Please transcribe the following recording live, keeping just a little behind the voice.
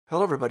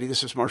Hello, everybody.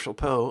 This is Marshall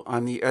Poe.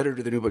 I'm the editor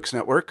of the New Books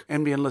Network.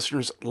 NBN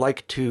listeners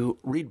like to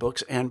read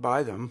books and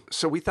buy them.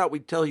 So we thought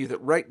we'd tell you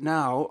that right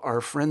now, our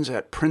friends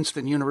at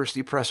Princeton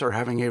University Press are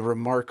having a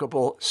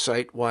remarkable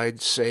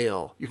site-wide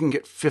sale. You can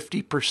get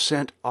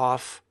 50%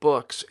 off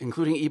books,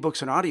 including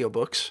ebooks and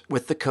audiobooks,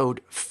 with the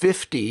code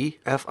 50,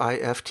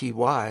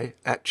 F-I-F-T-Y,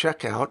 at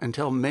checkout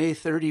until May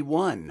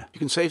 31. You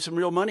can save some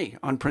real money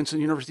on Princeton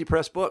University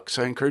Press books.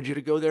 I encourage you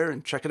to go there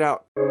and check it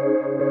out.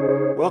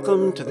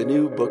 Welcome to the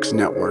New Books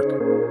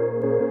Network.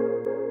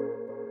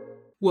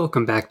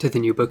 Welcome back to the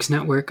New Books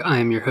Network. I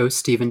am your host,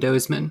 Stephen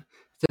Dozeman.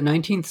 The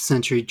 19th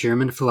century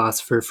German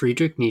philosopher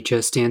Friedrich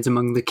Nietzsche stands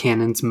among the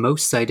canon's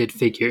most cited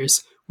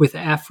figures, with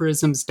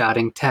aphorisms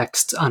dotting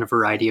texts on a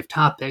variety of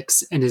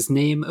topics, and his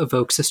name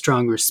evokes a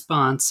strong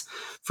response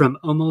from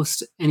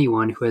almost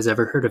anyone who has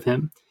ever heard of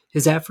him.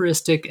 His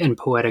aphoristic and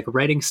poetic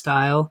writing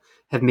style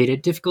have made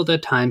it difficult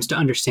at times to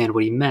understand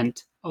what he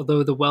meant,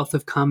 although the wealth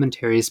of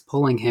commentaries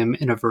pulling him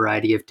in a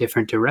variety of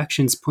different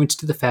directions points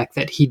to the fact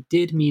that he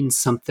did mean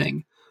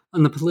something.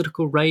 On the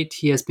political right,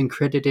 he has been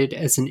credited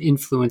as an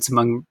influence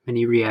among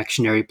many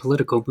reactionary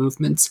political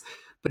movements,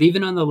 but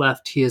even on the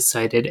left, he is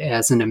cited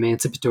as an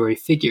emancipatory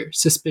figure,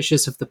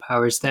 suspicious of the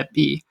powers that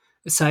be.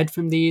 Aside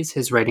from these,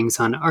 his writings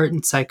on art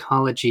and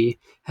psychology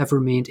have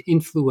remained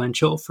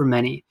influential for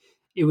many.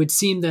 It would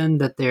seem then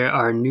that there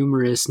are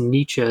numerous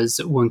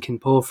Nietzsches one can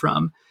pull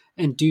from,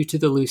 and due to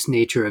the loose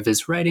nature of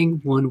his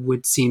writing, one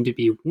would seem to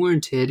be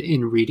warranted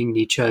in reading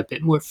Nietzsche a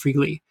bit more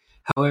freely.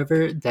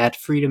 However, that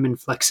freedom and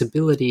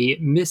flexibility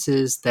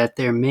misses that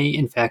there may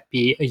in fact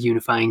be a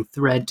unifying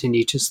thread to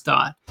Nietzsche's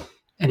thought,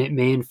 and it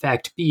may in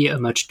fact be a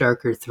much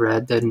darker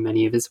thread than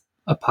many of his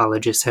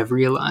apologists have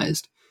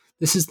realized.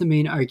 This is the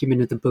main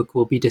argument of the book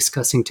we'll be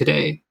discussing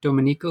today,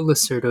 Domenico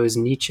Lacerdo's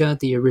Nietzsche,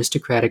 the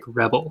Aristocratic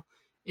Rebel,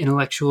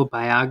 Intellectual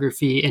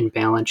Biography and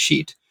Balance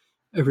Sheet.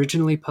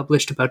 Originally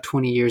published about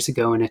 20 years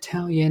ago in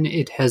Italian,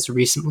 it has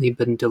recently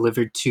been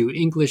delivered to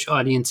English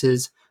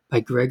audiences by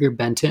Gregor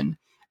Benton,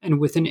 and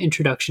with an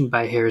introduction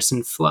by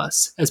Harrison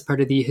Fluss as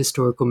part of the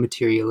Historical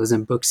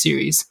Materialism book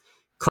series.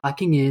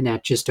 Clocking in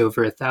at just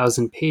over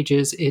 1,000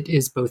 pages, it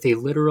is both a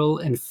literal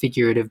and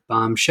figurative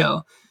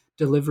bombshell,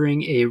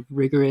 delivering a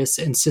rigorous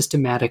and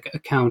systematic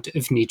account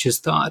of Nietzsche's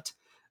thought.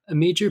 A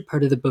major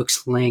part of the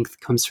book's length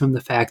comes from the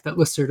fact that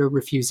Lacerdo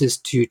refuses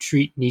to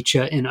treat Nietzsche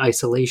in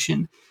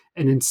isolation,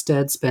 and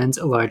instead spends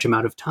a large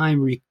amount of time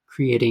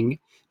recreating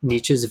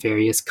Nietzsche's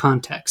various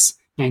contexts,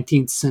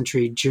 19th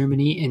century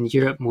Germany and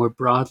Europe more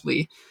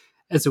broadly,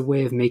 as a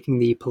way of making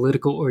the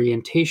political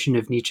orientation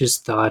of Nietzsche's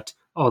thought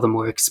all the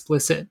more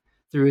explicit.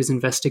 Through his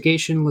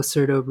investigation,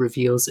 Lacerdo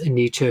reveals a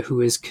Nietzsche who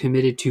is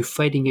committed to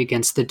fighting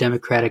against the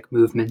democratic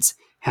movements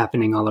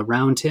happening all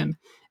around him,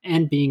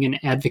 and being an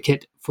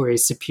advocate for a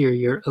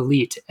superior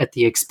elite at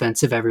the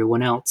expense of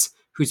everyone else,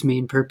 whose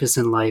main purpose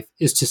in life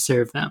is to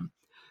serve them.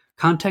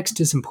 Context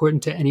is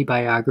important to any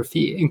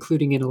biography,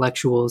 including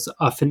intellectuals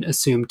often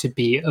assumed to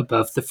be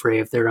above the fray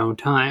of their own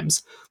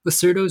times.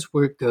 Lacerdo's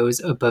work goes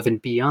above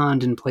and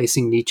beyond in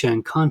placing Nietzsche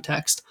in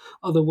context,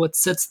 although what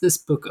sets this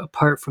book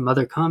apart from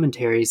other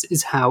commentaries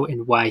is how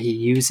and why he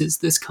uses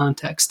this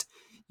context.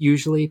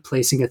 Usually,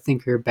 placing a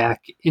thinker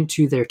back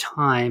into their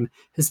time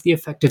has the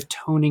effect of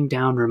toning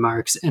down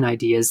remarks and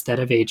ideas that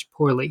have aged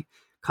poorly.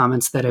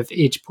 Comments that have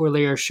aged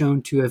poorly are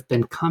shown to have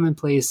been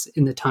commonplace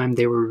in the time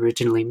they were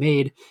originally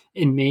made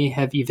and may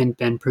have even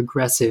been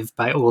progressive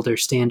by older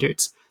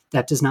standards.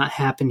 That does not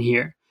happen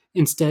here.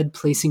 Instead,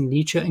 placing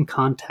Nietzsche in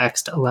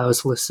context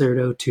allows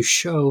Lacerdo to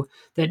show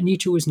that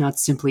Nietzsche was not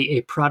simply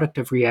a product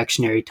of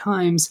reactionary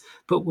times,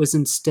 but was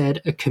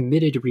instead a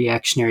committed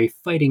reactionary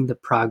fighting the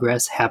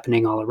progress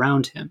happening all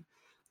around him.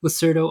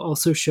 Lacerdo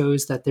also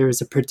shows that there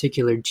is a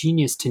particular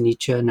genius to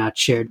Nietzsche not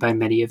shared by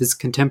many of his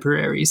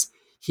contemporaries.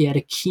 He had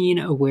a keen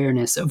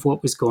awareness of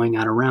what was going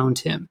on around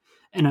him,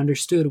 and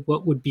understood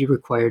what would be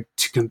required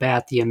to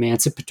combat the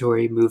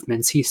emancipatory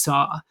movements he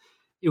saw.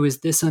 It was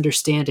this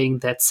understanding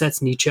that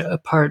sets Nietzsche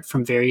apart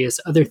from various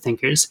other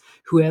thinkers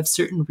who have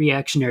certain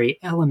reactionary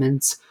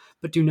elements,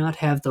 but do not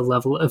have the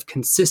level of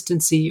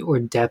consistency or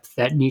depth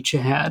that Nietzsche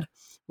had.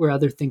 Where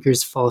other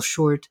thinkers fall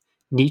short,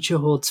 Nietzsche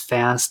holds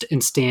fast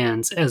and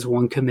stands as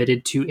one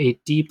committed to a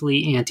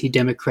deeply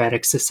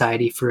anti-democratic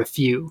society for a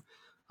few,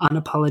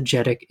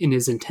 unapologetic in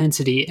his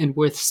intensity and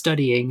worth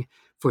studying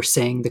for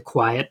saying the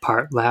quiet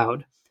part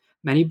loud.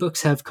 Many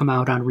books have come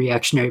out on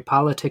reactionary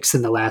politics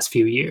in the last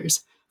few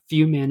years.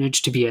 Few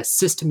manage to be as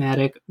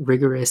systematic,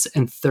 rigorous,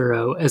 and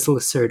thorough as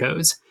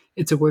Lacerdo's.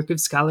 It's a work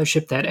of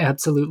scholarship that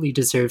absolutely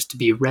deserves to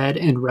be read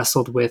and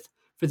wrestled with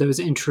for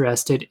those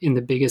interested in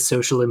the biggest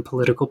social and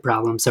political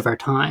problems of our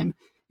time.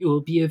 It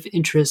will be of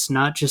interest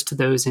not just to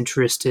those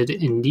interested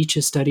in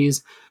Nietzsche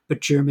studies, but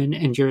German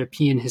and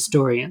European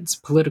historians,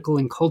 political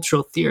and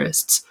cultural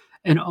theorists,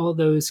 and all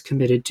those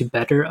committed to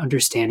better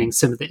understanding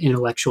some of the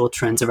intellectual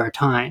trends of our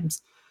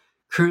times.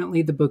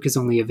 Currently, the book is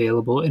only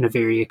available in a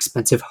very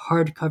expensive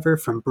hardcover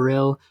from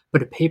Brill,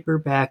 but a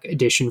paperback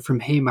edition from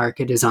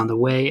Haymarket is on the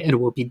way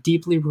and will be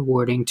deeply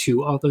rewarding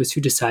to all those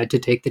who decide to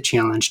take the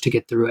challenge to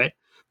get through it.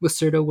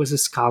 Lacerda was a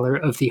scholar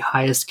of the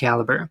highest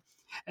caliber,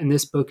 and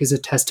this book is a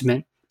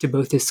testament to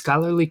both his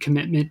scholarly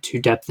commitment to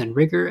depth and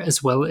rigor,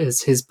 as well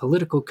as his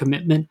political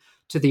commitment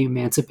to the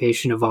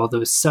emancipation of all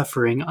those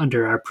suffering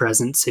under our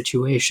present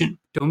situation.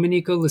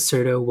 Domenico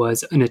Lacerda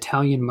was an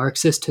Italian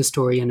Marxist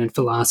historian and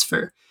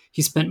philosopher.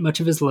 He spent much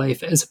of his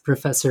life as a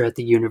professor at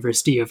the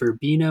University of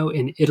Urbino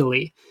in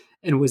Italy,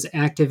 and was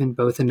active in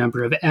both a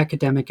number of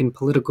academic and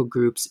political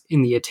groups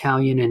in the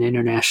Italian and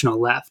international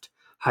left.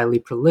 Highly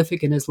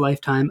prolific in his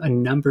lifetime, a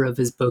number of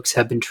his books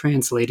have been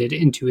translated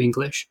into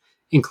English,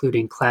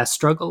 including Class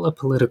Struggle, A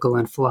Political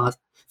and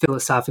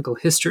Philosophical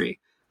History,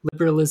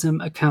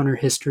 Liberalism, A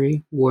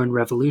Counter-History, War and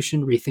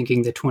Revolution,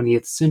 Rethinking the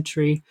 20th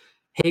Century,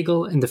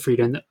 Hegel and the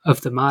Freedom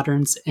of the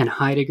Moderns, and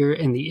Heidegger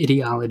and the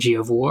Ideology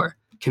of War,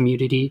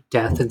 Community,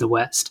 Death in the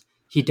West.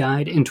 He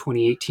died in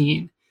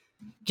 2018.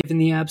 Given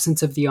the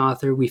absence of the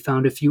author, we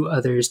found a few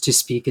others to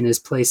speak in his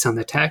place on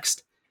the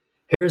text.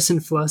 Harrison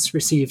Fluss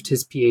received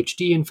his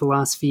PhD in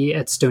philosophy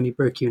at Stony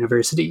Brook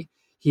University.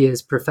 He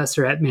is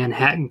professor at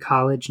Manhattan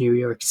College, New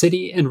York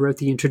City, and wrote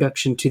the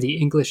introduction to the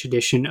English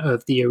edition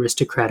of The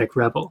Aristocratic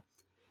Rebel.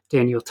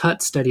 Daniel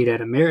Tutt studied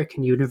at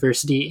American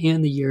University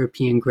and the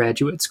European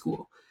Graduate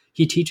School.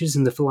 He teaches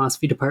in the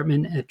philosophy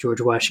department at George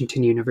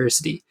Washington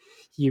University.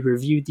 He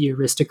reviewed The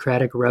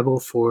Aristocratic Rebel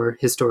for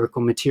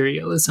Historical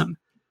Materialism.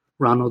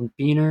 Ronald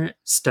Beener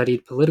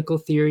studied political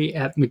theory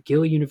at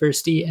McGill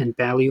University and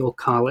Balliol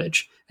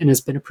College, and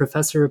has been a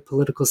professor of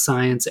political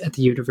science at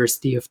the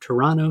University of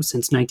Toronto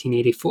since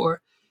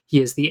 1984. He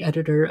is the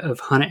editor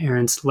of Hannah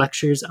Arendt's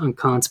Lectures on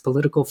Kant's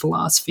Political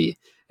Philosophy,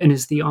 and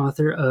is the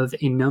author of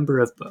a number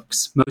of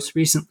books, most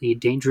recently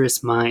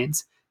Dangerous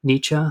Minds,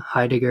 Nietzsche,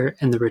 Heidegger,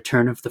 and the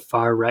Return of the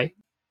Far Right.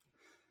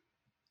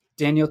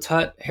 Daniel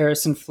Tutt,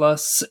 Harrison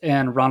Fluss,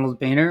 and Ronald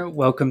Boehner,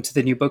 welcome to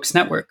the New Books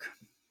Network.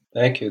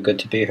 Thank you. Good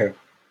to be here.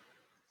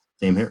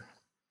 Same here.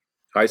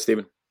 Hi,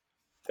 Stephen.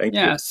 Thank you.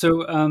 Yeah,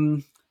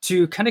 so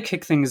to kind of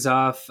kick things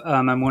off,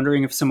 I'm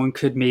wondering if someone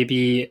could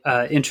maybe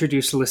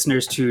introduce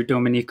listeners to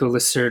Domenico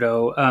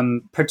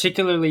Lacerda,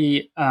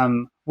 particularly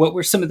what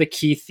were some of the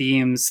key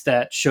themes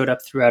that showed up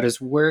throughout his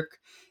work,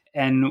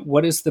 and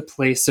what is the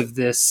place of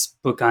this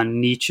book on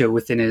Nietzsche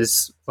within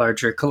his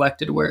larger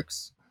collected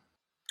works?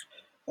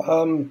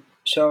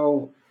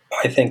 So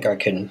I think I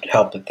can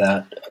help with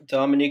that.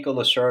 Domenico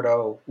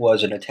Lacerda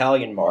was an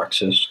Italian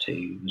Marxist.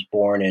 He was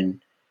born in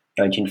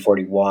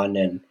 1941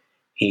 and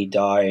he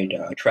died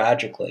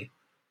tragically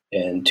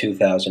in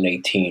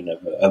 2018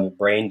 of a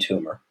brain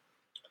tumor.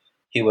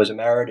 He was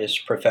emeritus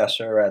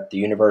professor at the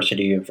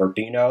University of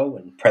Urbino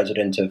and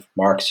president of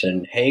Marx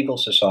and Hegel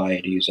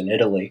societies in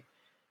Italy.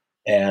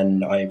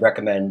 And I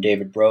recommend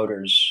David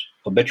Broder's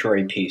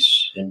obituary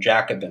piece in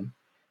Jacobin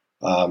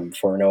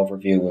for an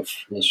overview of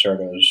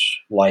Lacerda's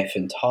life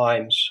and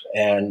times.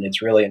 And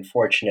it's really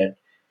unfortunate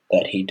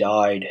that he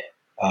died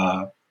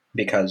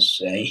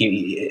because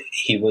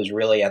he was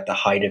really at the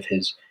height of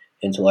his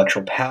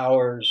intellectual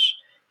powers.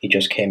 He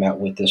just came out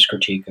with this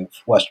critique of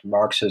Western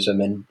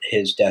Marxism, and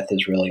his death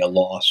is really a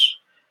loss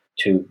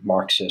to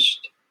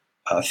Marxist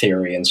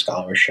theory and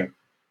scholarship.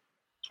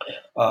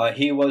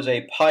 He was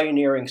a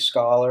pioneering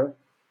scholar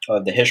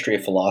of the history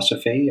of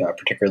philosophy,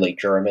 particularly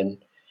German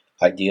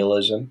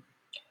idealism,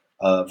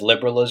 of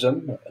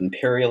liberalism,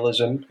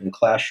 imperialism, and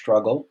class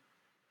struggle.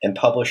 And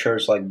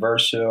publishers like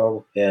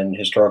Verso and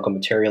Historical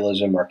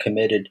Materialism are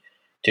committed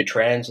to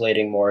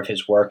translating more of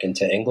his work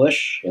into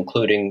English,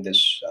 including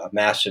this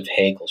massive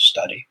Hegel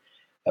study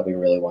that we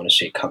really want to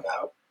see come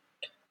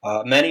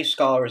out. Many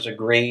scholars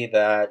agree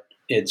that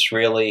it's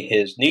really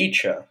his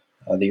Nietzsche,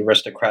 the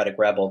aristocratic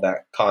rebel,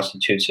 that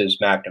constitutes his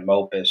magnum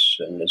opus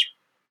and is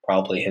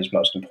probably his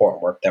most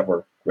important work that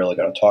we're really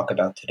going to talk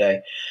about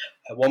today.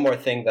 One more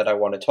thing that I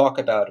want to talk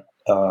about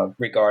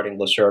regarding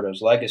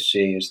Lacerda's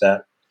legacy is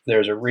that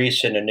there's a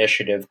recent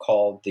initiative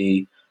called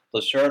the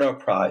Lacerda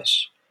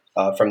Prize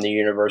from the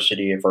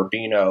University of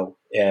Urbino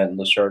and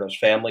Lacerda's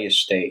family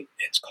estate.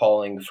 It's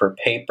calling for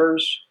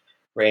papers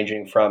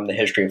ranging from the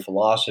history of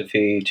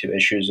philosophy to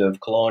issues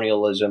of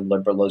colonialism,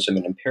 liberalism,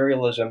 and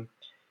imperialism.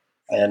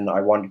 And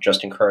I want to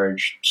just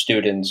encourage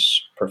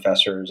students,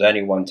 professors,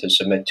 anyone to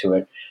submit to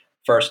it.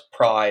 First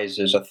prize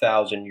is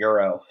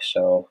 €1,000,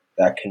 so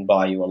that can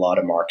buy you a lot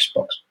of Marx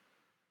books.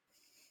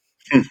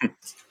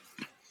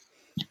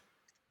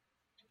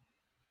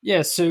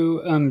 Yeah,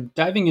 so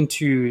diving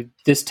into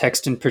this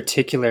text in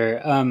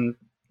particular,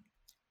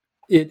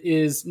 it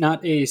is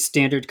not a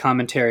standard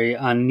commentary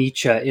on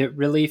Nietzsche. It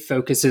really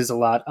focuses a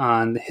lot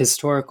on the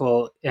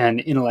historical and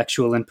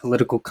intellectual and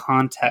political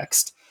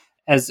context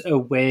as a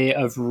way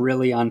of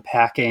really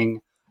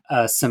unpacking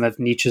some of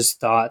Nietzsche's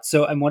thought.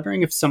 So I'm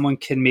wondering if someone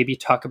can maybe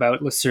talk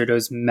about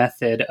Lacerda's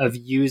method of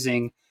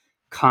using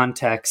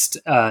context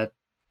to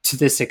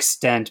this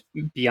extent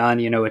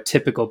beyond, a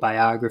typical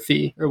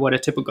biography, or what a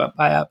typical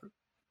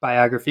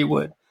biography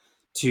would,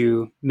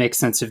 to make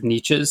sense of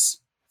Nietzsche's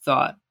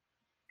thought.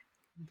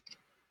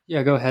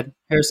 Yeah, go ahead,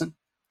 Harrison.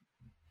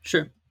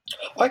 Sure.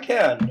 I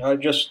can.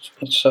 Just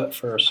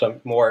for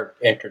some more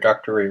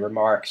introductory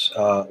remarks.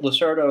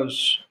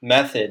 Lacerda's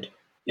method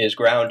is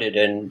grounded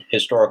in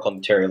historical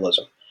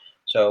materialism.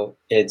 So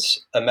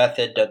it's a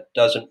method that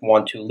doesn't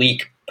want to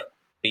leak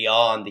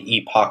beyond the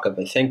epoch of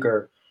a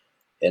thinker,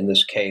 in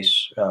this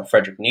case,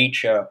 Friedrich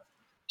Nietzsche.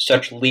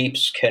 Such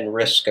leaps can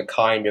risk a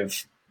kind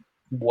of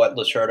what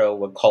Lucerdo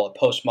would call a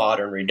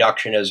postmodern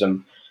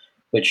reductionism,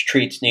 which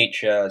treats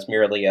Nietzsche as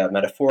merely a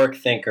metaphoric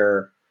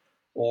thinker,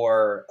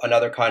 or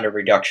another kind of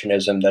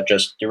reductionism that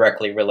just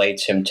directly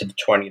relates him to the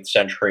 20th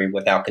century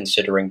without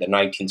considering the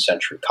 19th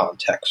century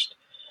context.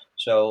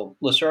 So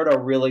Lucerdo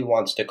really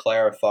wants to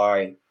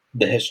clarify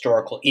the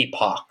historical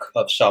epoch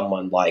of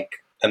someone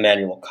like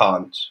Immanuel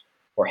Kant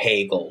or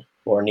Hegel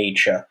or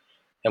Nietzsche,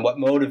 and what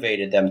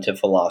motivated them to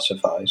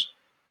philosophize,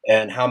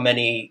 and how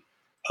many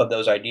of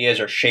those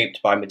ideas are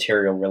shaped by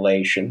material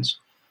relations.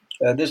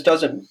 This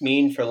doesn't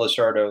mean for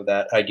Lucerdo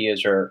that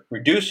ideas are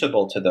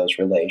reducible to those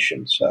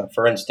relations.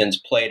 For instance,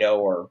 Plato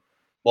or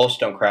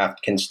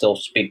Wollstonecraft can still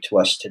speak to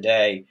us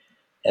today,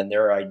 and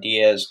their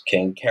ideas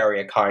can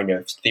carry a kind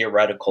of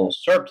theoretical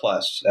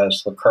surplus,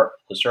 as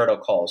Lucerdo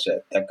calls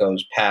it, that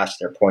goes past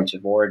their points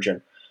of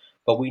origin.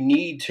 But we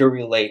need to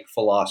relate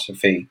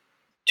philosophy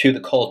to the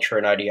culture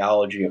and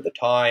ideology of the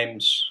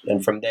times,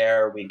 and from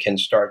there we can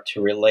start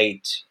to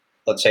relate,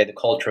 let's say, the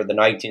culture of the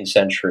 19th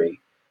century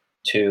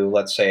to,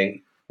 let's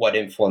say, what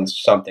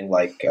influenced something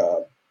like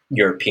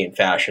European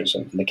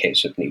fascism in the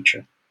case of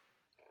Nietzsche.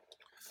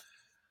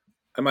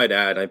 I might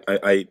add,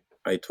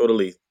 I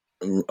totally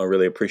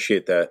really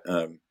appreciate that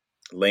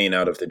laying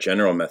out of the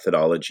general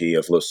methodology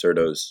of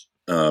Lucerdo's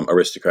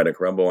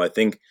aristocratic rebel. I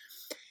think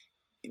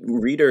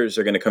readers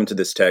are going to come to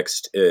this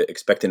text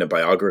expecting a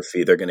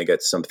biography. They're going to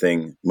get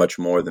something much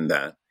more than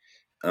that.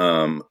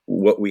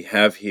 What we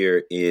have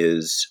here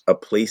is a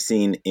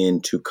placing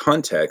into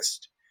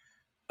context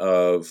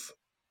of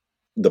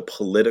the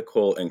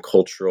political and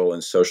cultural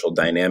and social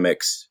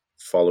dynamics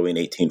following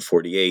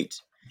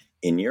 1848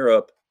 in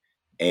Europe.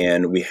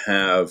 And we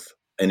have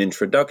an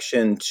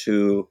introduction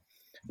to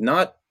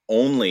not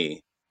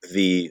only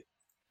the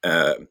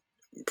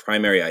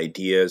primary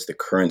ideas, the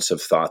currents of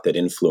thought that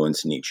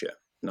influence Nietzsche,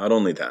 not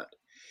only that,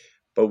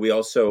 but we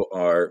also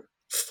are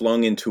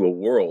flung into a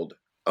world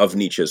of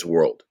Nietzsche's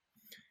world.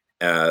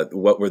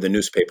 What were the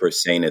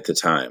newspapers saying at the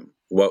time?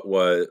 What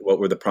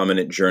were the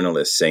prominent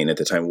journalists saying at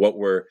the time? What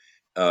were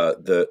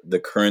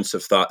the currents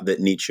of thought that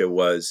Nietzsche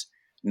was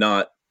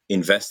not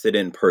invested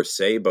in per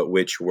se, but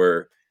which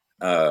were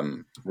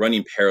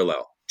running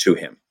parallel to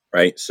him,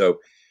 right? So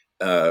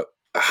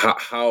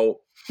how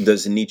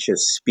does Nietzsche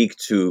speak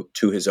to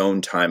his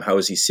own time? How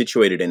is he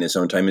situated in his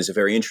own time is a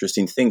very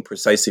interesting thing,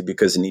 precisely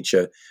because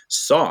Nietzsche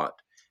sought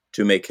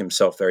to make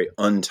himself very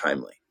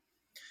untimely.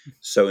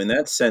 So in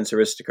that sense,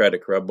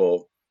 Aristocratic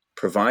Rebel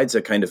provides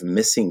a kind of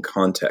missing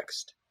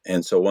context.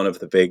 And so one of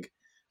the big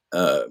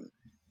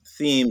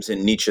themes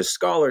in Nietzsche's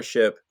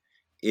scholarship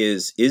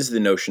is the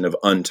notion of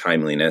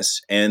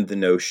untimeliness, and the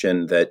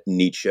notion that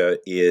Nietzsche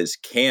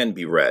can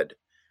be read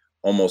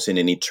almost in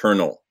an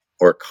eternal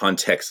or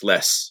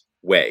contextless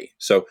way.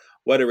 So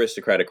what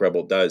Aristocratic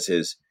Rebel does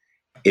is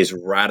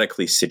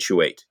radically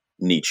situate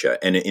Nietzsche.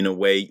 And in a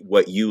way,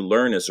 what you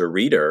learn as a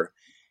reader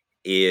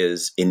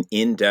is an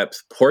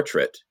in-depth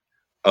portrait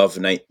of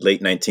late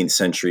 19th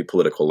century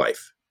political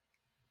life.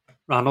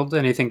 Ronald,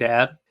 anything to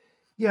add?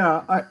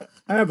 Yeah,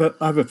 I have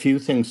a few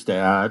things to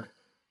add.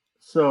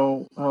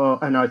 So,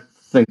 and I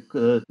think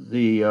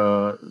the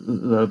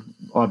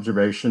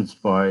observations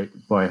by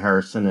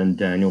Harrison and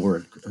Daniel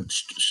were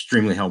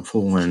extremely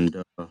helpful.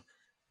 And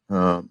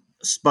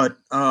but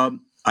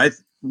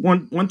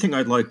one thing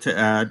I'd like to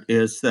add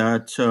is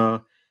that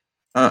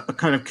a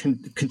kind of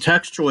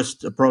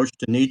contextualist approach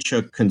to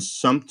Nietzsche can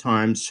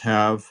sometimes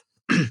have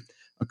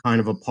a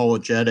kind of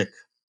apologetic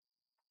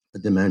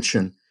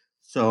dimension.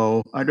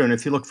 So I don't know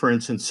if you look, for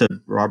instance, at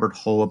Robert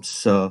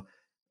Holub's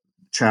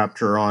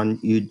chapter on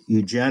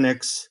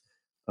eugenics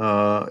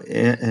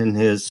in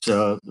his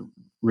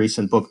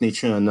recent book,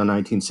 Nietzsche in the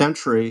 19th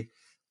Century.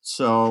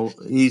 So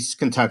he's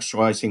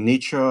contextualizing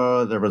Nietzsche.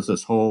 There was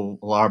this whole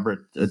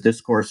elaborate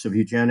discourse of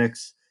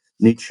eugenics.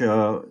 Nietzsche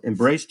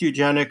embraced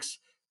eugenics,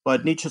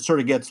 but Nietzsche sort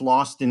of gets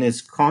lost in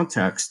his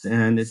context,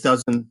 and it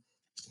doesn't.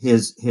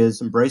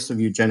 His embrace of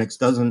eugenics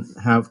doesn't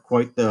have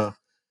quite the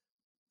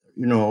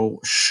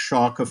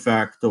shock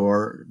effect,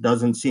 or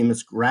doesn't seem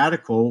as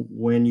radical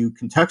when you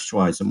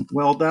contextualize him.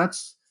 Well,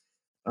 that's,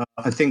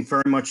 I think,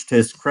 very much to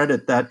his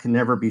credit, that can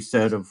never be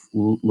said of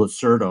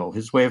Lucerdo.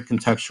 His way of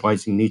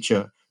contextualizing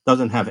Nietzsche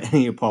doesn't have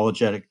any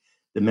apologetic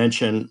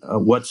dimension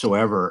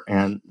whatsoever,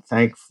 and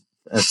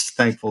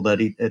thankful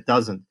that it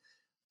doesn't.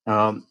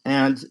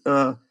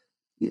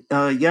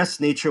 Yes,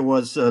 Nietzsche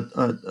was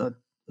a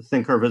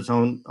thinker of his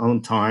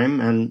own time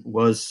and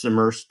was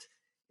immersed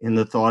in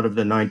the thought of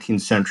the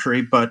 19th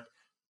century, but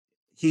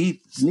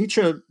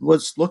Nietzsche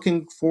was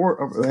looking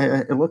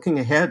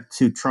ahead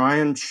to try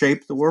and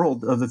shape the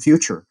world of the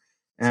future,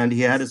 and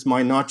he had his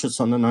mind not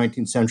just on the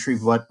 19th century,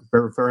 but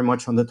very, very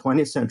much on the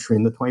 20th century,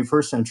 and the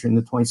 21st century, and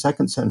the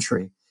 22nd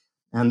century.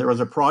 And there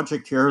was a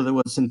project here that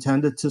was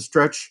intended to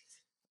stretch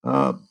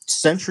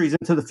centuries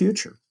into the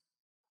future.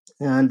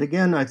 And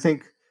again, I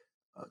think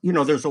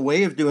there's a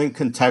way of doing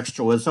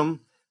contextualism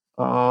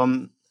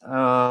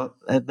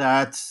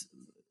that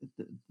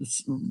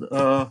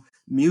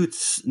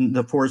mutes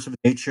the force of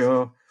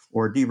Nietzsche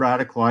or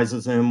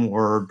de-radicalizes him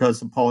or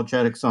does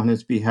apologetics on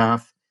his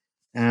behalf.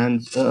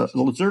 And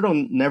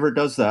Lizardo never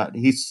does that.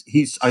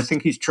 I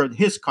think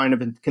his kind of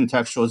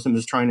contextualism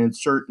is trying to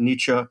insert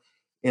Nietzsche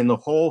in the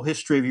whole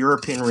history of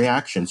European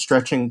reaction,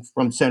 stretching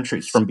from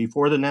centuries, from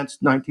before the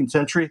 19th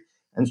century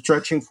and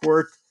stretching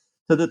forward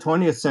to the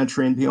 20th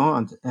century and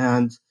beyond.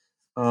 And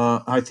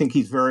I think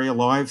he's very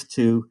alive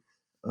to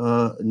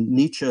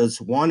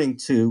Nietzsche's wanting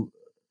to,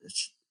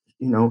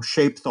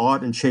 shape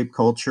thought and shape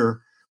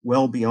culture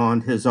well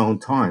beyond his own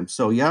time.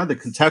 So, yeah, the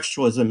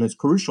contextualism is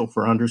crucial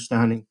for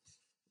understanding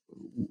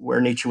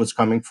where Nietzsche was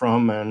coming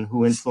from and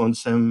who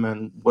influenced him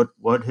and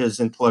what his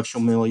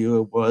intellectual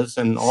milieu was.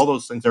 And all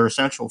those things are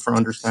essential for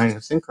understanding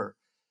a thinker.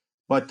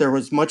 But there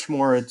was much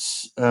more at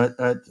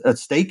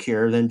stake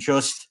here than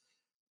just,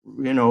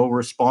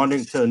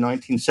 responding to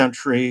 19th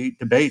century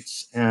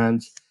debates.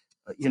 And,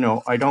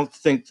 I don't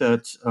think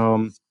that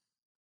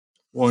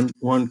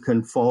one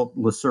can fault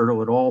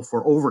Lizardo at all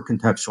for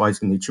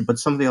over-contextualizing Nietzsche, but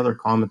some of the other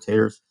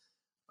commentators,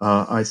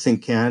 I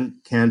think,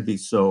 can be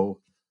so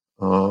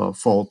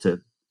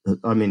faulted.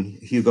 I mean,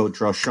 Hugo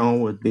Drachon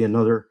would be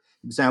another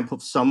example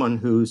of someone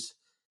who's,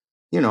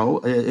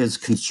 is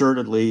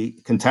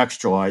concertedly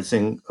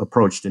contextualizing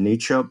approach to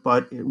Nietzsche,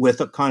 but with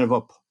a kind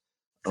of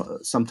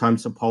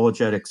sometimes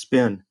apologetic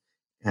spin.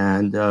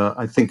 And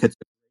I think it's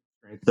a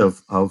strength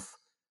of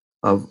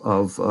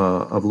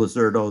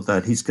Lizardo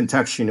that he's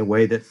contextualizing in a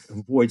way that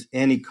avoids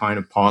any kind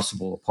of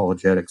possible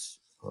apologetics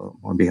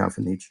on behalf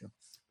of Nietzsche.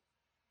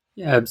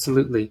 Yeah,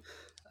 absolutely.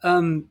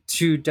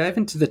 To dive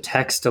into the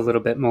text a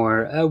little bit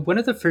more, one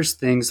of the first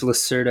things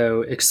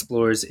Lizardo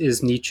explores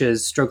is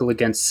Nietzsche's struggle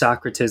against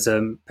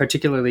Socratism,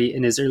 particularly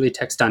in his early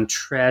text on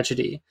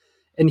tragedy.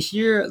 And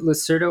here,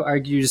 Lizardo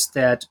argues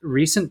that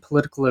recent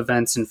political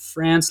events in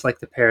France, like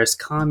the Paris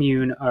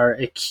Commune, are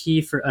a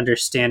key for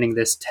understanding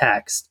this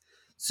text.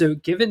 So,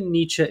 given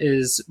Nietzsche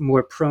is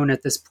more prone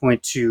at this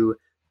point to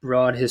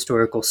broad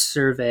historical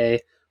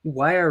survey,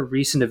 why are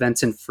recent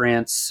events in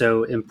France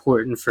so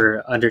important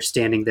for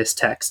understanding this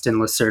text in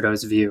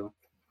Lizardo's view?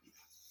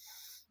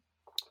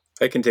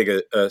 I can take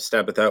a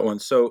stab at that one.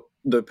 So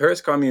the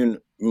Paris Commune,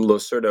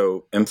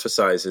 Lizardo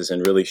emphasizes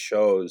and really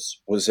shows,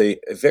 was a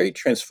very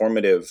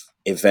transformative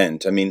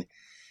event. I mean,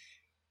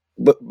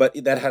 but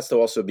that has to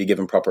also be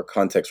given proper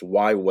context.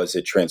 Why was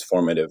it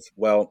transformative?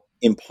 Well,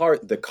 in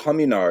part, the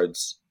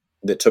communards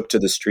that took to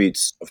the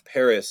streets of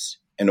Paris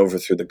and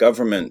overthrew the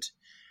government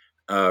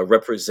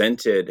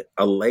represented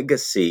a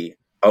legacy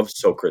of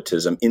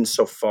Socratism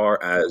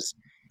insofar as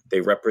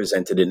they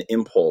represented an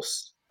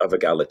impulse of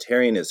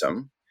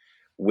egalitarianism,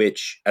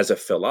 which, as a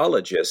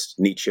philologist,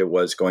 Nietzsche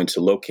was going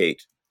to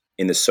locate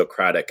in the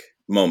Socratic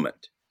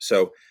moment.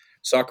 So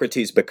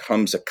Socrates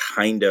becomes a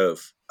kind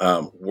of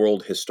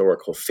world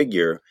historical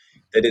figure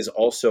that is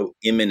also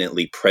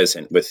imminently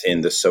present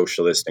within the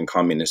socialist and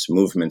communist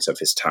movements of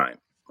his time,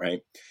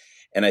 right?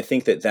 And I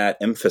think that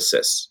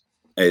emphasis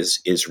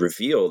is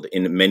revealed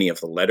in many of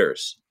the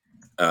letters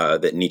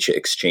that Nietzsche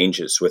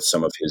exchanges with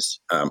some of his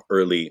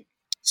early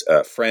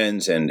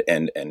friends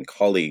and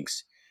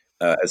colleagues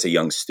as a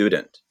young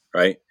student,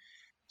 right?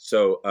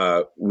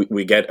 So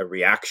we get a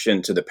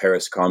reaction to the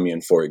Paris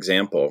Commune, for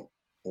example,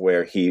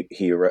 where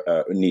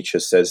Nietzsche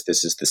says,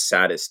 "This is the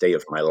saddest day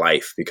of my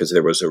life," because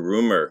there was a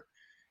rumor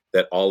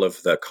that all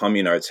of the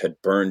communards had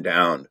burned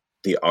down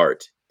the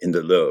art in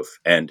the Louvre,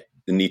 and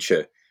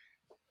Nietzsche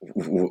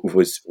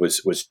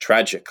was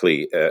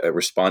tragically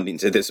responding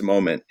to this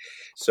moment.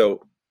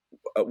 So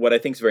what I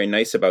think is very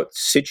nice about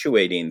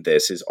situating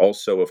this is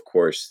also, of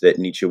course, that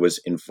Nietzsche was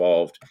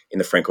involved in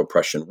the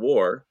Franco-Prussian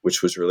War,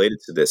 which was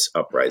related to this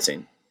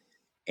uprising,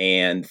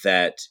 and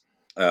that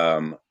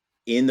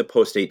in the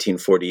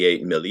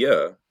post-1848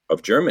 milieu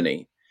of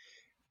Germany,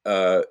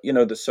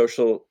 the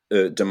social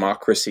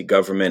democracy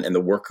government and the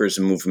workers'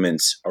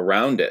 movements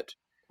around it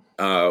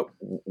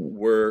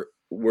were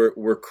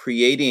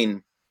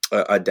creating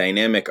a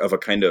dynamic of a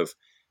kind of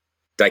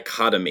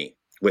dichotomy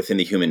within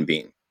the human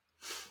being.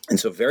 And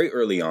so very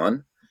early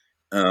on,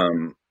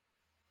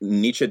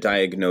 Nietzsche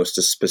diagnosed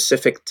a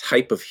specific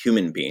type of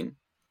human being,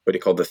 what he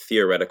called the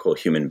theoretical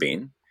human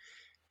being,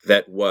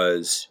 that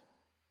was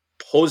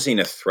posing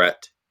a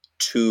threat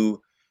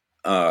to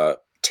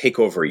take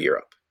over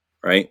Europe,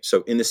 right?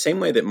 So in the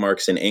same way that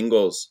Marx and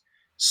Engels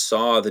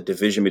saw the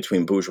division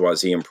between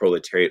bourgeoisie and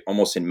proletariat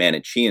almost in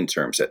Manichaean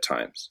terms at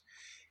times,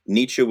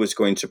 Nietzsche was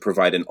going to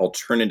provide an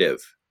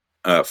alternative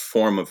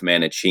form of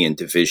Manichaean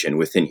division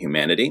within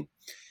humanity.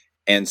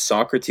 And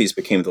Socrates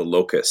became the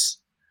locus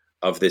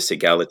of this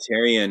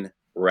egalitarian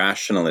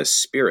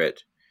rationalist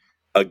spirit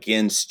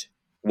against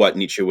what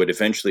Nietzsche would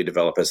eventually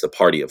develop as the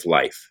party of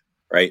life,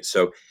 right?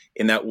 So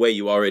in that way,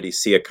 you already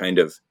see a kind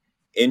of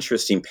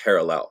interesting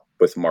parallel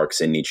with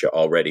Marx and Nietzsche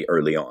already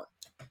early on.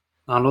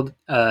 Arnold,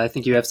 I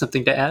think you have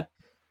something to add.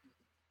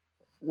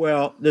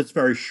 Well, it's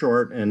very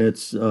short, and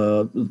it's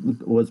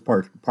was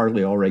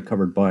partly already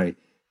covered by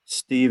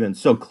Stephen.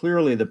 So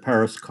clearly, the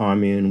Paris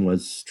Commune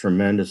was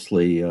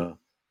tremendously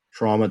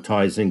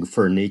traumatizing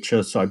for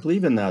Nietzsche. So I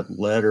believe in that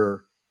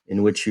letter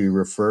in which he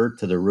referred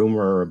to the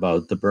rumor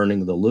about the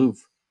burning of the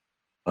Louvre,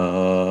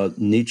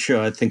 Nietzsche,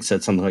 I think,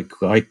 said something like,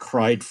 "I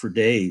cried for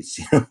days,"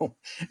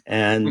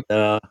 and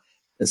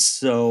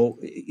so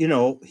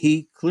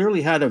he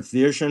clearly had a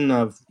vision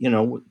of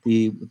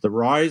the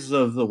rise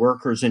of the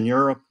workers in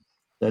Europe,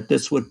 that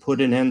this would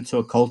put an end to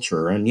a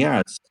culture. And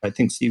yeah, I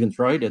think Stephen's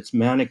right. It's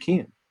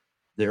Manichaean.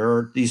 There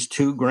are these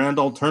two grand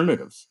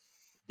alternatives.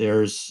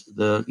 There's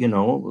the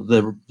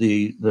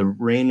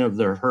reign of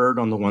the herd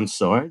on the one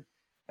side,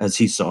 as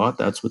he saw it.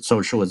 That's what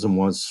socialism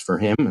was for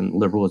him, and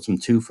liberalism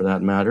too, for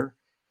that matter.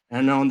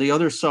 And on the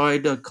other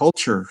side,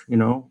 culture,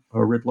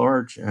 writ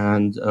large,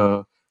 and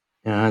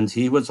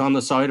he was on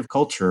the side of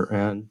culture.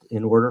 And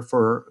in order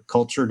for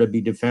culture to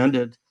be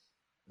defended,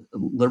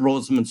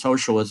 liberalism and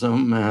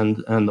socialism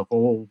and the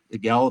whole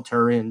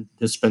egalitarian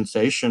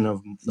dispensation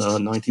of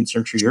 19th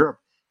century Europe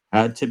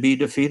had to be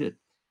defeated,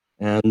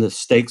 and the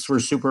stakes were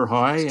super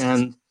high.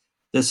 And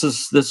this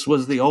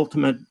was the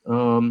ultimate,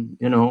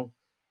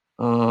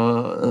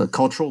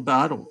 cultural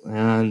battle.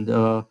 And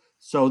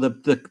so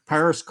the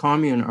Paris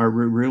Commune are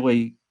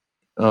really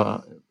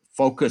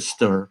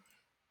focused or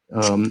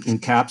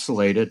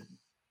encapsulated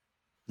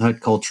that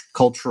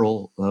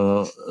cultural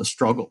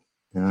struggle.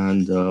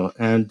 And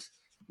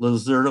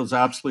Lizardo's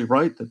absolutely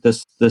right that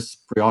this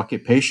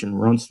preoccupation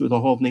runs through the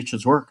whole of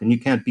Nietzsche's work, and you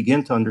can't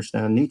begin to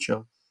understand Nietzsche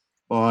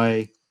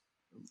by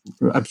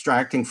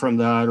abstracting from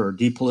that or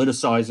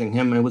depoliticizing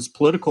him. It was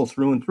political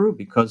through and through,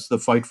 because the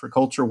fight for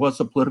culture was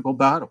a political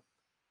battle.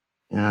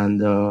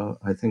 And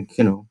I think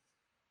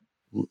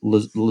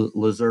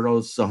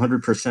Lizardo's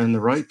 100% in the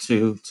right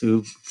to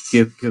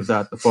give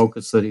that the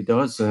focus that he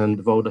does and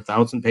devote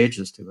 1,000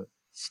 pages to it.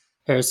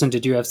 Harrison,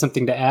 did you have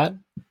something to add?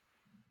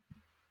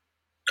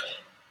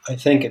 I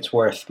think it's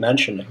worth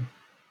mentioning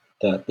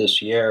that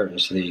this year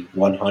is the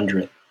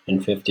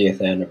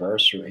 150th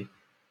anniversary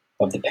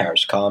of the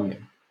Paris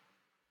Commune,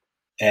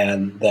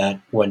 and that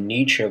when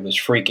Nietzsche was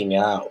freaking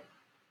out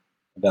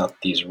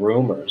about these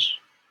rumors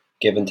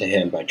given to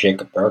him by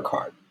Jacob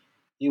Burckhardt,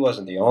 he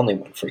wasn't the only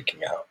one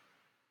freaking out.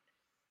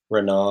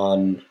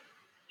 Renan,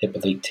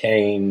 Hippolyte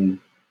Taine,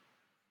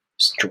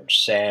 George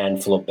Sand,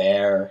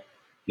 Flaubert,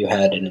 you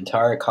had an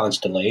entire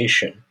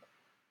constellation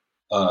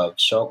of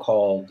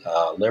so-called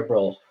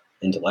liberal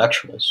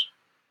intellectuals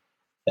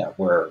that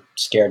were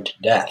scared to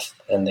death,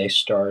 and they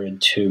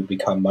started to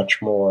become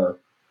much more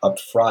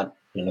upfront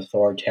and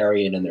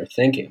authoritarian in their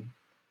thinking,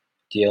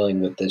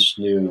 dealing with this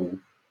new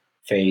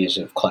phase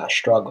of class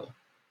struggle.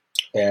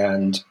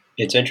 And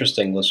it's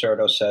interesting,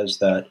 Lizardo says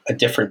that a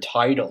different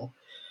title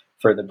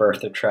for The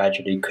Birth of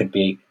Tragedy could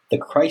be The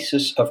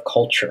Crisis of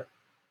Culture,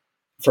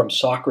 from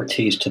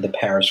Socrates to the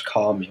Paris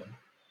Commune,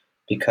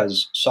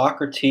 because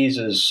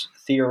Socrates'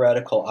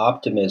 theoretical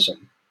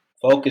optimism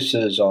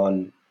focuses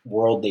on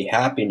worldly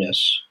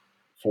happiness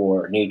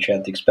for Nietzsche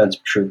at the expense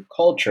of true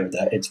culture,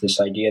 that it's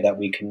this idea that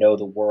we can know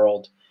the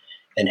world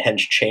and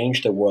hence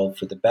change the world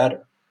for the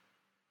better.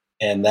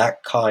 And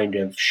that kind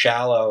of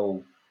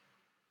shallow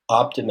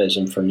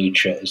optimism for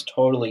Nietzsche is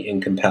totally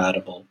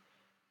incompatible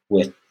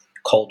with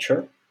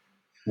culture,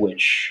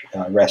 which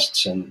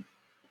rests in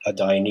a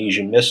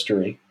Dionysian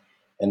mystery,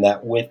 and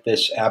that with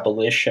this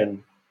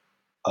abolition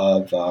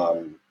of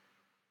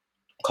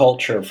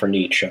culture for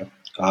Nietzsche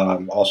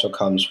also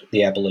comes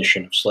the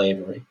abolition of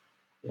slavery.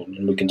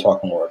 And we can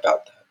talk more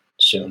about that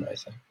soon, I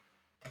think.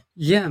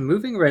 Yeah,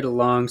 moving right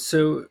along.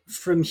 So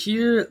from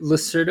here,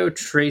 Lizardo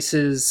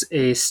traces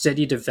a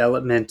steady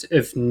development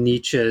of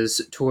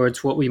Nietzsche's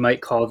towards what we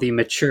might call the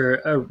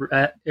mature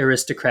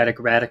aristocratic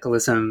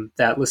radicalism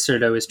that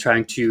Lizardo is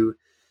trying to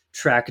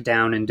track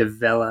down and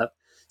develop.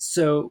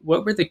 So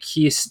what were the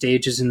key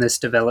stages in this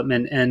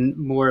development? And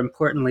more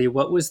importantly,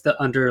 what was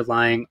the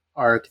underlying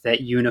arc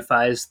that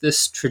unifies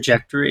this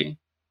trajectory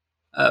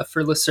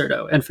for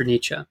Lizardo and for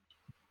Nietzsche?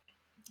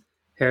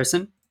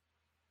 Harrison?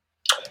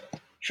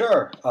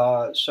 Sure.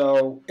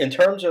 So in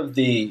terms of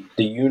the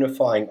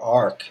unifying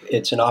arc,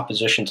 it's an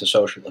opposition to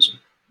socialism.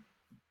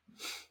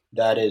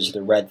 That is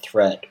the red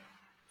thread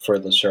for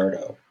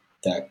Lizardo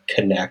that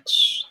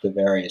connects the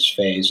various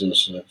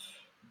phases of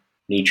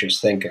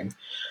Nietzsche's thinking.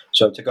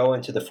 So to go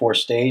into the four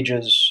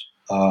stages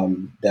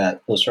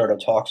that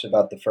Lizardo talks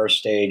about, the first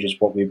stage is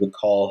what we would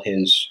call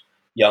his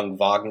young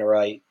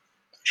Wagnerite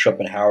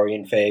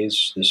Schopenhauerian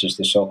phase. This is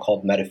the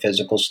so-called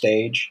metaphysical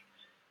stage.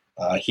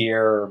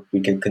 Here we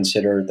can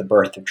consider The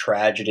Birth of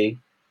Tragedy,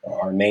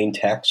 our main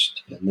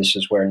text, and this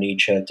is where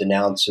Nietzsche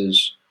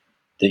denounces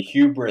the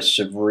hubris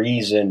of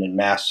reason in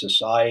mass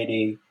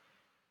society.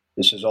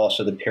 This is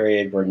also the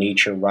period where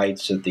Nietzsche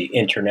writes of the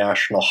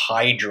international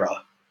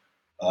hydra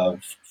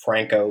of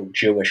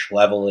Franco-Jewish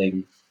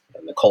leveling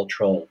and the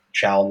cultural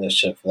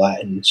shallowness of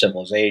Latin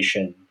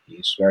civilization.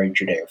 He's very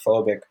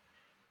Judeophobic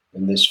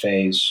in this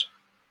phase.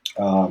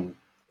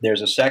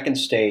 There's a second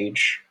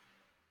stage,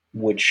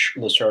 which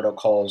Lizardo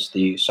calls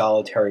the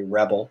solitary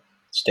rebel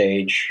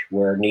stage,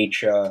 where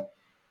Nietzsche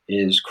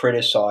is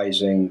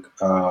criticizing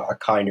a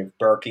kind of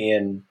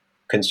Burkean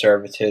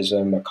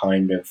conservatism, a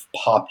kind of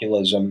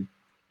populism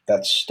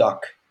that's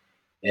stuck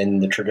in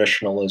the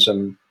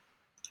traditionalism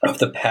of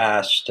the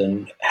past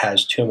and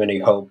has too many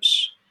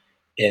hopes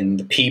in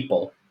the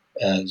people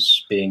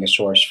as being a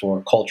source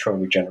for cultural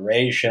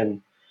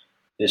regeneration.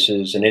 This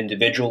is an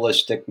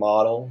individualistic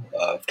model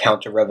of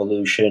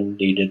counter-revolution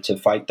needed to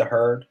fight the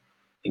herd,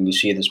 and you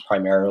see this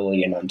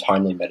primarily in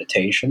Untimely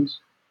Meditations.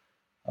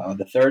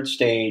 The third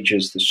stage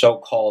is the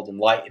so-called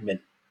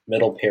Enlightenment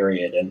middle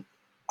period, and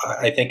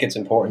I think it's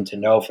important to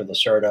know for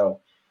Lacerdo,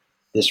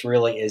 this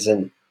really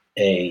isn't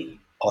a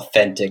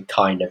authentic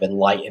kind of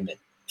Enlightenment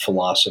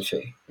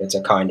philosophy. It's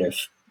a kind of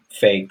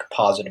fake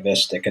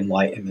positivistic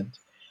Enlightenment.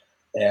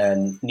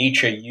 And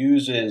Nietzsche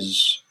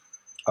uses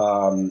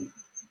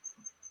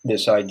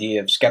this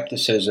idea of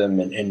skepticism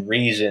and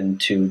reason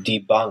to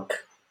debunk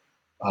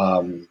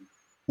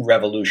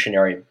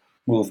revolutionary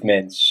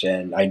movements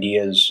and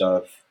ideas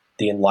of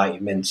the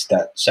Enlightenments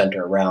that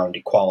center around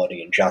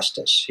equality and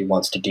justice. He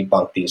wants to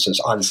debunk these as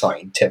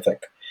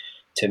unscientific,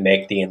 to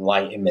make the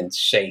Enlightenment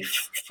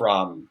safe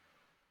from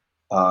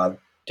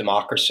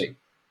democracy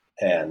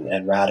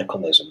and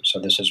radicalism. So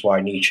this is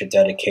why Nietzsche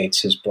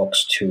dedicates his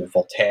books to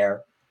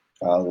Voltaire,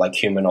 like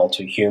Human All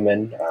Too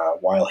Human,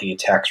 while he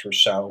attacks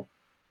Rousseau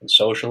and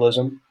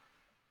socialism.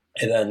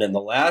 And then in the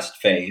last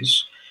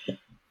phase,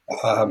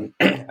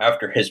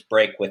 after his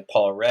break with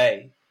Paul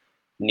Rée,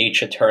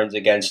 Nietzsche turns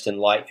against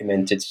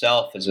Enlightenment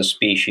itself as a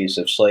species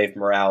of slave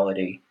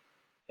morality,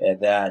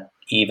 that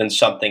even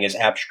something as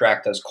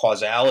abstract as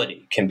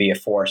causality can be a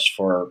force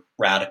for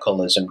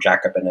radicalism,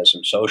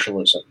 Jacobinism,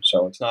 socialism.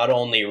 So it's not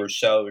only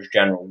Rousseau's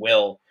general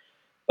will,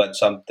 but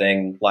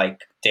something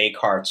like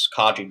Descartes'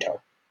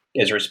 cogito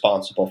is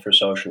responsible for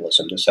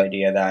socialism, this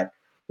idea that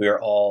we are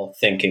all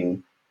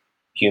thinking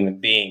human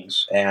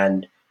beings.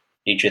 And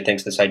Nietzsche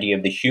thinks this idea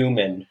of the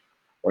human,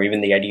 or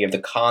even the idea of the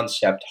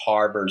concept,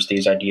 harbors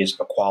these ideas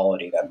of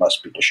equality that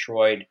must be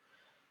destroyed,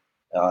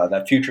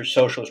 that future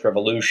socialist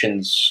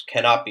revolutions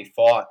cannot be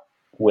fought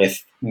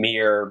with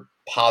mere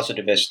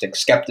positivistic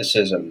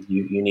skepticism.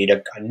 You need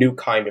a new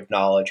kind of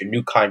knowledge, a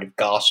new kind of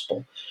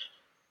gospel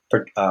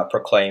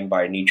proclaimed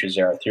by Nietzsche's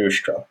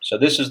Zarathustra. So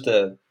this is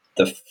the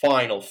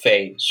final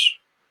phase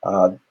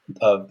of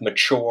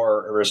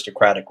mature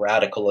aristocratic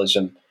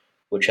radicalism,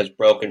 which has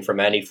broken from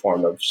any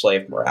form of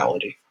slave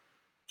morality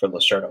for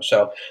Lacerdo.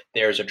 So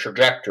there's a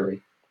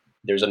trajectory,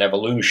 there's an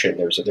evolution,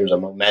 there's a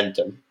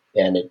momentum,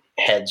 and it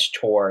heads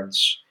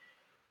towards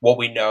what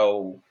we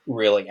know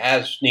really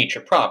as Nietzsche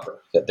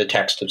proper, the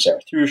text of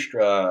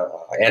Zarathustra,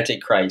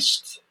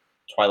 Antichrist,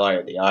 Twilight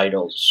of the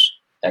Idols,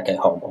 Ecce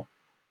Homo.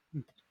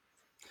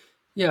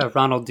 Yeah,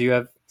 Ronald, do you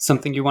have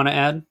something you want to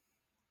add?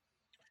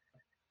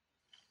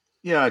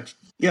 Yeah,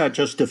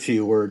 just a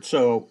few words.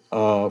 So,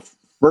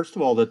 first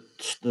of all, the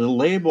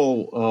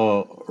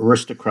label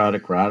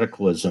aristocratic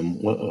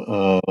radicalism,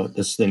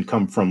 this didn't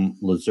come from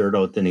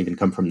Lacerdo, it didn't even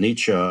come from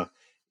Nietzsche.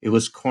 It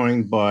was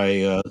coined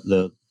by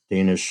the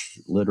Danish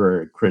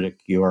literary critic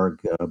Georg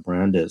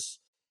Brandes,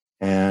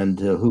 and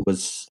who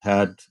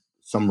had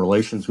some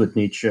relations with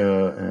Nietzsche,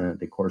 and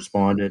they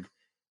corresponded.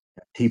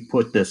 He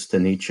put this to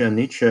Nietzsche, and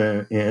Nietzsche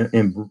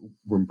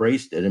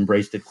embraced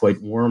it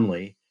quite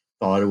warmly,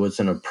 thought it was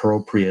an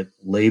appropriate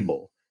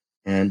label,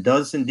 and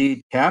does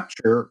indeed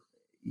capture,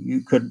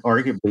 you could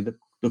arguably,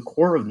 the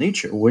core of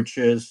Nietzsche, which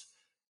is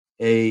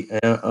a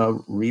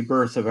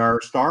rebirth of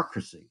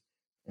aristocracy.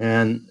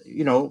 And,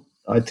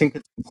 I think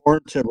it's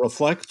important to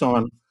reflect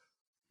on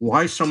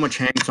why so much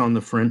hangs on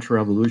the French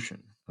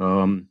Revolution.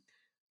 Well,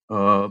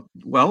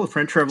 the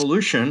French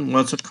Revolution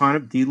was a kind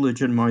of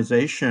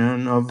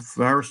delegitimization of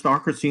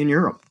aristocracy in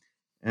Europe.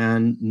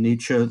 And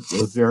Nietzsche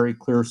very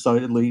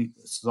clear-sightedly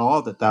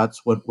saw that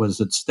that's what was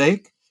at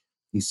stake.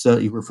 He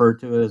referred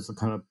to it as a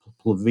kind of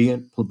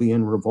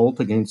plebeian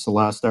revolt against the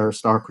last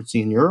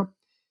aristocracy in Europe.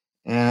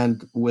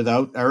 And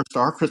without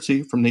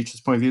aristocracy, from Nietzsche's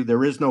point of view,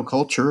 there is no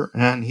culture.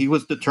 And he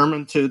was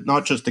determined to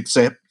not just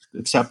accept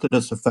it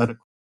as a fait. I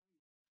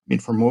mean,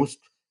 for most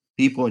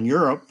people in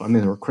Europe,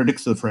 there were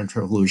critics of the French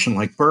Revolution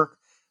like Burke,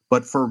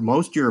 but for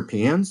most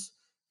Europeans,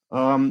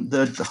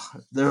 that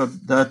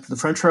the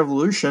French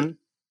Revolution,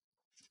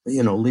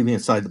 leaving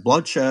aside the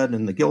bloodshed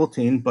and the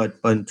guillotine, but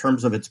in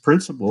terms of its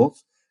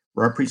principles,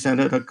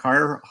 represented a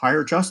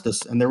higher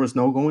justice, and there was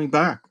no going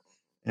back.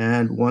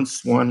 And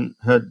once one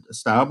had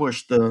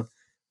established the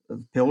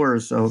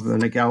pillars of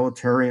an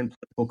egalitarian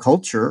political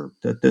culture,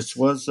 that this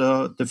was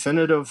a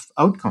definitive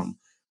outcome.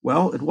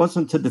 Well, it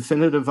wasn't a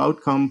definitive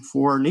outcome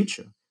for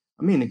Nietzsche.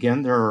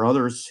 Again, there are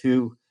others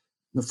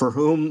for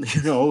whom,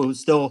 it was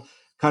still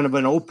kind of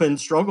an open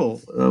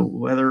struggle,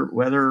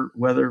 whether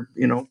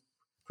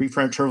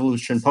pre-French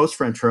Revolution,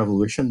 post-French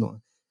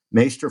Revolution.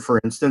 Meister, for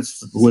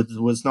instance,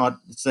 was not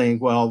saying,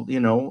 well,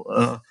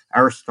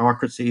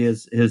 aristocracy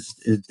is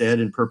dead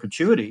in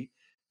perpetuity.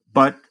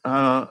 But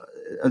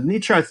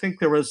Nietzsche, I think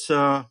there was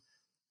a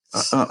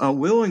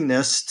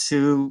willingness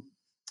to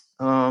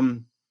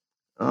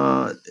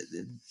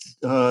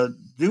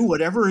do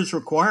whatever is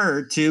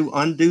required to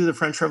undo the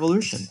French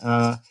Revolution.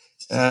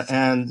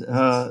 and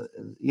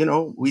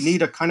we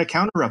need a kind of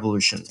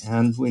counter-revolution,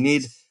 and we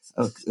need,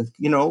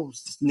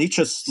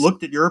 Nietzsche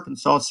looked at Europe and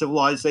saw a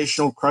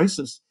civilizational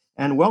crisis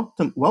and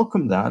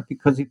welcomed that,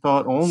 because he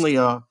thought only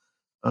an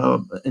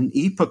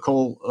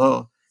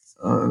epochal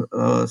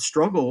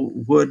struggle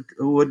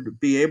would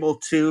be able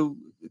to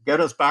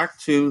get us back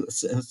to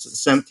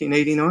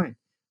 1789.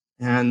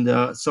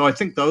 And so I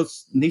think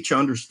Nietzsche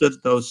understood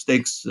those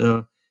stakes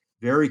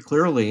very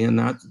clearly, and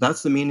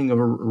that's the meaning of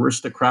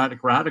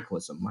aristocratic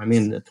radicalism. I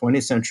mean, the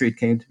 20th century it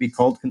came to be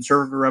called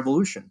conservative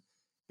revolution,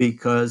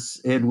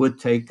 because it would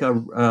take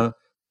a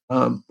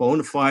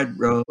bona fide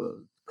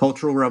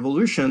cultural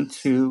revolution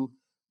to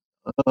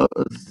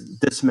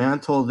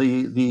dismantle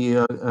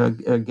the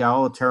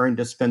egalitarian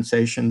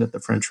dispensation that the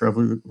French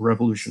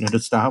Revolution had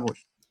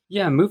established.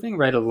 Yeah, moving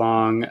right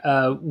along,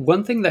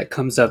 one thing that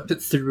comes up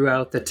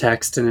throughout the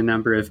text in a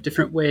number of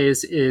different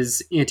ways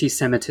is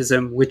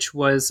anti-Semitism, which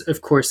was, of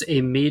course,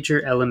 a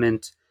major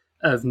element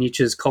of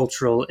Nietzsche's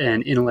cultural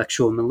and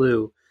intellectual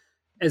milieu.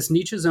 As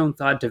Nietzsche's own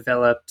thought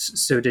developed,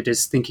 so did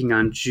his thinking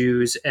on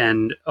Jews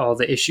and all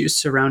the issues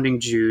surrounding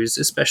Jews,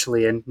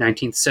 especially in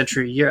 19th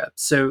century Europe.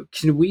 So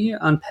can we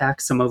unpack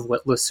some of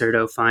what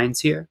Losurdo finds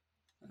here?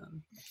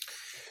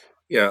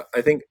 Yeah,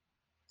 I think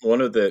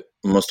one of the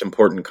most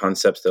important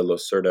concepts that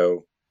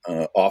Losurdo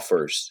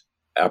offers,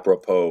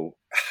 apropos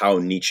how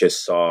Nietzsche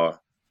saw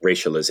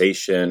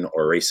racialization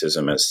or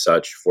racism as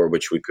such, for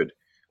which we could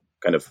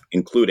kind of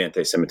include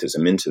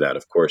anti-Semitism into that,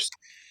 of course,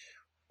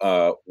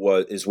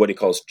 is what he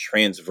calls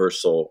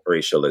transversal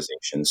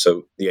racialization.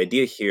 So the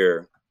idea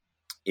here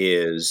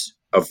is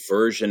a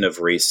version of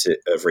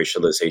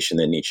racialization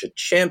that Nietzsche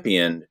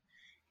championed,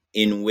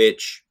 in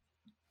which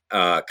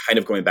kind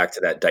of going back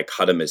to that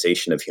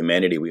dichotomization of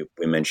humanity we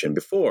mentioned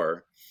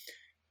before,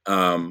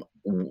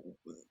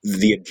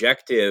 the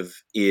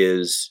objective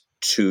is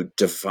to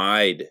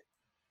divide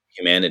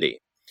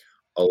humanity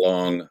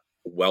along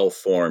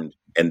well-formed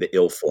and the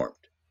ill-formed,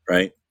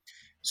 right?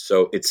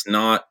 So it's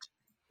not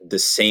the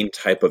same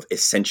type of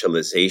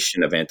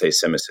essentialization of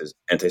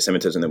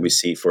anti-Semitism that we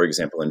see, for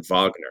example, in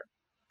Wagner,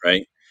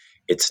 right?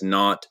 It's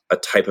not a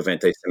type of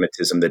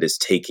anti-Semitism that is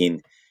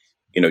taking,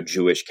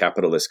 Jewish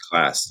capitalist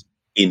class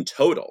in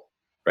total,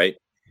 right?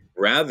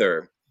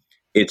 Rather,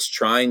 it's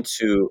trying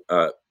to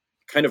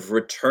kind of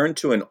return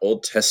to an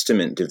Old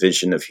Testament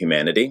division of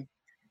humanity,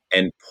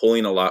 and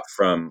pulling a lot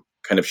from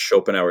kind of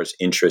Schopenhauer's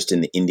interest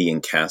in the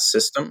Indian caste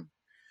system,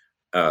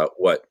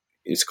 what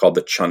is called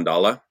the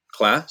Chandala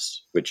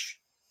class, which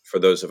for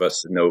those of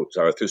us who know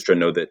Zarathustra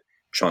know that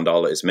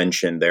Chandala is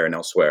mentioned there and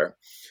elsewhere.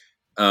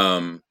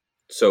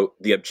 So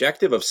the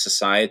objective of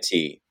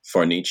society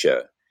for Nietzsche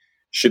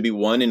should be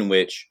one in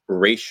which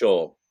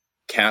racial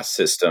caste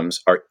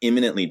systems are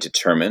imminently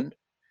determined.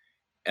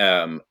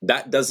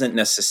 That doesn't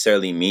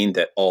necessarily mean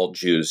that all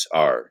Jews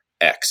are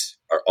X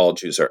or all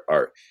Jews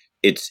are.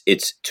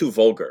 It's too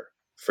vulgar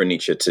for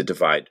Nietzsche to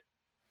divide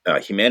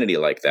humanity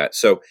like that.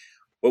 So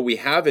what we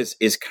have is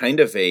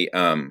kind of a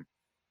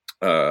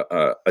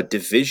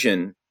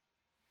division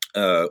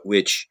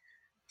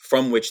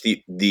from which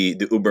the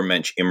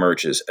Übermensch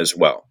emerges as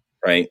well,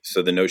 right?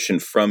 So the notion,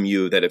 from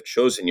you that have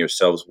chosen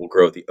yourselves will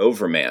grow the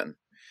overman.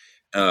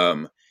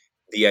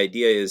 The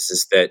idea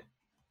is that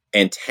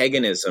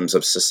antagonisms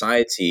of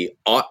society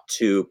ought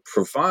to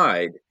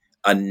provide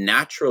a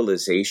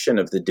naturalization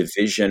of the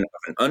division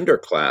of an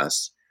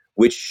underclass,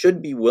 which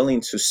should be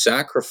willing to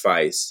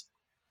sacrifice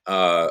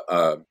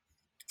for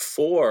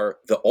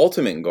the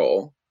ultimate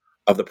goal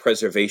of the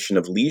preservation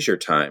of leisure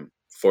time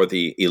for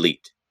the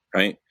elite,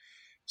 right?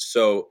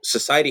 So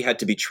society had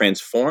to be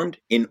transformed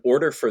in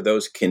order for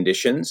those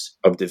conditions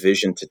of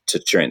division to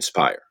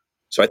transpire.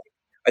 So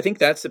I think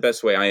that's the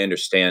best way I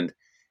understand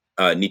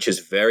Nietzsche's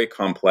very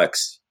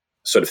complex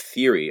sort of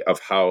theory of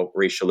how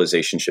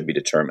racialization should be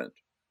determined.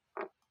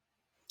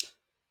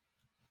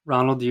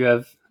 Ronald, do you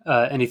have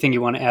anything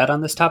you want to add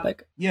on this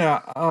topic? Yeah,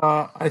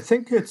 I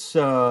think it's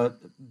the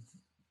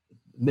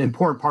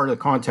important part of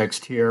the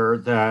context here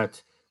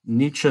that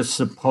Nietzsche's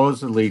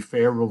supposedly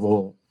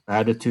favorable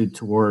attitude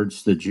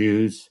towards the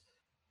Jews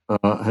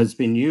has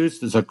been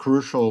used as a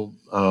crucial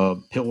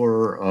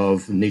pillar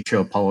of Nietzsche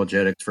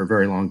apologetics for a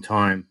very long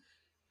time.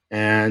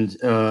 And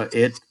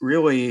it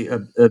really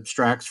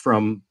abstracts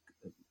from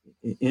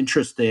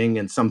interesting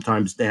and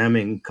sometimes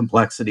damning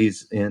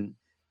complexities in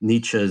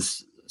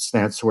Nietzsche's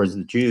stance towards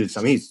the Jews.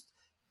 I mean,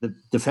 the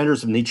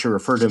defenders of Nietzsche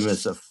refer to him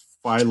as a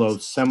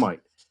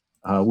philo-Semite,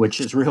 which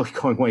is really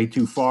going way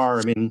too far.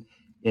 I mean,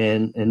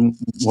 in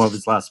one of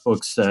his last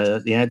books,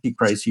 The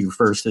Antichrist, he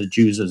refers to the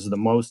Jews as the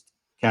most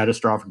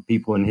catastrophic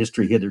people in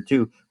history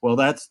hitherto. Well,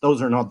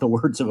 those are not the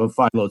words of a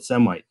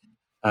philo-Semite.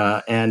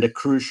 And a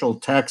crucial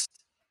text,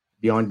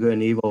 Beyond Good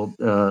and Evil,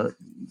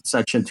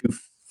 section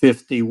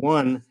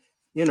 251,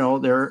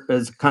 there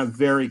is kind of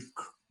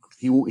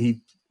he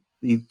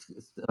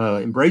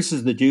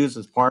embraces the Jews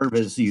as part of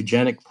his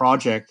eugenic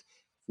project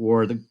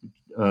for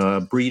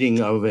the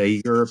breeding of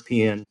a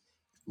European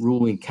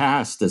ruling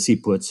caste, as he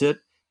puts it,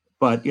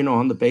 but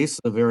on the basis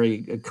of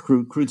very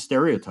crude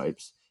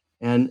stereotypes.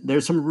 And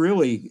there's some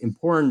really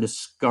important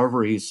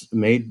discoveries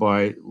made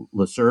by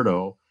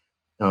Lacerdo.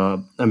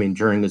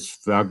 During his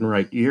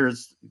Wagnerite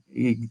years,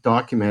 he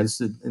documents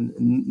that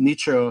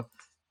Nietzsche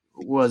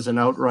was an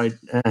outright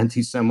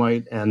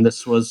anti-Semite, and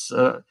this was,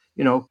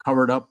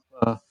 covered up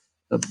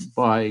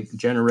by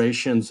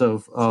generations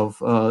of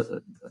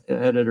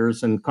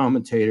editors and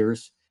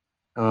commentators.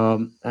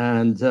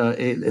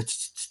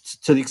 It's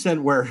to the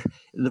extent where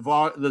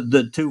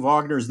the two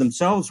Wagners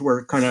themselves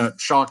were kind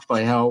of shocked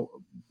by how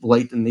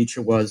blatant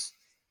Nietzsche was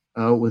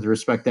with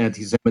respect to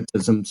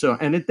anti-Semitism. So,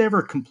 and it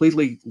never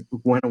completely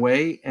went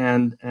away.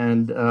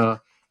 But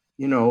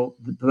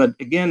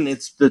again,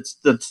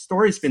 the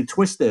story's been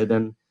twisted,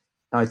 and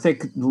I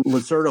think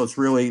Lacerdo's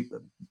really,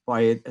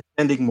 by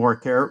attending more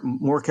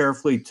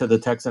carefully to the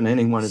text than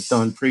anyone has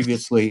done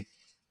previously,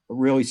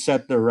 really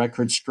set the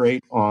record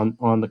straight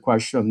on the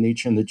question of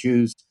Nietzsche and the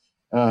Jews,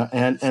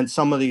 and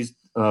some of these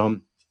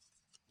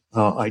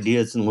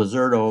ideas in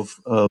Lacerdo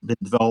have been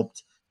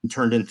developed and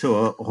turned into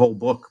a whole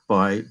book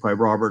by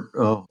Robert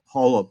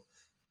Holub.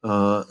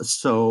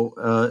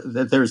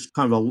 That there's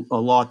kind of a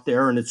lot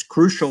there, and it's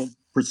crucial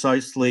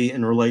precisely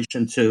in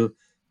relation to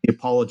the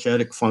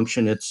apologetic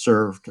function it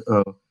served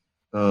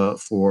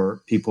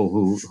for people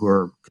who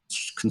are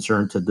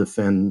concerned to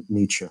defend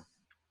Nietzsche.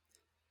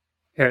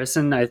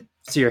 Harrison, I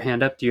see your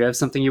hand up. Do you have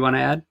something you want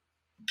to add?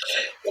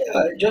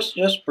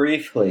 Just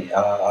briefly,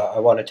 I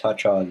want to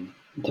touch on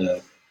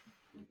the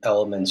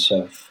elements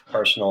of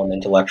personal and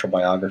intellectual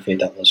biography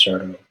that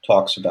Lacerdo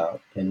talks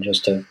about. And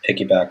just to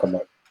piggyback on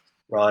what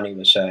Ronnie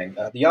was saying,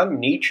 the young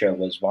Nietzsche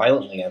was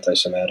violently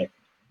anti-Semitic.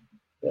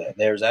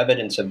 There's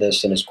evidence of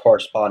this in his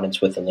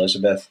correspondence with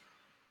Elizabeth,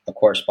 a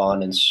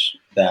correspondence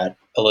that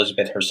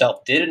Elizabeth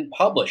herself didn't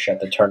publish at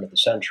the turn of the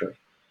century.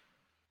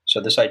 So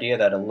this idea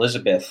that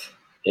Elizabeth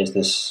is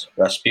this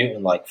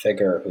Rasputin-like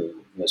figure who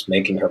was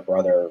making her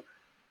brother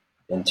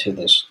into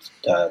this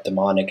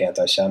demonic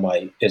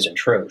anti-Semite isn't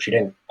true. She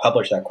didn't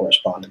publish that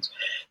correspondence.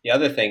 The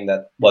other thing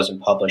that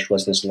wasn't published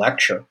was this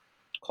lecture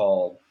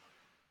called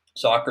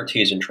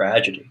Socrates and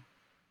Tragedy,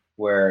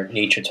 where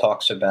Nietzsche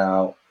talks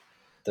about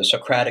the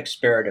Socratic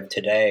spirit of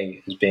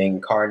today is being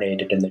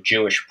incarnated in the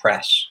Jewish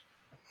press.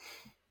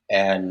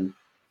 And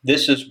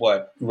this is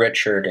what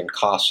Richard and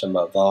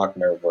Cosima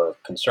Wagner were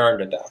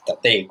concerned about,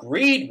 that they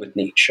agreed with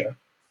Nietzsche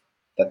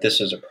that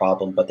this is a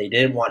problem, but they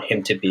didn't want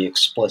him to be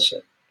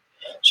explicit.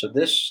 So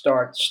this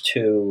starts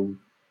to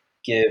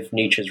give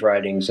Nietzsche's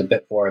writings a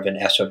bit more of an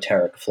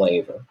esoteric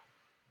flavor.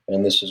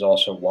 And this is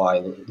also why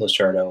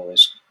Lacerdo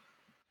is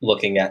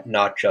looking at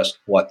not just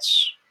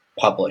what's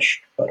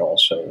published, but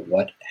also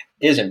what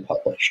isn't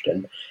published.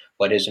 And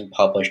what isn't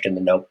published in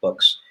the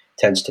notebooks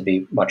tends to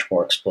be much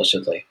more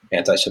explicitly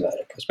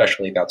anti-Semitic,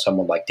 especially about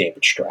someone like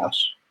David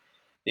Strauss.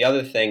 The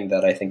other thing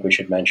that I think we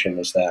should mention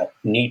is that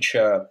Nietzsche,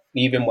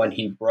 even when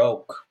he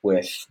broke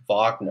with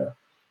Wagner,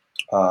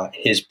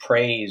 his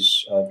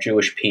praise of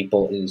Jewish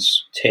people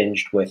is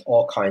tinged with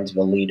all kinds of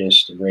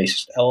elitist and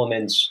racist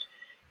elements.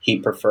 He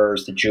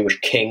prefers the Jewish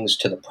kings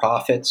to the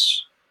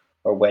prophets,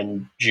 or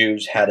when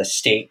Jews had a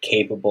state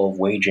capable of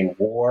waging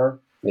war.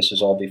 This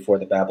is all before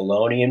the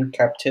Babylonian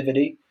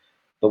captivity.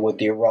 But with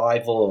the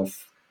arrival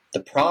of the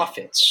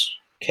prophets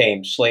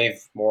came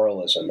slave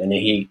moralism, and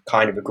he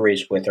kind of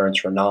agrees with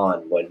Ernst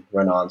Renan when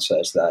Renan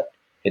says that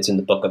it's in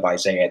the book of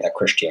Isaiah that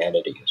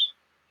Christianity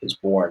is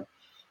born.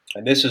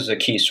 And this is a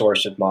key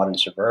source of modern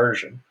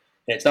subversion.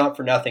 And it's not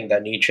for nothing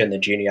that Nietzsche in the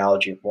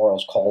Genealogy of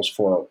Morals calls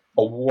for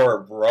a war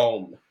of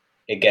Rome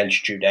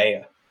against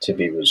Judea to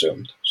be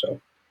resumed. So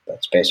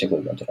that's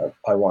basically what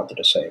I wanted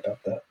to say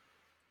about that.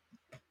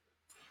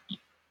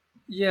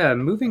 Yeah,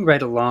 moving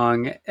right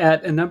along,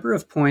 at a number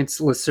of points,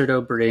 Lacerdo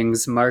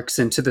brings Marx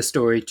into the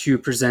story to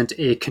present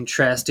a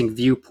contrasting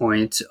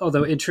viewpoint,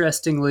 although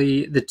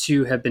interestingly, the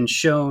two have been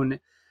shown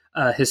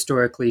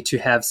historically to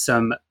have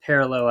some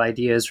parallel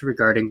ideas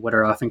regarding what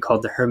are often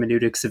called the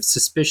hermeneutics of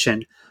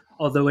suspicion,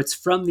 although it's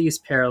from these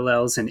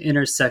parallels and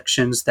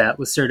intersections that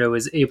Lacerdo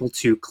is able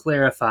to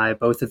clarify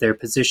both of their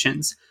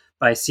positions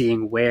by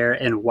seeing where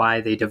and why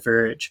they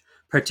diverge,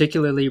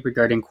 particularly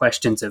regarding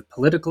questions of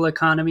political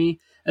economy,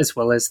 as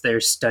well as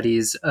their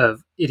studies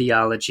of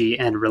ideology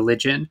and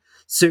religion.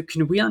 So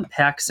can we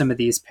unpack some of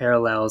these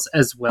parallels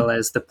as well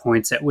as the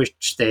points at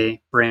which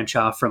they branch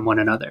off from one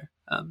another?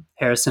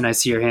 Harrison, I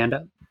see your hand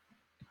up.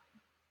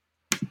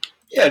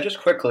 Yeah, just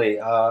quickly,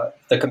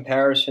 the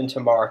comparison to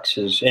Marx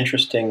is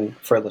interesting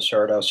for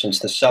Lacerdo, since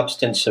the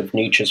substance of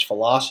Nietzsche's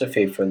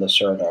philosophy for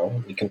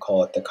Lacerdo, we can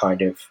call it the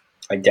kind of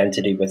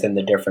identity within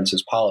the difference,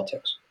 is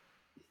politics.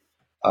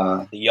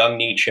 The young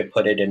Nietzsche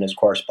put it in his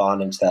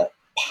correspondence that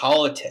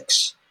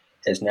politics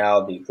is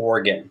now the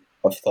organ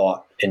of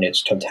thought in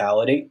its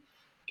totality.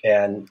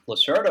 And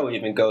Lacerdo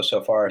even goes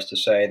so far as to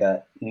say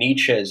that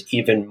Nietzsche is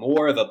even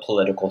more of a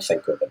political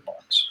thinker than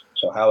Marx.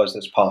 So how is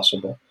this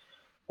possible?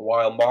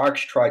 While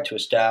Marx tried to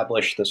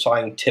establish the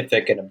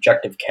scientific and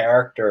objective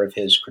character of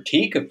his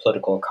critique of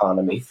political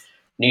economy,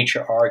 Nietzsche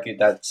argued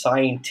that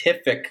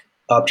scientific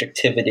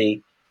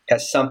objectivity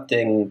has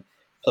something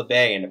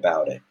plebeian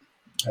about it.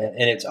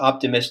 In its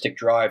optimistic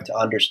drive to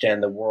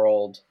understand the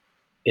world,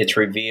 it's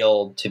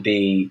revealed to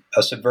be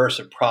a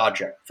subversive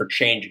project for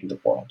changing the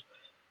world.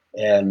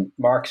 And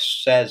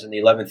Marx says in the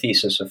 11th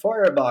thesis of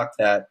Feuerbach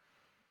that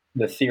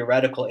the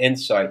theoretical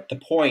insight, the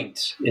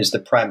point, is the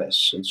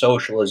premise, and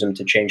socialism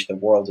to change the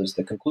world is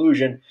the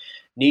conclusion.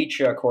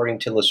 Nietzsche, according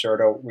to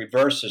Lacerda,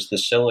 reverses the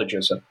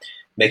syllogism,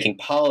 making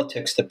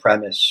politics the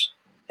premise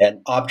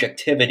and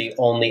objectivity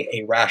only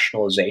a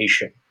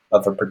rationalization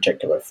of a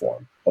particular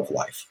form of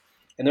life.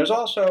 And there's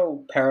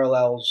also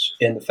parallels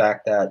in the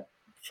fact that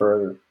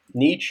for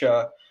Nietzsche,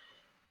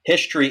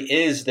 history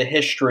is the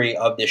history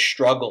of this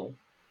struggle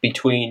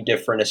between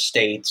different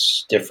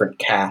estates, different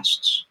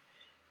castes.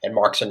 And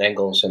Marx and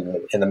Engels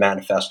in the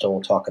manifesto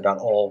will talk about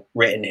all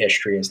written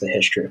history as the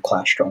history of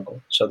class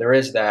struggle. So there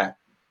is that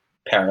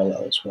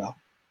parallel as well.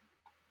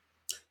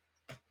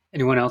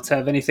 Anyone else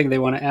have anything they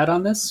want to add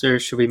on this, or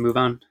should we move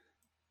on?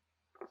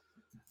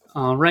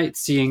 All right,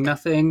 seeing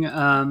nothing.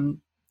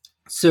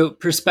 So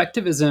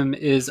perspectivism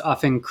is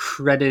often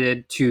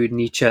credited to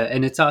Nietzsche,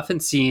 and it's often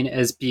seen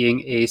as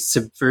being a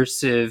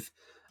subversive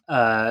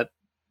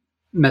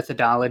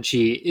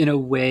methodology in a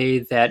way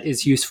that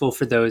is useful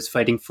for those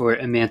fighting for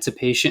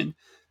emancipation.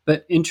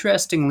 But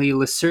interestingly,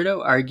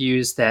 Lacerda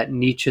argues that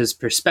Nietzsche's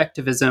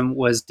perspectivism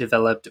was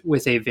developed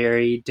with a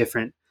very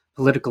different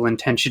political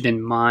intention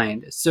in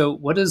mind. So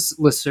what does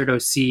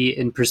Lacerda see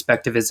in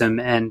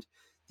perspectivism and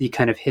the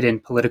kind of hidden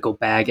political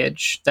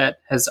baggage that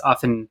has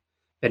often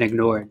been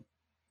ignored?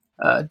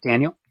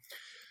 Daniel?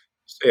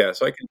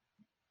 So I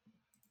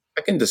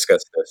can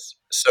discuss this.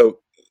 So,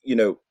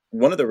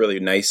 one of the really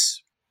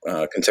nice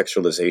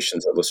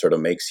contextualizations that Lacerda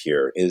makes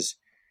here is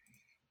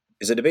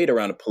a debate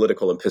around a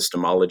political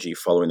epistemology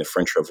following the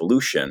French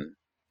Revolution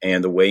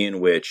and the way in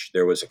which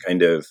there was a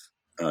kind of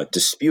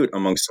dispute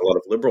amongst a lot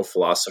of liberal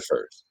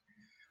philosophers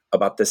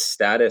about the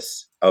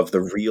status of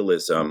the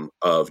realism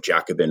of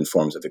Jacobin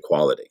forms of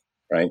equality,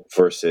 right,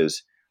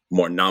 versus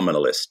more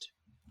nominalist,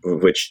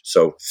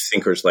 so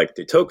thinkers like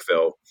de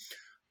Tocqueville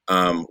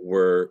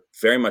were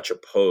very much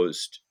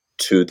opposed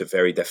to the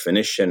very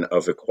definition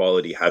of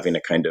equality having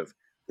a kind of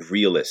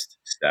realist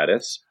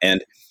status.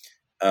 And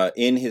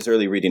in his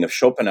early reading of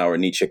Schopenhauer,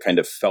 Nietzsche kind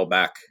of fell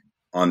back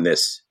on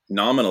this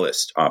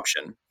nominalist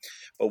option.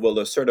 But what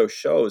Lacerda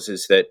shows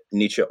is that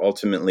Nietzsche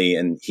ultimately,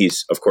 and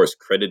he's of course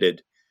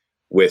credited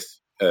with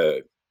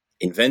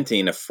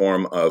inventing a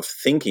form of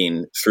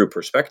thinking through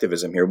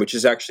perspectivism here, which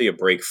is actually a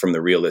break from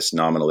the realist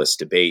nominalist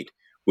debate,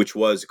 which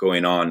was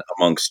going on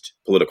amongst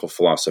political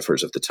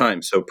philosophers of the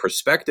time. So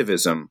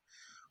perspectivism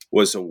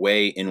was a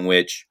way in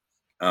which,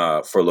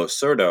 for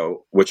Lacerda,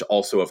 which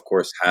also, of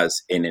course,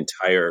 has an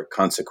entire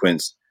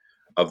consequence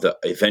of the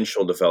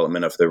eventual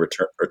development of the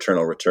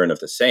eternal return of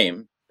the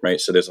same, right?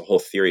 So there's a whole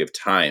theory of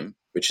time,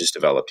 which is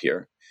developed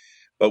here.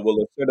 But what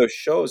Lacerda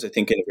shows, I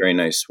think, in a very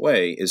nice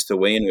way, is the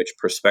way in which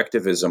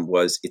perspectivism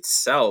was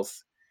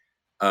itself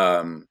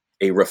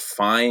a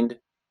refined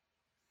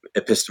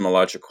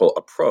epistemological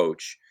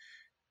approach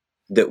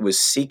that was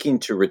seeking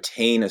to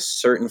retain a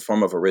certain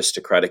form of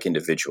aristocratic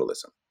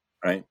individualism,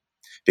 right?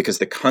 Because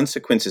the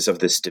consequences of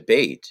this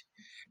debate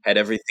had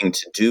everything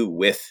to do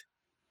with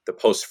the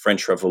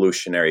post-French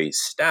revolutionary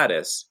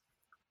status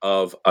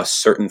of a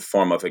certain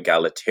form of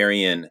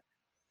egalitarian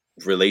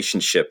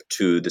relationship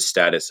to the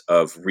status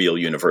of real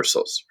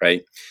universals,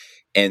 right?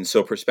 And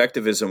so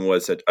perspectivism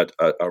was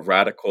a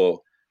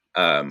radical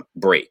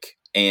break.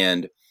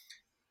 And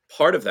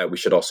part of that we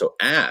should also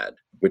add,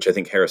 which I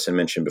think Harrison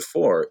mentioned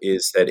before,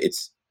 is that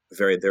it's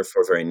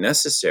therefore very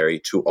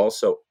necessary to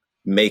also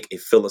make a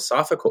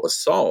philosophical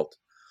assault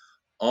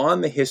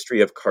on the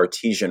history of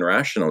Cartesian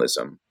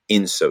rationalism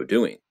in so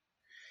doing.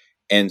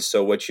 And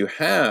so what you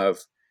have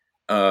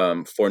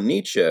for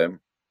Nietzsche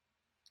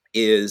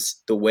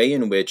is the way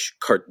in which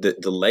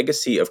the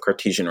legacy of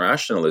Cartesian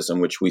rationalism,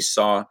 which we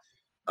saw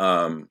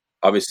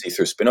obviously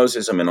through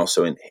Spinozism and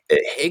also in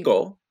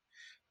Hegel,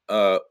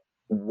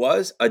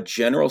 was a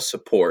general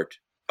support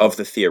of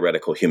the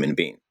theoretical human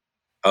being,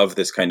 of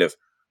this kind of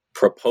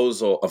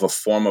proposal of a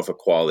form of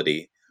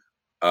equality,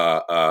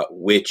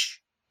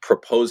 which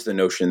proposed the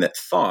notion that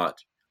thought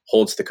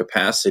holds the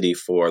capacity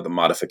for the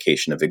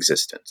modification of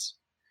existence,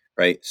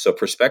 right? So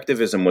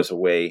perspectivism was a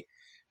way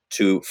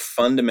to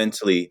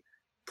fundamentally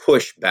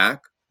push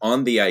back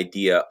on the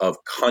idea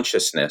of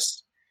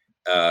consciousness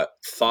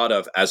thought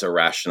of as a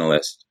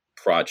rationalist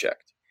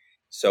project.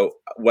 So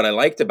what I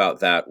liked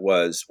about that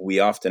was we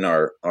often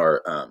are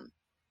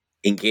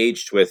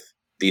engaged with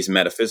these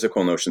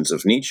metaphysical notions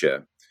of Nietzsche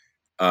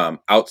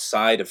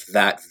outside of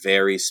that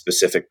very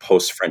specific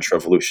post-French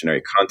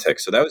revolutionary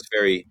context. So that was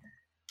very,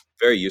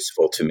 very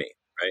useful to me,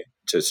 right,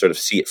 to sort of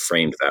see it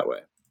framed that way.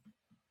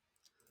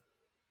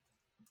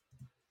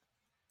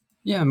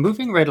 Yeah,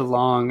 moving right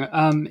along,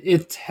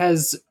 it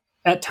has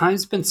at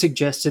times been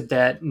suggested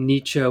that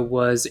Nietzsche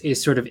was a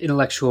sort of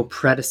intellectual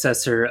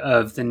predecessor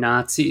of the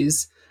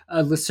Nazis.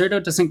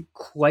 Lacerda doesn't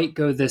quite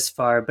go this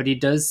far, but he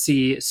does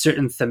see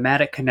certain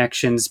thematic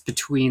connections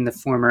between the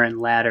former and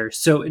latter.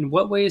 So in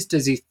what ways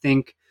does he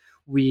think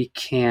we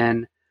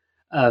can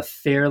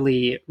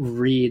fairly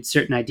read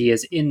certain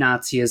ideas in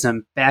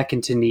Nazism back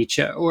into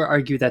Nietzsche, or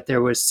argue that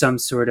there was some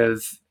sort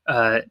of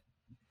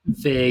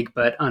vague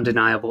but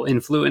undeniable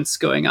influence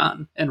going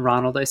on. And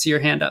Ronald, I see your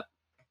hand up.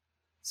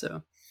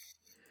 So,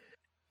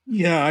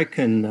 yeah, I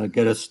can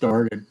get us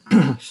started.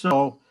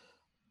 So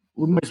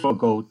we might as well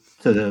go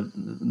to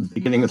the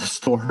beginning of the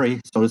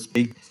story, so to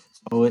speak.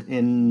 So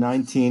in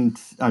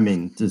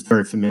it's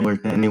very familiar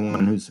to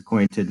anyone who's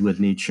acquainted with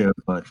Nietzsche,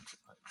 but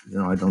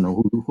I don't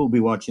know who'll be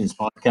watching this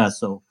podcast,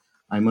 so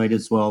I might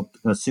as well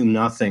assume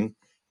nothing.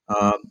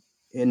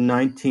 In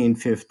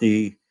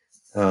 1950,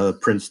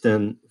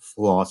 Princeton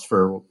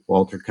philosopher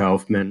Walter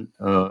Kaufmann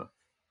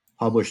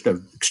published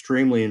an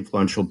extremely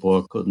influential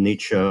book called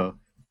Nietzsche,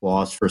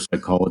 Philosopher,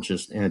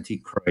 Psychologist,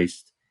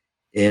 Antichrist,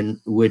 in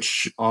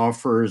which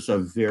offers a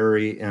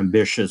very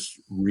ambitious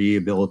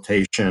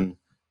rehabilitation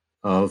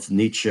of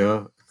Nietzsche.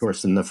 Of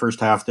course, in the first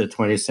half of the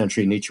 20th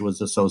century, Nietzsche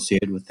was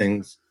associated with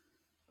things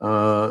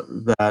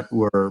that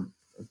were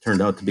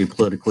turned out to be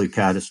politically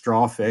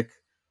catastrophic.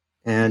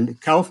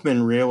 And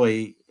Kaufmann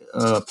really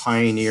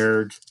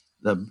pioneered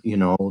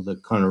the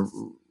kind of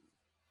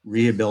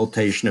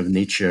rehabilitation of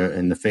Nietzsche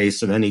in the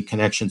face of any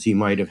connections he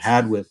might have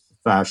had with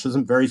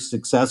fascism. Very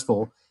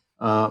successful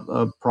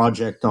a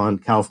project on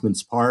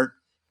Kaufmann's part.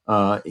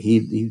 The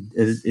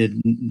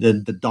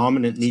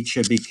dominant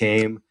Nietzsche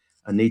became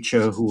a Nietzsche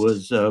who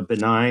was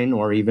benign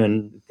or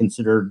even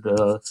considered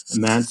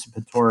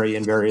emancipatory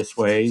in various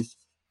ways.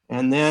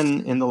 And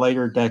then in the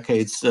later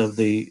decades of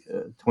the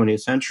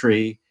 20th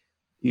century,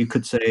 you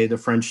could say the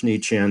French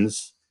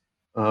Nietzscheans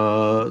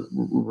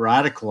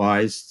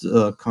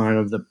radicalized kind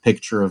of the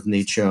picture of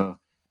Nietzsche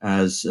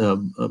as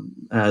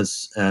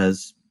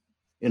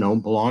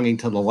belonging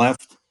to the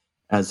left,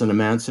 as an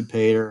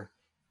emancipator,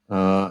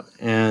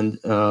 and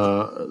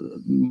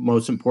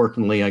most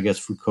importantly, I guess,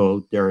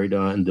 Foucault,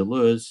 Derrida, and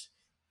Deleuze.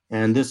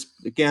 And this,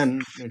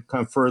 again,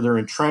 kind of further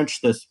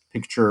entrenched this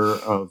picture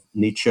of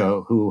Nietzsche,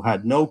 who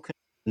had no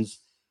connections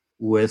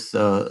with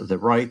the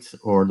right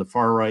or the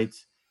far right,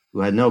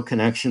 who had no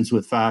connections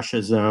with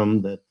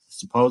fascism, that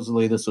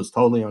supposedly this was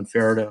totally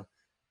unfair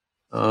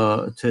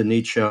to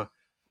Nietzsche.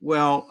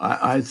 Well,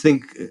 I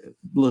think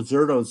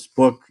Lizardo's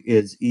book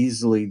is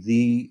easily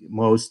the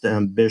most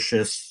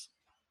ambitious,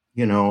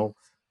 return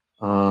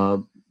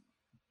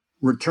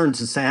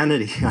to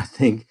sanity, I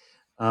think,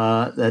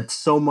 that's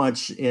so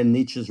much in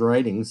Nietzsche's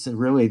writings. And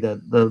really,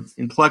 the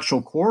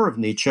intellectual core of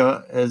Nietzsche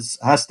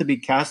has to be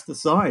cast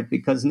aside,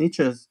 because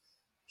Nietzsche is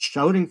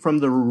shouting from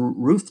the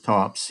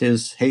rooftops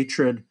his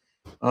hatred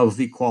of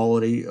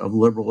equality, of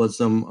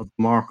liberalism, of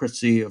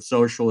democracy, of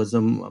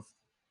socialism, of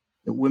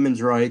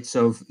women's rights,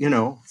 and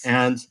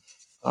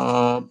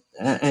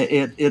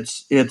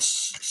it's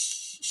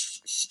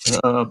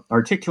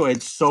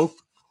articulates so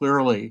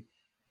clearly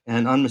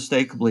and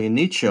unmistakably in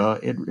Nietzsche.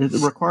 It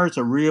requires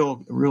a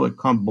really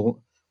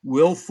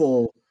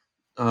willful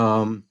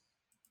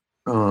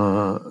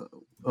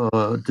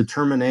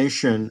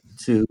determination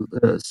to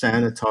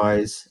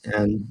sanitize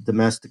and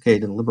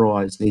domesticate and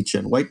liberalize Nietzsche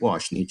and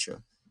whitewash Nietzsche.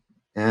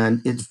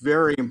 And it's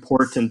very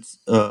important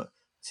to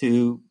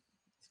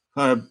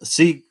kind of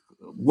see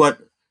what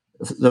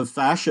the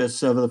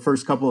fascists of the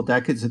first couple of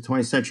decades of the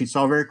 20th century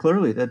saw very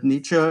clearly, that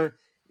Nietzsche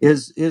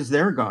is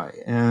their guy,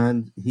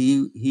 and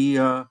he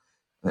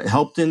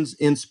helped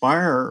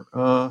inspire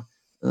the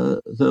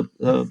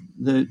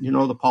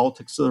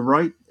politics of the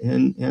right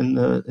in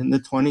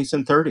the 20s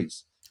and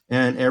 30s.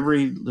 And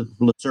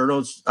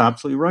Lizardo's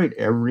absolutely right.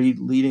 Every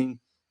leading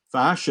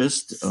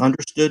fascist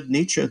understood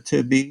Nietzsche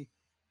to be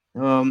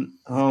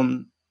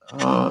the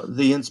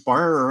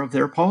inspirer of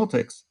their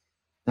politics,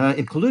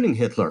 including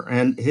Hitler.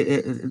 And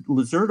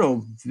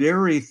Lizardo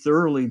very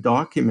thoroughly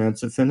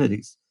documents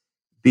affinities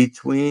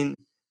between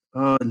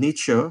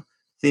Nietzsche,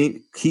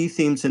 the key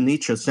themes in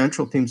Nietzsche,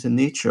 central themes in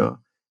Nietzsche,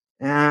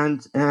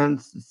 and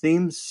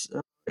themes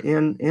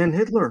in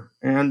Hitler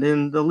and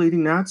in the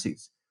leading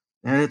Nazis.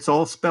 And it's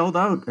all spelled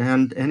out.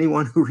 And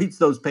anyone who reads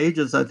those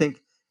pages, I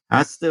think,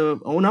 has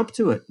to own up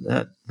to it,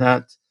 that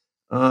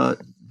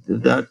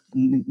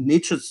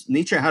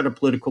Nietzsche had a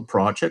political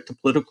project. The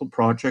political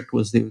project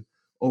was the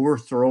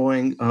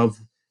overthrowing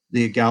of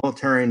the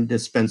egalitarian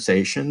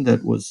dispensation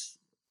that was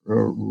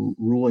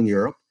ruling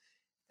Europe,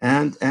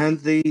 and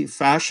the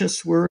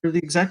fascists were the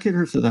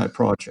executors of that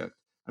project.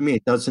 I mean,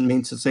 it doesn't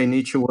mean to say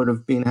Nietzsche would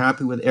have been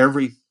happy with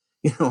everything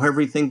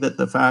that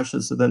the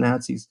fascists or the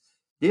Nazis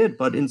did,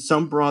 but in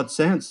some broad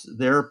sense,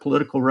 their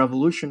political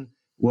revolution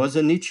was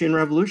a Nietzschean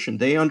revolution.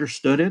 They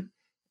understood it,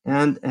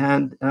 and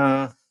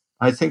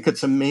I think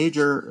it's a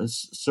major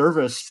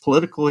service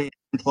politically,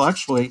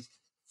 intellectually,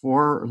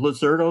 for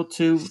Lizardo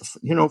to,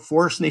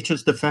 force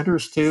Nietzsche's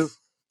defenders to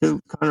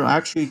kind of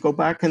actually go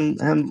back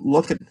and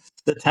look at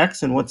the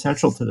text and what's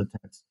central to the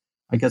text.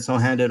 I guess I'll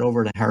hand it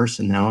over to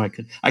Harrison now.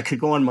 I could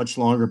go on much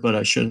longer, but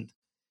I shouldn't.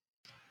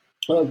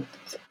 Well,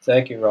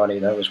 thank you, Ronnie.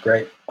 That was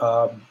great.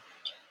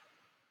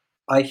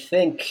 I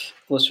think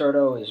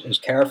Lizardo is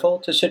careful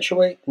to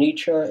situate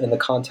Nietzsche in the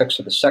context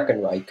of the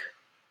Second Reich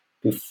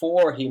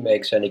before he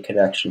makes any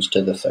connections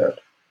to the Third.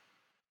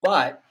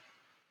 But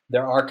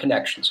there are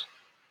connections,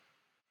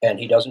 and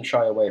he doesn't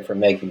shy away from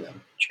making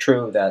them. It's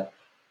true that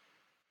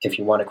if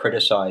you want to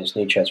criticize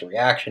Nietzsche as a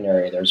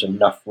reactionary, there's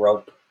enough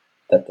rope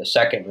that the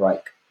Second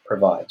Reich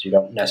provides. You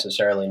don't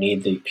necessarily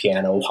need the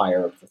piano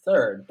wire of the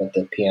Third, but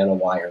the piano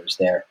wire is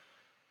there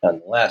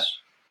nonetheless.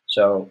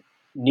 So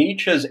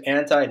Nietzsche's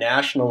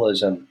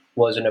anti-nationalism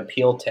was an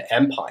appeal to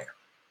empire.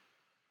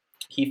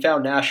 He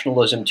found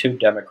nationalism too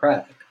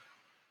democratic.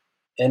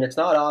 And it's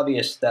not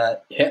obvious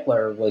that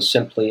Hitler was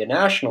simply a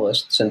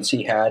nationalist, since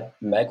he had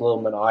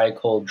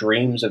megalomaniacal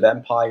dreams of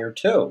empire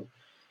too,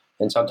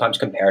 and sometimes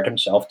compared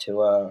himself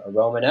to a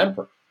Roman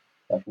emperor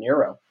like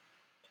Nero.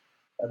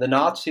 The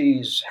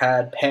Nazis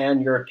had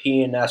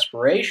pan-European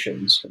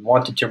aspirations and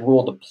wanted to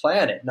rule the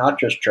planet, not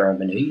just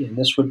Germany, and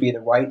this would be the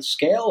right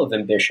scale of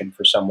ambition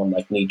for someone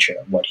like Nietzsche,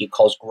 what he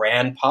calls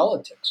grand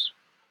politics.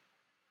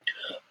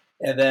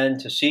 And then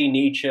to see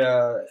Nietzsche,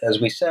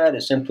 as we said,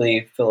 as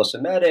simply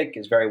philosemitic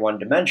is very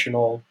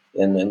one-dimensional,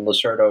 and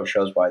Lacerdo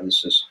shows why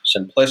this is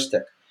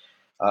simplistic.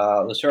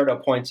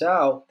 Lacerdo points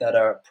out that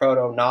a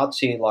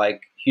proto-Nazi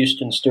like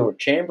Houston Stewart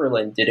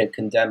Chamberlain didn't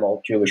condemn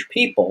all Jewish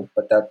people,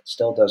 but that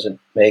still doesn't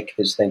make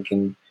his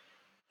thinking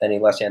any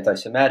less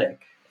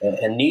anti-Semitic.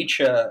 And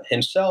Nietzsche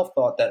himself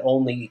thought that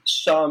only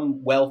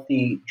some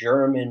wealthy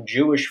German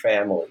Jewish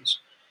families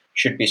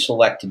should be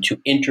selected to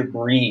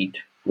interbreed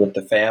with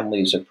the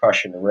families of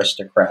Prussian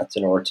aristocrats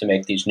in order to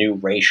make these new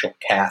racial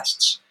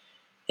castes.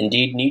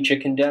 Indeed, Nietzsche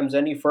condemns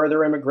any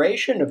further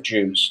immigration of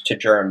Jews to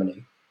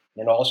Germany,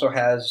 and also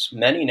has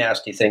many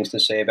nasty things to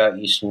say about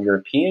Eastern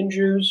European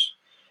Jews.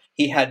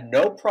 He had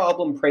no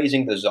problem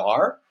praising the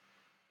Tsar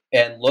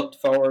and looked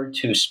forward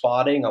to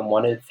spotting on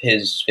one of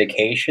his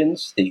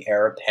vacations the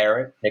heir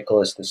apparent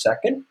Nicholas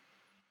II.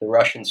 The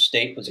Russian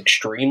state was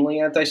extremely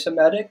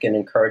anti-Semitic and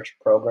encouraged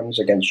pogroms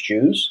against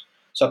Jews,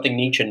 something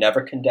Nietzsche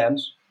never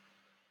condemns.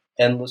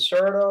 And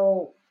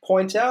Lacerdo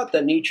points out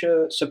that Nietzsche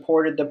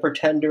supported the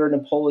pretender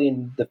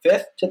Napoleon V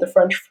to the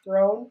French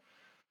throne,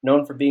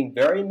 known for being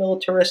very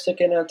militaristic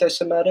and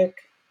anti-Semitic.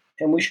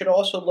 And we should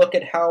also look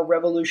at how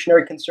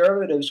revolutionary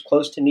conservatives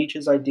close to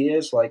Nietzsche's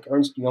ideas like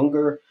Ernst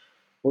Jünger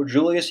or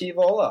Julius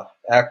Evola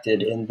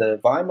acted in the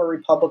Weimar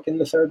Republic in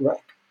the Third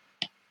Reich.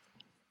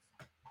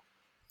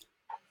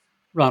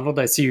 Ronald,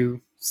 I see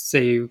you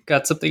say you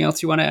got something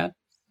else you want to add?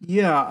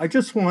 Yeah, I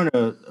just want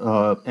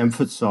to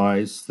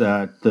emphasize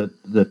that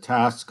the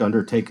task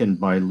undertaken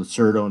by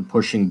Lacerdo in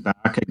pushing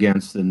back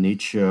against the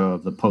Nietzsche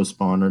of the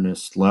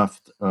postmodernist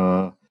left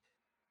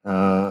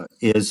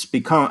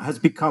has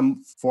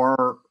become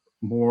far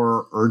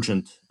more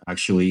urgent,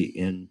 actually,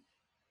 in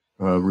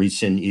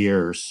recent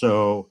years.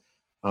 So,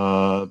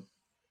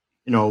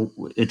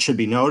 it should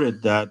be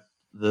noted that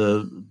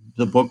the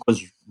book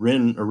was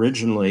written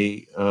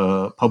originally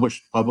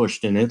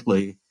published in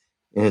Italy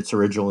in its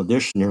original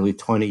edition nearly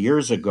 20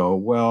 years ago.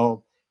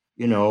 Well,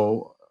 a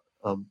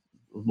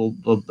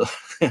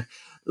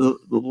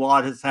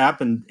lot has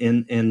happened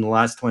in the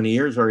last 20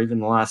 years, or even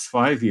the last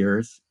 5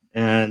 years,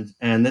 and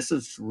this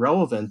is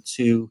relevant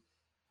to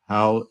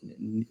how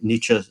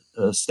Nietzsche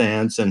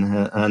stands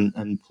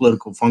and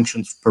political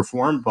functions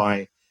performed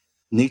by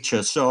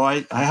Nietzsche. So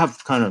I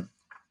have kind of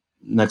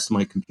next to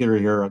my computer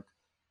here a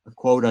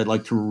quote I'd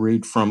like to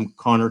read from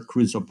Conor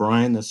Cruz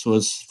O'Brien. This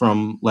was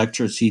from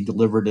lectures he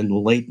delivered in the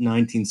late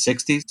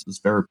 1960s. It was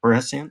very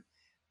prescient.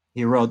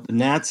 He wrote, "The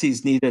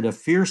Nazis needed a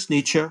fierce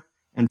Nietzsche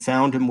and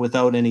found him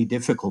without any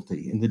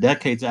difficulty. In the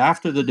decades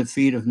after the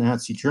defeat of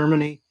Nazi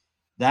Germany,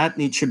 that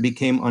Nietzsche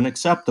became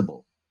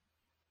unacceptable,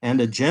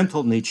 and a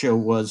gentle Nietzsche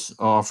was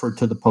offered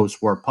to the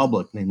post-war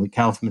public, namely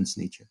Kaufmann's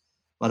Nietzsche.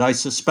 But I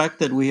suspect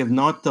that we have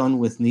not done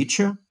with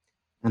Nietzsche,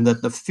 and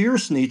that the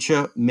fierce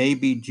Nietzsche may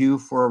be due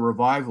for a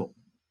revival."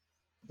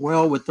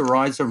 Well, with the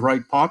rise of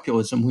right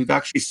populism, we've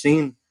actually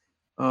seen,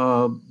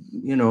 Cruz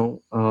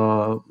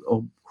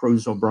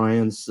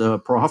O'Brien's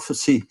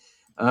prophecy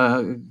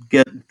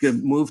get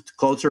moved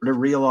closer to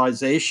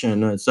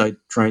realization, as I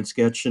try and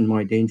sketch in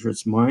my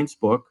Dangerous Minds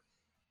book.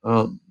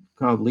 Kind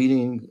of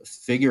leading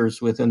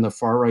figures within the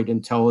far-right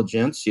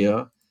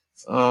intelligentsia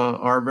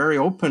are very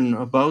open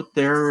about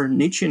their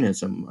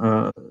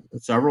Nietzscheanism.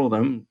 Several of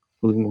them,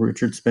 including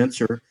Richard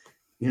Spencer,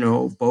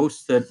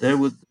 boast that there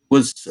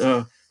was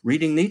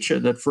reading Nietzsche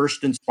that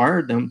first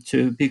inspired them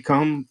to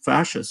become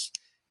fascists.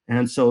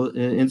 And so,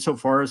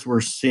 insofar as we're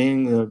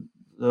seeing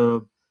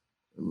the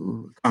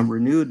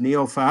renewed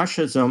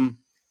neo-fascism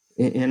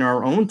in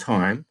our own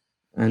time,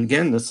 and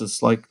again, this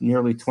is like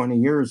nearly 20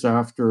 years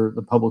after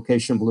the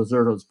publication of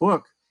Lacerdo's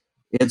book,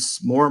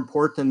 it's more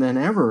important than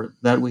ever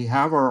that we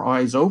have our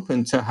eyes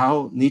open to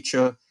how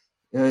Nietzsche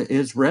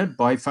is read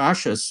by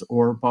fascists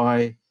or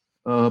by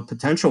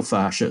potential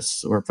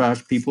fascists, or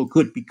people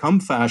could become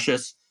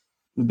fascists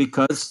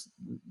because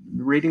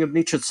the reading of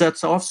Nietzsche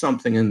sets off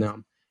something in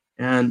them.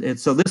 And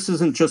so this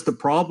isn't just a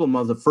problem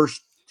of the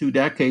first 2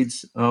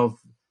 decades of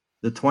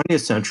the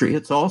 20th century.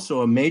 It's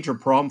also a major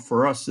problem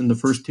for us in the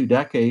first 2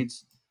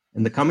 decades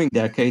and the coming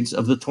decades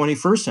of the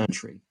 21st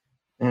century.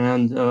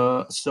 And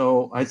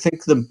so I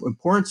think the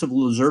importance of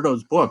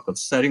Lacerdo's book, of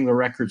setting the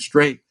record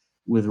straight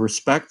with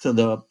respect to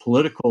the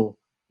political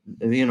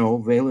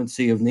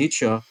valency of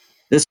Nietzsche,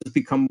 this has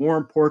become more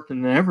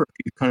important than ever.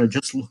 If you kind of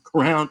just look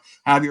around,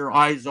 have your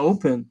eyes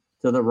open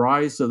to the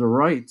rise of the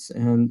rights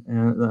and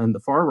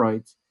the far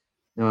right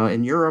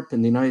in Europe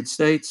and the United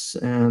States,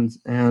 and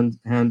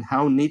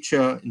how Nietzsche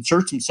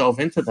inserts himself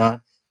into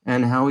that,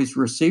 and how he's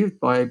received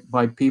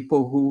by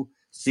people who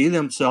see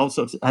themselves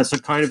as a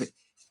kind of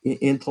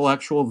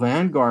intellectual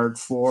vanguard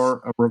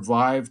for a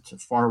revived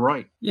far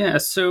right. Yeah,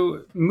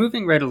 so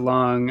moving right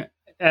along,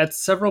 at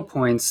several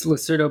points,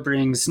 Lacerdo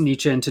brings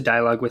Nietzsche into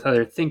dialogue with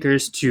other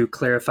thinkers to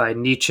clarify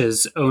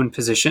Nietzsche's own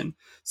position.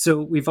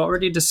 So we've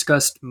already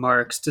discussed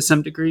Marx to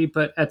some degree,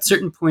 but at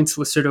certain points,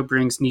 Lacerdo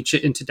brings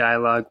Nietzsche into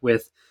dialogue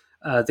with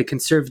the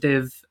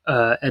conservative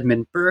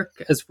Edmund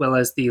Burke, as well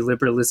as the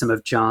liberalism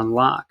of John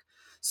Locke.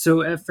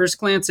 So at first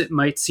glance, it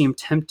might seem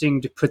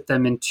tempting to put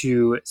them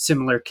into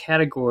similar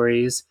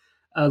categories.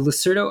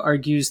 Lacerdo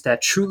argues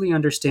that truly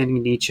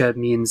understanding Nietzsche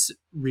means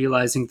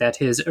realizing that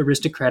his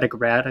aristocratic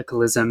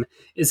radicalism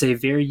is a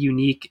very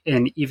unique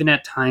and even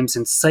at times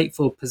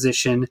insightful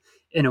position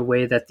in a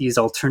way that these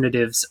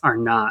alternatives are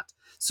not.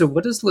 So,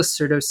 what does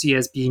Lacerdo see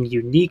as being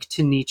unique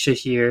to Nietzsche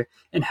here,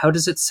 and how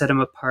does it set him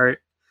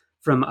apart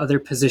from other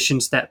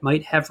positions that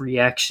might have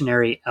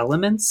reactionary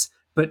elements,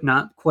 but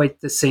not quite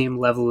the same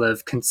level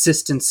of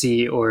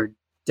consistency or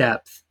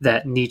depth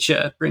that Nietzsche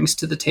brings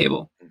to the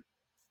table?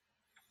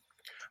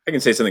 I can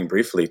say something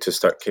briefly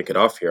to kick it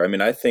off here. I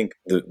mean, I think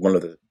one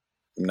of the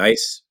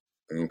nice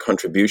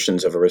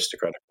contributions of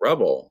Aristocratic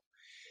Rebel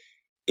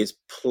is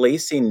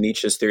placing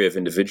Nietzsche's theory of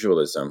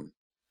individualism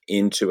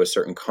into a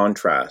certain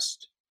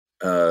contrast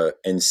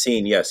and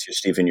seeing, yes,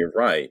 Stephen, you're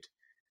right.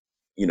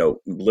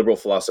 Liberal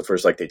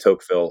philosophers like de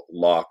Tocqueville,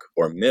 Locke,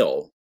 or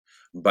Mill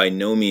by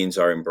no means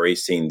are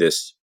embracing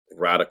this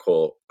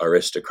radical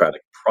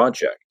aristocratic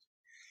project.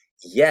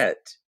 Yet,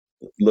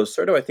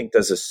 Lacerdo, I think,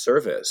 does a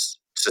service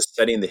to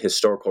setting the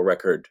historical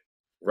record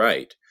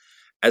right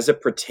as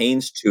it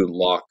pertains to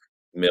Locke,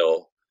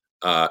 Mill,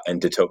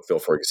 and de Tocqueville,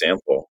 for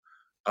example,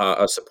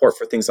 a support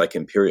for things like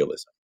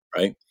imperialism,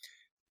 right?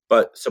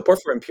 But support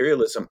for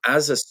imperialism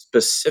as a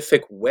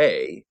specific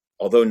way,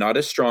 although not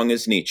as strong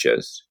as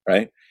Nietzsche's,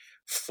 right,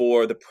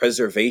 for the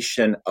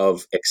preservation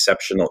of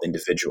exceptional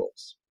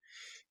individuals.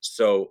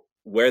 So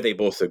where they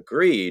both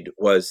agreed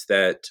was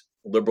that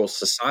liberal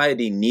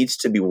society needs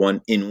to be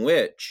one in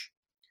which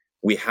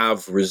we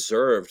have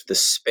reserved the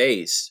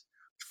space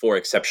for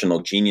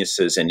exceptional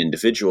geniuses and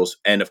individuals.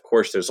 And of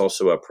course, there's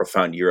also a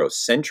profound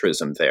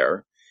Eurocentrism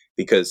there,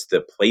 because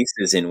the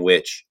places in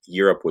which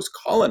Europe was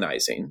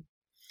colonizing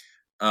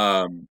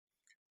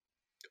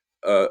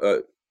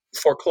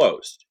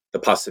foreclosed the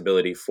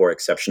possibility for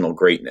exceptional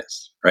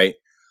greatness, right?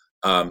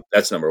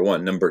 That's number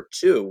one. Number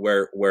two,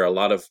 where a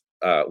lot of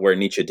where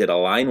Nietzsche did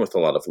align with a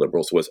lot of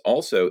liberals was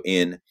also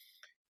in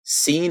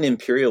seeing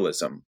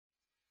imperialism,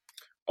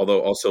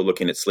 although also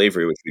looking at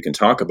slavery, which we can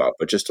talk about,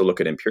 but just to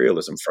look at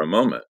imperialism for a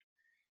moment.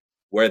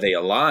 Where they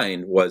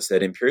aligned was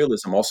that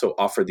imperialism also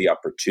offered the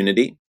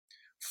opportunity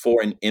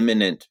for an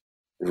imminent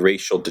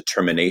racial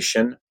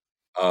determination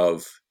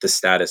of the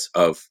status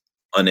of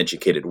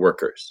uneducated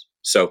workers.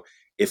 So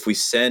if we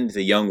send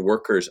the young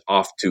workers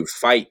off to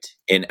fight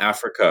in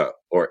Africa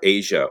or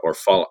Asia or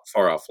far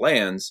off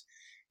lands,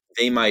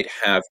 they might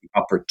have the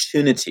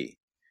opportunity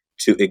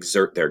to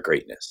exert their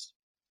greatness,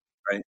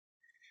 right?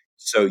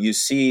 So you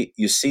see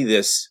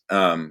this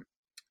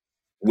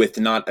with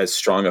not as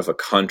strong of a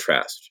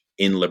contrast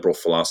in liberal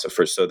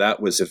philosophers. So that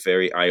was a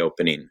very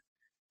eye-opening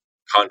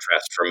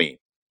contrast for me.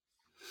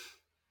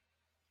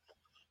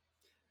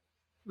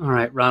 All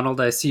right,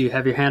 Ronald, I see you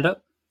have your hand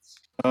up.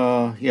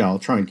 Yeah, I'll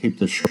try and keep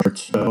this short.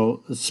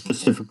 So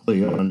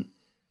specifically on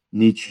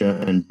Nietzsche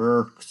and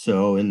Burke.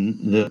 So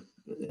in the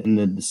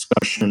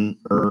discussion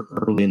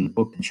early in the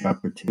book, in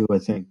chapter 2, I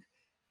think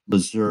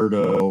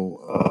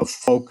Lacerdo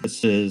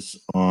focuses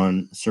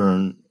on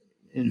certain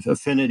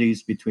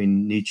affinities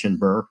between Nietzsche and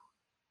Burke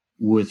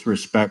with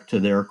respect to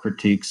their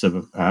critiques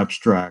of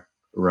abstract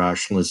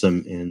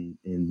rationalism in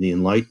the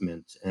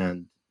Enlightenment.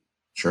 And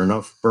sure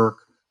enough,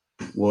 Burke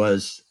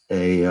was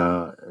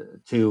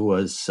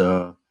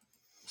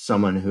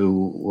someone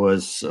who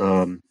was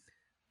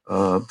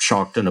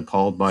shocked and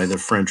appalled by the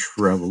French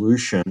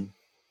Revolution,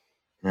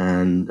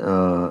 and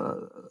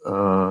so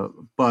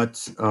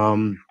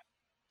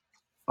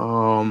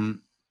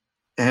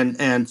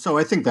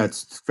I think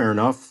that's fair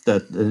enough.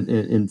 That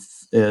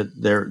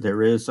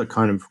there is a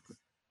kind of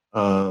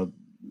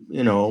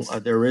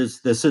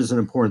this is an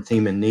important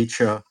theme in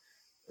Nietzsche,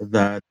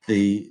 that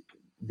the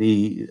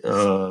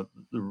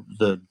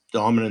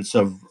dominance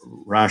of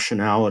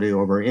rationality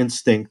over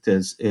instinct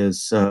has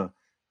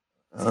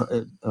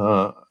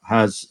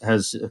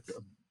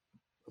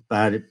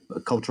bad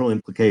cultural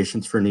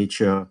implications for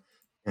Nietzsche,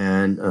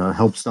 and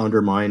helps to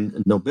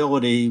undermine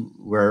nobility.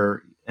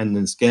 And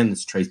again,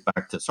 it's traced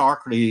back to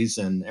Socrates,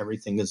 and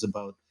everything is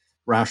about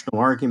rational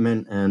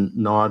argument and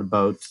not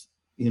about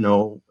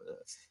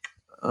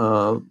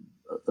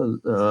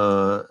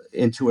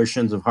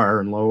intuitions of higher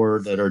and lower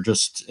that are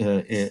just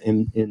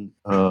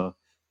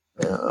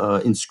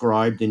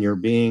inscribed in your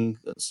being.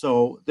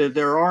 So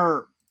there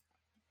are,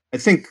 I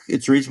think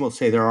it's reasonable to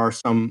say there are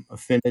some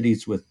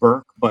affinities with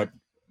Burke, but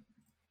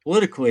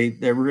politically,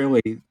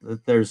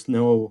 there's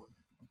no,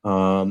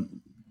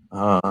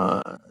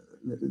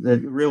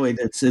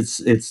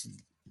 it's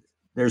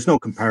there's no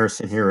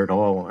comparison here at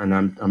all, and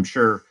I'm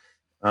sure,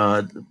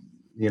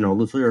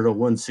 Luther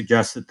wouldn't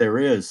suggest that there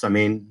is. I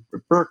mean,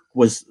 Burke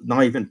was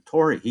not even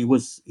Tory; he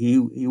was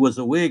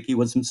a Whig. He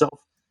was himself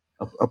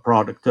a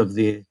product of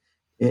the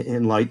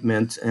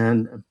Enlightenment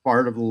and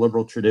part of the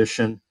liberal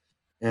tradition,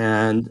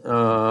 and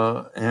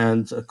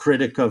a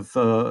critic of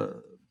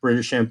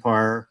British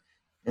Empire.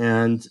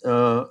 And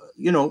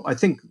I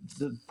think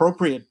the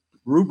appropriate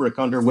rubric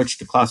under which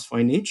to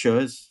classify Nietzsche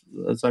is,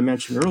 as I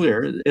mentioned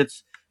earlier,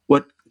 it's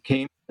what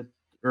came in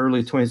the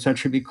early 20th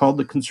century be called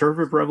the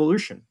conservative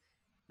revolution,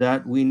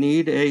 that we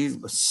need a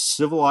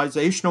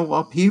civilizational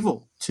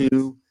upheaval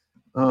to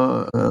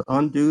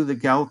undo the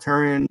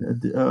egalitarian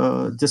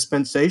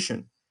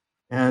dispensation,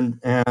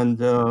 and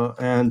that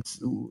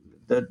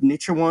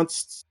Nietzsche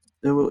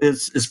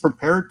is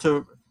prepared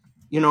to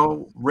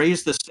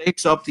raise the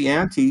stakes up the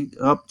ante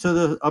up to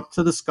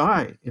the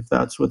sky if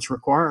that's what's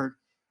required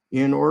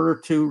in order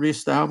to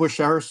reestablish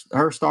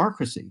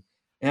aristocracy.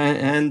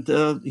 And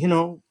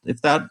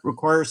if that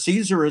requires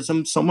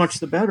Caesarism, so much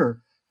the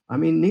better. I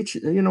mean, Nietzsche,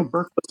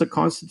 Burke was a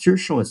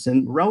constitutionalist,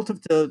 and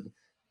relative to,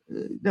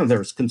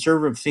 there's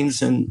conservative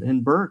things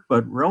in Burke,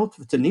 but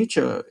relative to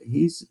Nietzsche,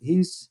 he's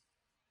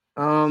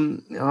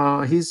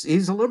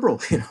a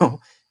liberal,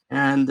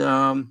 and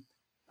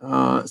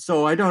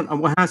so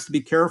one has to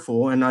be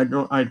careful, and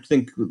I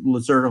think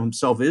Lazzardo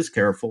himself is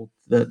careful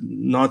that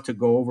not to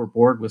go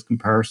overboard with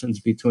comparisons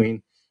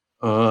between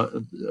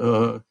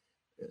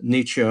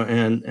Nietzsche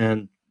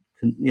and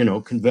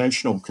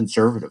conventional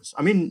conservatives.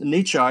 I mean,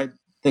 Nietzsche, I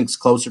think, is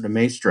closer to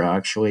Maistre,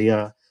 actually.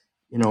 One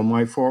of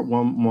my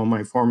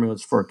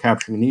formulas for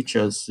capturing Nietzsche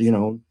is,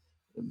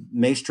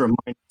 Maistre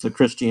minus the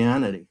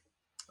Christianity.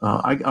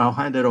 I'll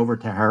hand it over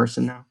to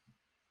Harrison now.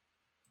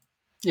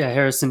 Yeah,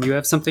 Harrison, you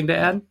have something to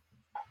add?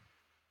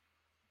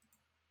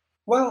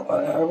 Well,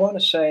 I want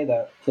to say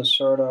that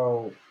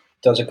Lacerdo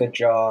does a good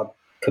job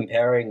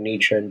comparing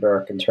Nietzsche and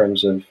Burke in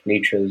terms of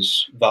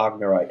Nietzsche's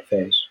Wagnerite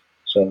phase,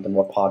 so the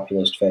more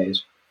populist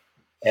phase.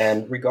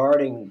 And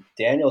regarding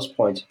Daniel's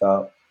points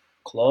about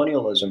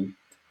colonialism,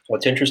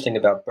 what's interesting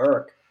about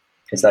Burke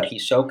is that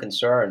he's so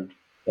concerned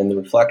in the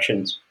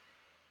reflections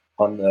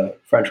on the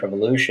French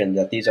Revolution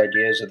that these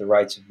ideas of the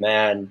rights of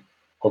man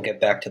will get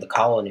back to the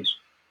colonies.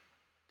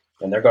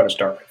 And they're going to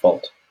start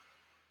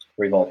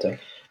revolting,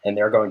 and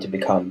they're going to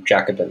become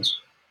Jacobins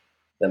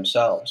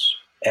themselves.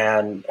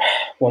 And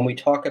when we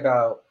talk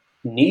about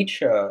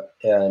Nietzsche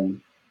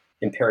and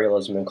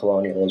imperialism and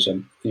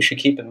colonialism, we should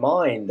keep in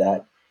mind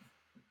that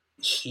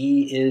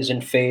he is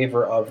in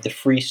favor of the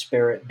free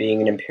spirit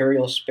being an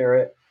imperial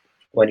spirit.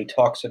 When he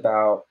talks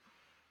about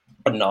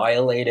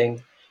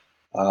annihilating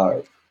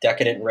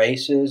decadent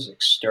races,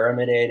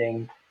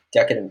 exterminating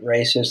decadent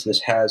races,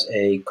 this has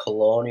a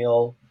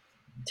colonial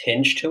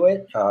tinge to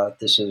it.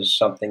 This is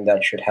something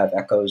that should have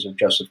echoes of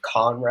Joseph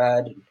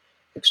Conrad,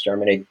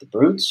 Exterminate the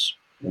Brutes,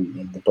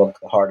 in the book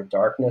The Heart of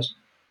Darkness.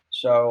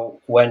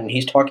 So when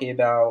he's talking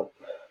about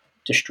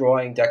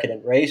destroying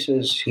decadent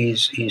races,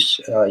 he's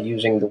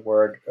using the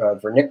word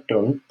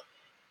vernichtung,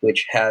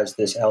 which has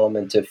this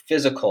element of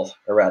physical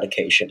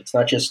eradication. It's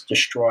not just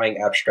destroying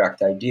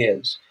abstract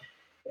ideas.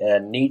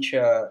 And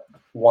Nietzsche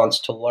wants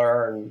to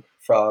learn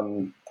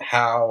from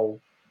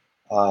how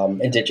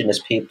indigenous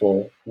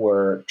people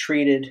were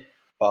treated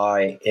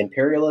by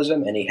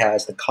imperialism, and he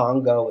has the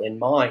Congo in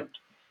mind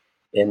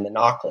in the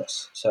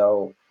Noclus.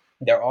 So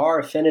there are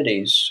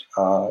affinities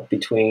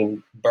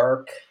between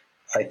Burke,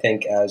 I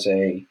think, as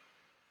a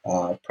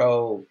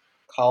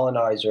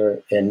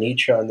pro-colonizer, and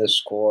Nietzsche on this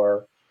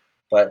score,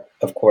 but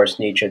of course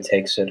Nietzsche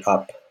takes it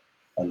up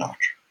a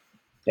notch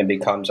and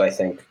becomes, I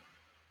think,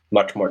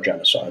 much more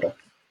genocidal.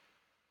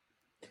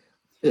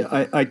 Yeah,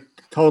 I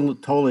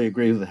totally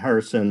agree with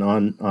Harrison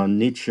on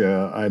Nietzsche.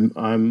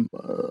 I'm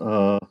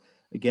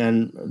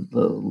again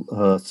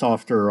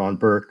softer on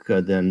Burke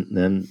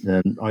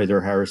than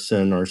either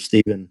Harrison or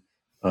Stephen.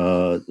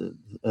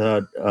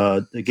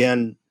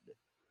 Again,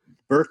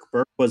 Burke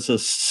was a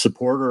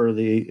supporter of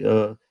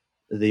the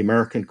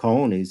American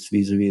colonies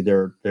vis-a-vis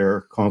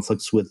their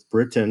conflicts with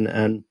Britain,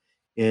 and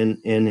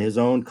in his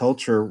own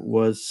culture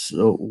was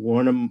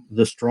one of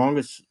the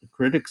strongest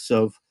critics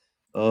of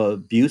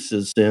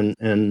abuses in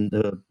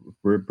the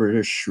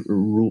British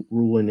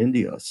rule in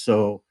India.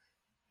 So,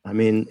 I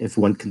mean, if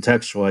one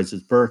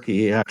contextualizes Burke,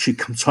 he actually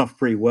comes off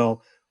pretty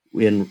well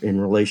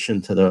in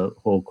relation to the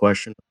whole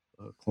question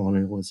of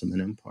colonialism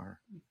and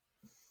empire.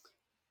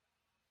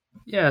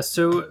 Yeah,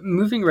 so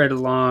moving right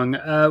along,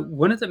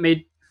 one of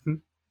the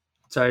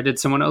Sorry, did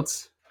someone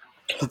else?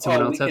 Did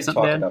someone else have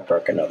something to add? We can talk about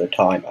Burke another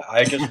time.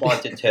 I just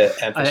wanted to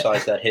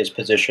emphasize that his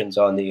positions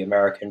on the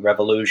American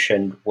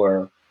Revolution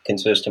were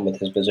consistent with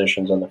his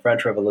positions on the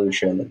French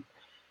Revolution. And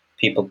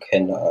people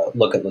can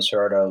look at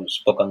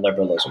Lacerdo's book on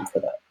liberalism for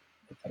that.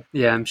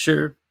 Yeah, I'm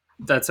sure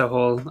that's a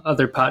whole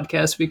other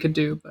podcast we could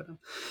do. But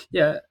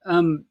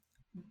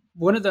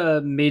one of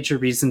the major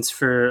reasons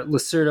for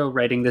Lacerdo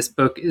writing this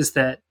book is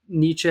that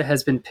Nietzsche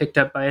has been picked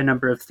up by a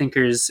number of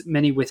thinkers,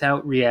 many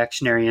without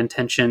reactionary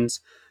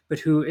intentions, but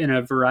who in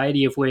a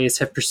variety of ways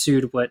have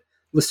pursued what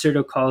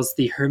Lacerdo calls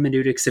the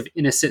hermeneutics of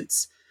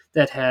innocence,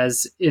 that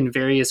has in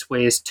various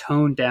ways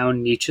toned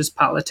down Nietzsche's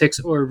politics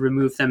or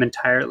removed them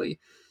entirely.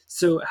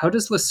 So how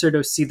does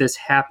Lacerdo see this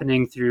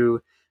happening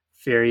through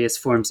various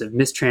forms of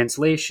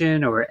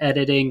mistranslation or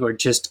editing or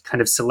just kind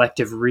of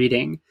selective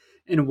reading?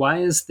 And why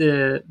is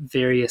the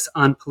various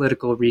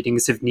unpolitical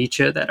readings of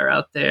Nietzsche that are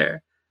out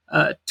there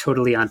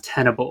totally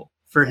untenable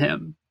for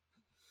him?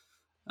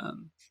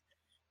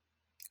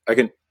 I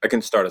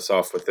can start us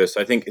off with this.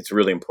 I think it's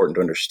really important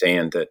to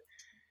understand that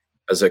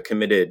as a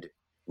committed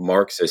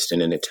Marxist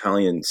in an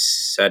Italian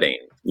setting,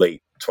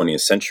 late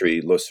 20th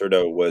century,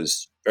 Lacerdo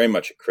was very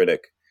much a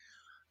critic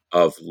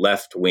of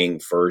left-wing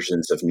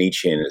versions of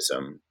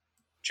Nietzscheanism,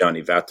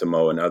 Gianni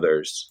Vattimo and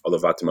others, although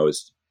Vattimo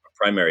is a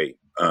primary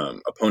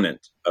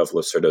opponent of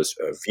Lacerdo's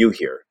view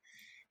here.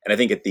 And I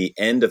think at the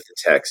end of the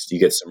text, you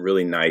get some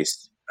really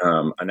nice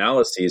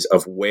analyses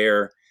of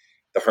where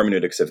the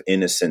hermeneutics of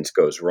innocence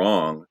goes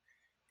wrong.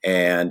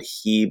 And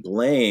he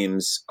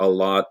blames a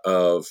lot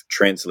of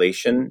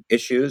translation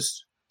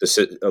issues,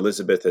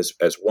 Elizabeth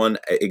as one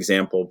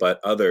example, but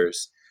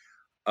others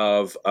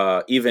of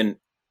even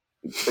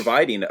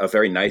providing a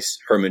very nice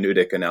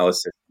hermeneutic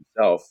analysis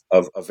himself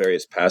of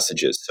various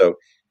passages. So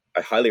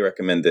I highly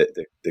recommend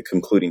the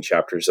concluding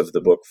chapters of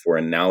the book for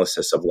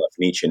analysis of left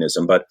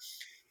Nietzscheanism. But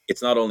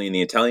it's not only in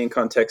the Italian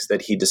context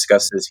that he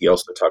discusses, he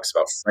also talks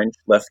about French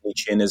left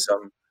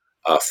Nietzscheanism,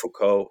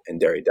 Foucault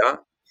and Derrida.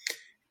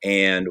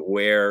 And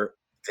where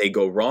they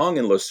go wrong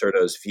in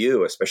Lacerdo's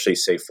view, especially,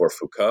 say, for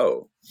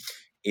Foucault,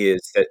 is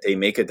that they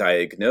make a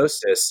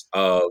diagnosis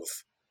of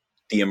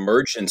the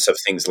emergence of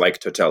things like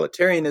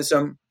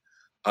totalitarianism,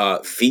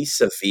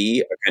 vis-a-vis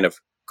a kind of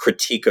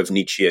critique of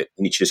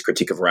Nietzsche's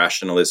critique of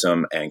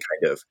rationalism and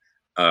kind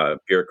of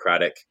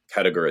bureaucratic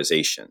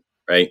categorization,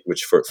 right?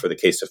 Which for the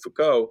case of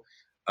Foucault,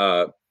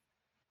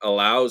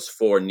 allows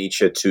for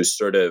Nietzsche to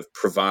sort of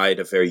provide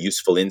a very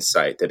useful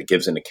insight that it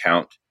gives an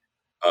account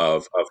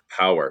of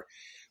power.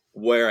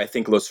 Where I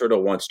think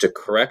Lacerdo wants to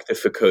correct the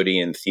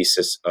Foucauldian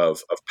thesis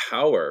of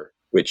power,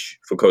 which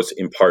Foucault's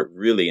in part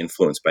really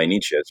influenced by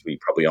Nietzsche, as we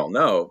probably all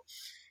know,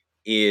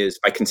 is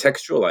by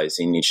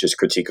contextualizing Nietzsche's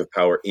critique of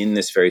power in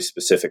this very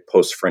specific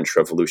post-French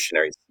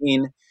revolutionary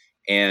scene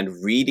and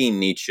reading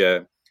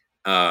Nietzsche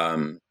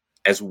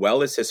as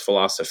well as his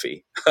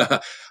philosophy,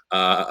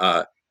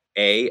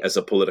 A, as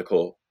a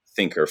political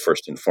thinker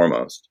first and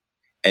foremost,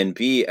 and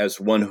B, as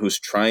one who's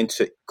trying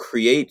to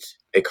create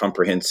a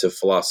comprehensive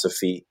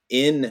philosophy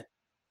in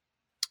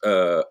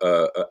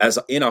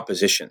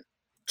opposition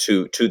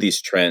to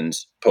these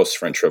trends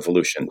post-French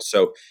Revolution.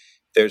 So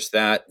there's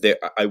that.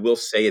 I will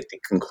say at the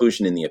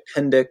conclusion in the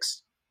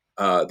appendix,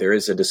 there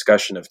is a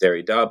discussion of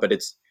Derrida, but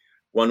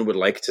one would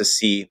like to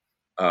see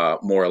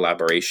more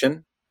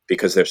elaboration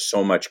because there's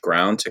so much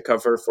ground to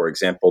cover. For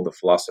example, the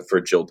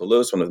philosopher Gilles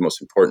Deleuze, one of the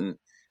most important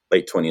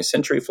late 20th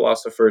century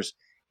philosophers,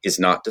 is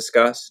not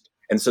discussed.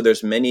 And so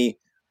there's many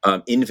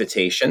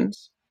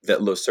invitations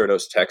that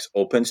Lacerdo's text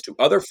opens to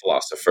other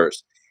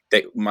philosophers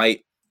that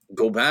might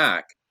go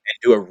back and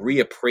do a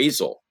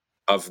reappraisal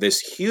of this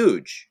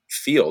huge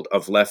field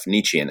of left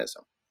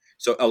Nietzscheanism.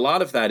 So a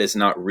lot of that is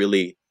not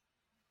really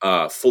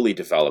fully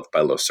developed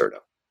by Lacerdo.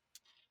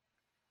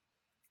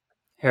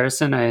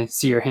 Harrison, I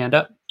see your hand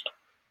up.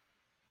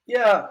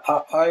 Yeah,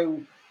 I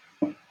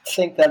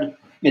think that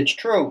it's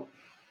true.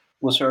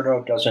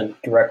 Lacerdo doesn't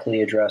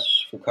directly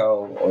address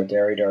Foucault or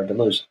Derrida or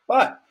Deleuze,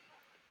 but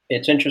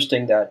it's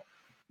interesting that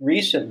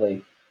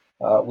recently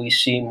we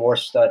see more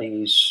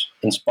studies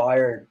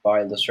inspired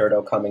by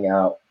Lacerdo coming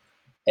out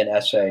and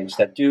essays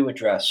that do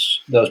address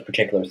those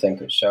particular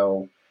thinkers.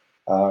 So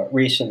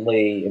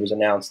recently it was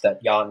announced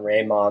that Jan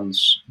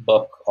Raymond's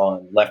book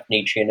on left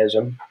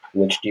Nietzscheanism,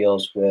 which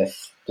deals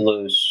with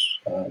Deleuze,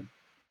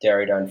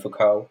 Derrida, and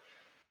Foucault,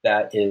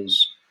 that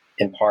is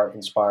in part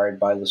inspired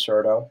by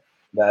Lacerdo.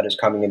 That is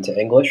coming into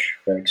English.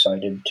 Very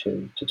excited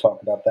to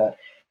talk about that.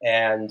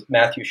 And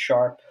Matthew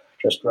Sharp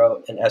just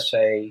wrote an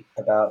essay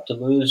about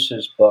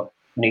Deleuze's book,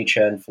 Nietzsche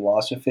and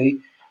Philosophy,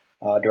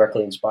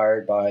 directly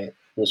inspired by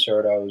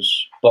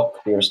Lacerdo's book,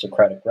 The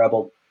Aristocratic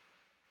Rebel.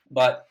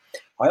 But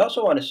I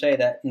also want to say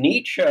that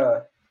Nietzsche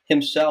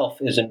himself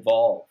is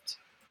involved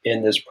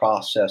in this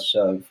process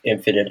of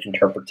infinite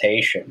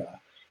interpretation.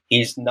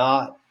 He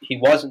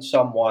wasn't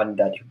someone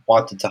that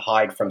wanted to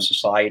hide from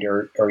society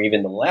or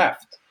even the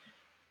left,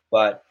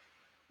 but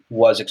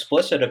was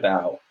explicit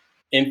about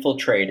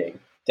infiltrating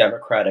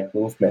democratic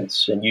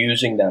movements and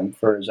using them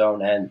for his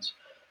own ends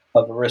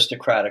of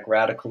aristocratic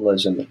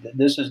radicalism.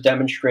 This is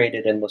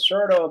demonstrated in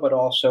Lacerdo, but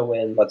also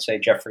in, let's say,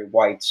 Jeffrey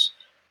White's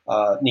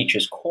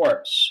Nietzsche's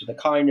Corpse. The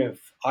kind of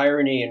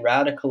irony and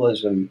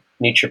radicalism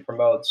Nietzsche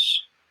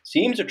promotes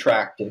seems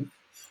attractive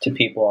to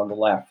people on the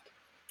left,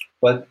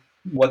 but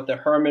what the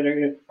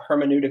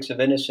hermeneutics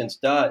of innocence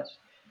does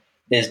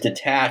is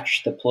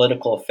detach the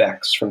political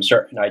effects from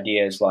certain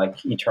ideas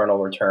like eternal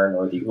return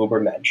or the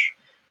Übermensch.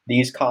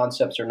 These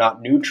concepts are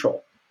not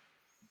neutral,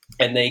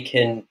 and they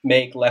can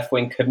make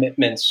left-wing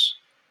commitments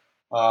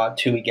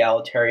to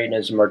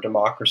egalitarianism or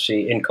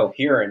democracy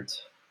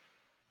incoherent.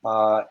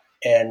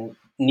 And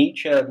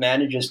Nietzsche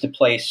manages to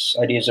place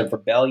ideas of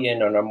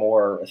rebellion on a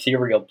more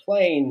ethereal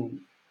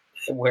plane,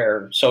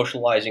 where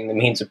socializing the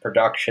means of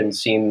production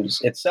seems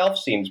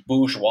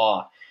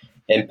bourgeois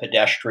and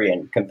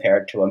pedestrian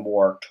compared to a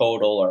more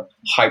total or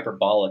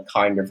hyperbolic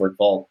kind of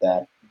revolt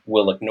that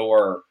will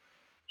ignore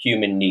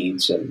human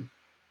needs and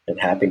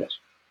happiness.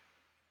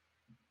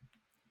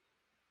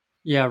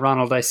 Yeah,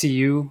 Ronald, I see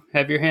you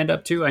have your hand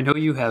up too. I know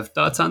you have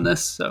thoughts on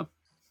this, so.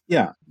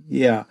 Yeah,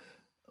 yeah.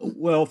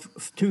 Well,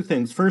 two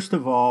things. First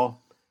of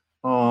all,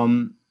 at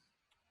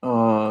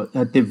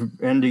the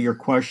end of your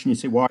question, you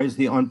say, why is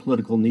the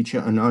unpolitical Nietzsche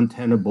an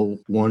untenable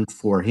one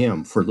for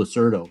him, for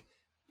Lucerdo?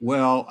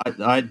 Well,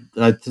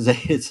 I'd say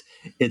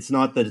it's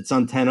not that it's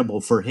untenable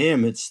for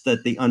him, it's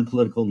that the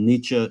unpolitical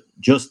Nietzsche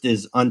just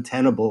is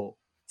untenable,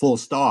 full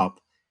stop.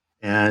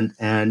 And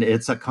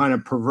it's a kind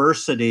of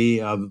perversity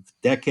of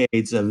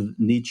decades of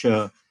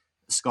Nietzsche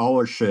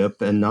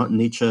scholarship and not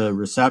Nietzsche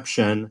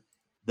reception,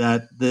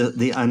 that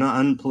the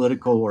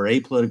unpolitical or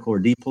apolitical or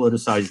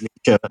depoliticized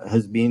Nietzsche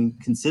has been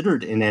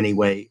considered in any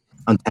way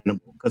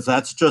untenable, because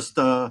that's just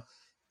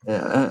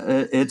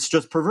it's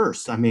just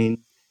perverse. I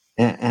mean,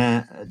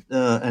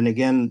 and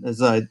again,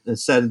 as I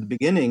said at the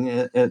beginning,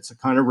 it's a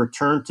kind of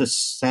return to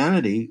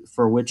sanity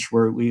for which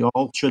we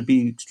all should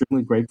be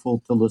extremely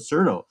grateful to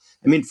Lucerdo.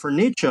 I mean, for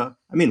Nietzsche,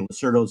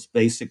 Lucerdo's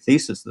basic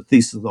thesis, the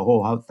thesis of the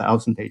whole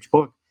 1,000-page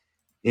book,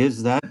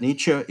 is that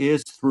Nietzsche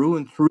is through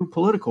and through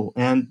political,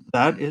 and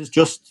that is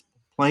just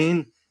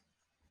plain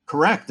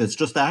correct. It's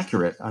just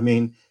accurate. I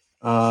mean,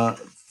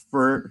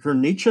 for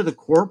Nietzsche, the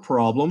core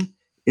problem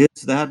is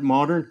that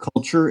modern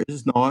culture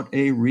is not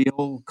a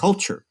real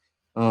culture.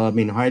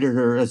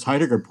 Heidegger, as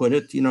Heidegger put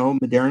it,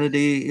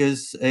 modernity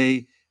is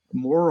a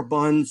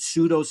moribund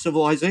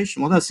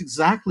pseudo-civilization. Well, that's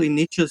exactly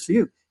Nietzsche's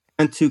view.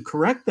 And to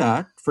correct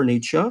that for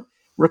Nietzsche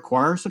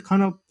requires a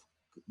kind of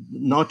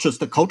not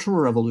just a cultural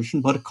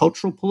revolution, but a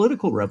cultural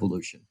political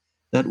revolution,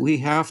 that we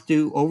have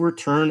to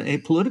overturn a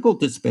political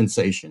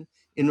dispensation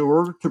in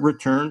order to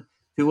return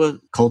to a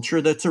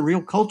culture that's a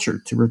real culture,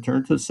 to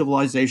return to a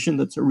civilization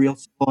that's a real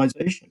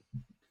civilization.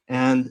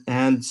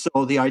 And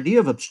so the idea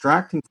of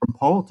abstracting from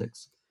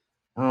politics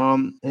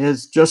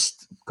is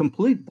just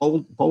complete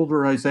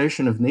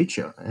bowdlerization of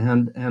Nietzsche,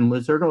 and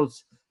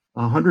Lucerdo's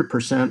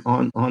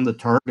 100% on the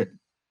target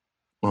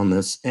on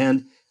this.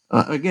 And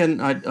again,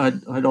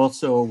 I'd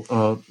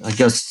also I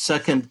guess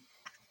second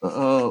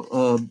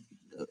one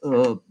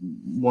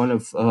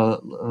of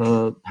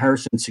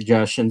Harrison's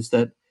suggestions,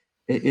 that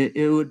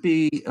it would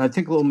be, I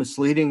think, a little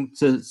misleading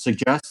to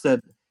suggest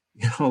that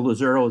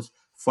Lucerdo is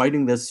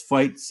fighting this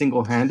fight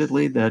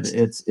single-handedly, that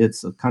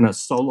it's a kind of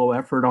solo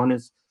effort on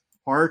his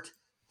part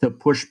to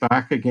push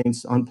back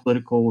against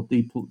unpolitical,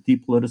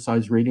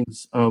 depoliticized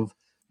readings of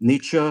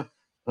Nietzsche.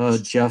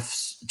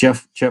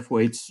 Jeff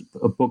Waite's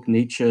book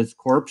Nietzsche's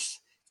Corpse,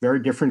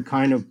 very different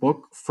kind of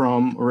book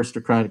from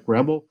Aristocratic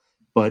Rebel,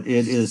 but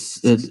it is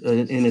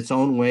in its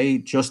own way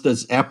just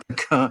as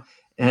epic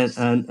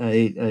and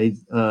a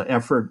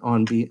effort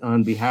on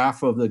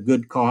behalf of the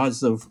good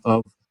cause of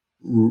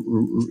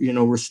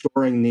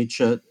restoring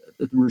Nietzsche,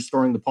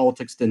 restoring the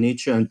politics to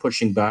Nietzsche, and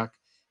pushing back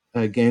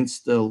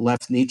against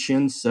left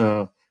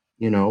Nietzscheans.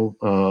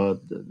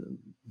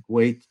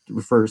 Waite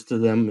refers to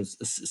them as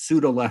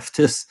pseudo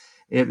leftists.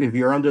 If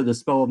you're under the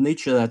spell of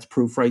Nietzsche, that's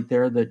proof right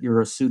there that you're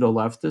a pseudo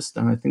leftist,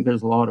 and I think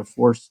there's a lot of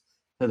force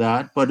to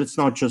that. But it's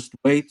not just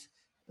Waite.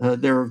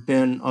 There have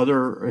been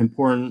other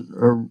important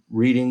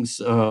readings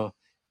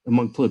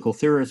among political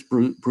theorists.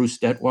 Bruce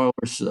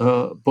Detweiler's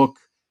book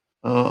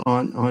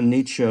on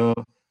Nietzsche,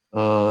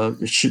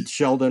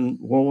 Sheldon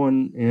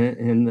Wolin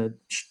in the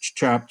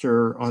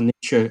chapter on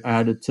Nietzsche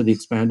added to the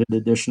expanded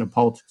edition of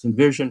Politics and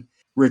Vision,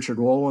 Richard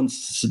Wollin's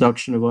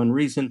Seduction of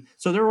Unreason.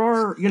 So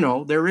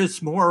there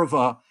is more of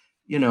a,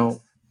 it's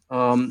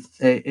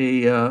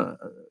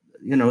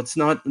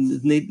not,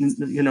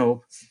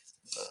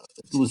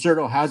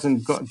 Lucerdo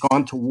hasn't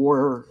gone to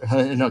war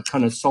in a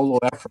kind of solo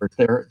effort.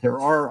 There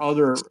are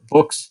other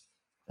books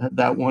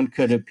that one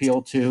could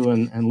appeal to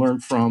and learn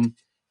from,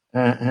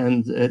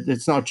 and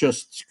it's not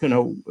just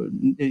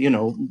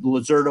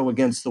Lucerdo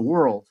against the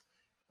world,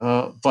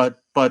 but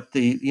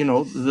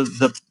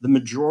the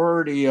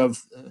majority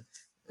of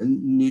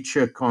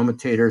Nietzsche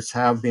commentators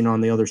have been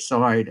on the other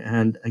side,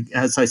 and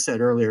as I said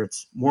earlier,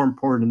 it's more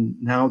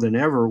important now than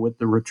ever with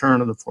the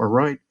return of the far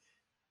right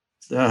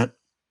that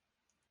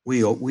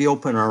we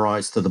open our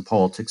eyes to the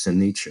politics in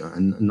Nietzsche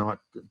and not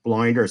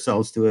blind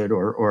ourselves to it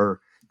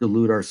or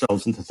delude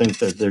ourselves into think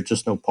that there's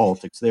just no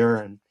politics there.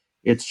 And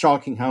it's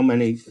shocking how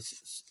many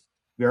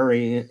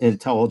very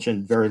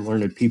intelligent, very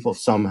learned people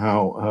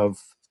somehow have,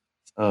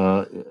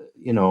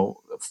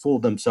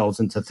 fooled themselves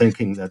into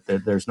thinking that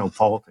there's no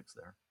politics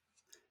there.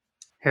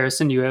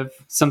 Harrison, you have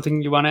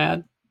something you want to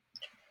add?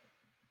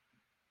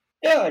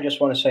 Yeah, I just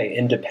want to say,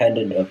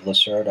 independent of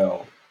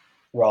Lacerdo,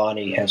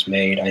 Ronnie has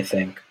made, I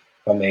think,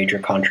 a major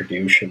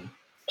contribution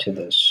to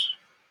this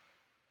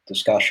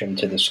discussion,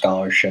 to the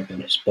scholarship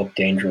in his book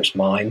Dangerous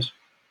Minds.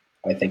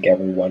 I think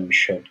everyone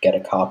should get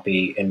a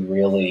copy and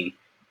really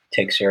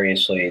take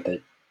seriously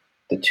the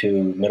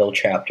two middle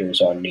chapters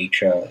on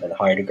Nietzsche and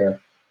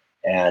Heidegger.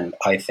 And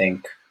I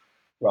think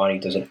Ronnie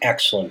does an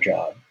excellent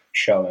job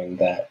showing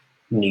that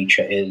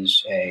Nietzsche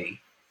is a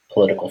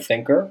political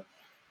thinker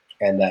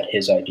and that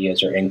his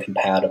ideas are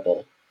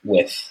incompatible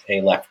with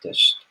a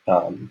leftist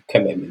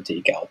commitment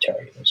to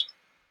egalitarianism.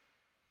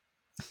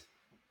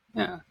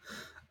 Yeah.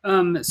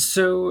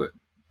 So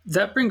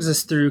that brings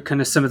us through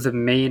kind of some of the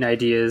main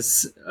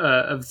ideas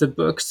of the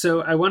book.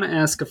 So I want to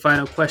ask a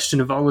final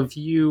question of all of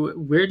you.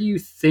 Where do you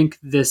think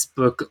this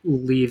book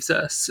leaves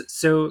us?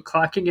 So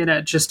clocking in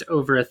at just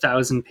over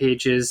 1,000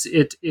 pages,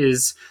 it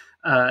is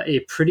a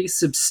pretty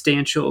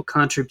substantial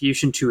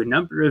contribution to a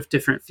number of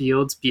different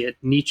fields, be it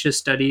Nietzsche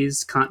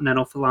studies,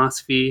 continental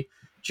philosophy,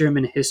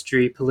 German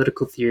history,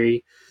 political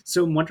theory.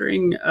 So I'm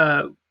wondering,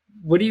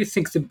 what do you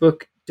think the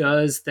book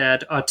does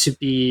that ought to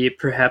be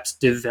perhaps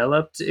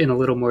developed in a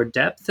little more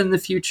depth in the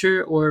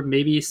future, or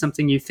maybe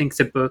something you think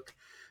the book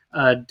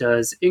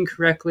does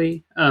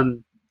incorrectly?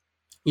 In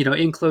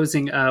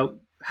closing, how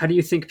do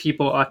you think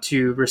people ought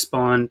to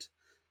respond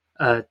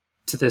to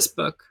this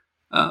book?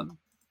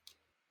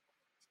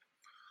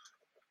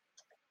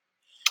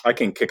 I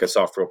can kick us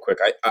off real quick.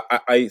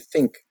 I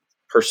think,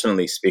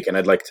 personally speaking,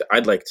 I'd like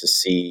to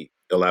see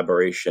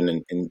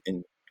elaboration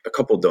in a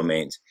couple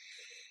domains.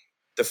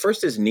 The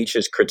first is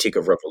Nietzsche's critique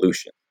of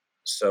revolution.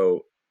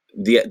 So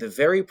the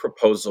very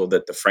proposal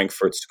that the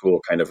Frankfurt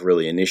School kind of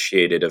really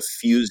initiated of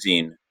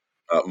fusing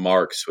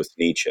Marx with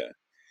Nietzsche,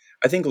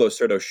 I think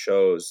Loserdo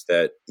shows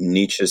that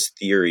Nietzsche's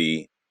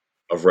theory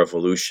of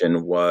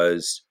revolution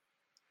was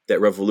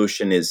that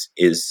revolution is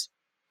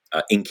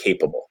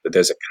incapable. That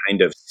there's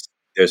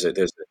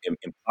an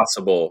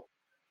impossible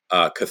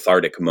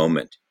cathartic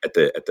moment at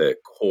the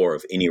core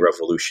of any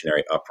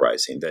revolutionary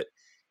uprising. That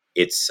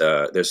it's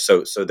there's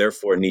so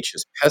therefore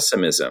Nietzsche's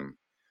pessimism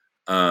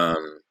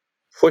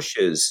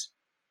pushes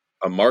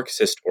a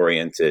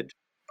Marxist-oriented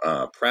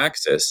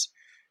praxis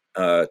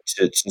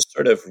to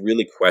sort of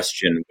really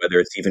question whether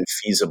it's even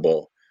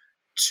feasible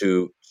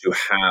to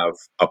have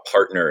a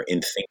partner in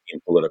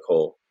thinking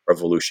political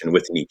revolution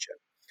with Nietzsche.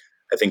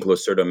 I think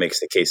Loserdo makes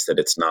the case that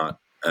it's not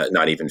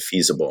even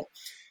feasible.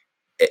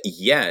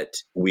 Yet,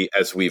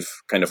 as we've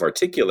kind of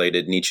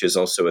articulated, Nietzsche is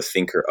also a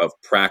thinker of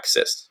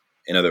praxis.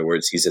 In other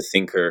words, he's a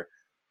thinker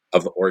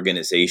of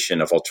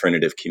organization of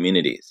alternative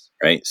communities,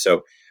 right?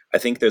 So I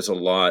think there's a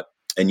lot,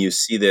 and you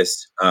see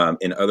this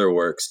in other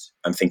works.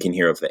 I'm thinking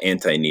here of the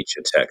anti-Nietzsche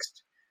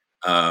text,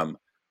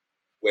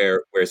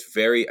 where it's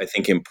very, I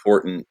think,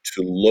 important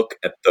to look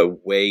at the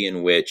way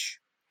in which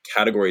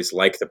categories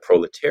like the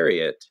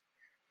proletariat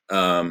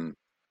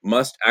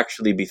must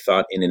actually be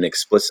thought in an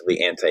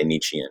explicitly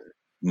anti-Nietzschean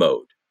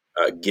mode,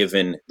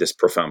 given this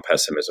profound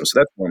pessimism. So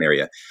that's one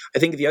area. I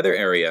think the other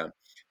area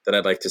that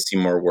I'd like to see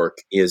more work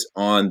is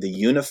on the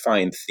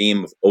unifying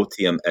theme of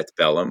otium et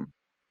bellum,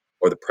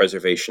 or the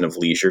preservation of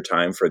leisure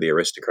time for the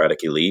aristocratic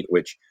elite,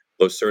 which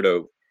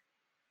Loserdo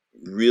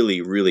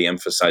really, really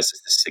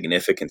emphasizes the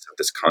significance of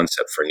this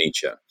concept for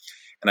Nietzsche.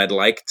 And I'd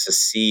like to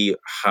see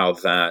how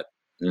that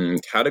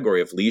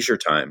category of leisure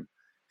time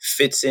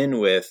fits in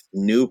with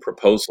new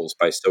proposals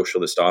by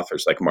socialist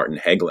authors like Martin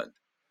Hägglund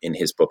in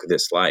his book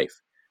This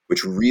Life,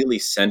 which really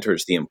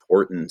centers the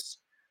importance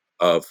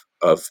of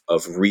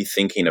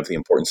rethinking of the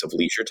importance of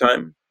leisure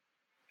time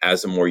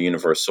as a more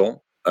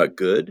universal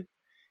good,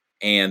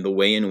 and the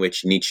way in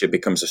which Nietzsche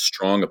becomes a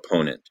strong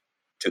opponent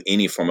to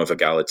any form of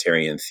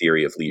egalitarian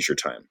theory of leisure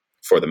time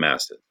for the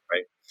masses,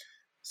 right?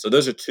 So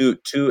those are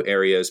two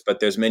areas, but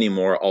there's many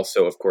more.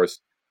 Also, of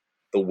course,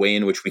 the way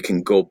in which we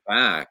can go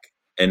back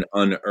and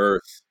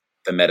unearth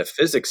the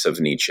metaphysics of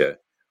Nietzsche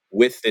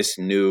with this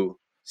new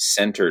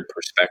centered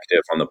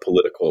perspective on the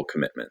political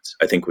commitments,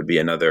 I think would be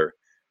another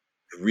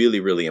really,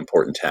 really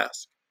important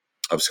task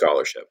of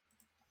scholarship.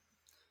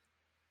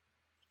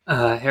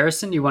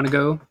 Harrison, you want to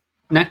go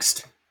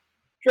next?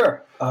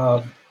 Sure.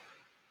 I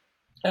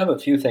have a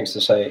few things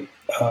to say,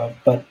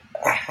 but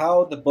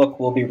how the book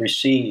will be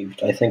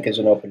received, I think, is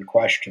an open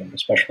question,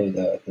 especially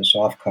the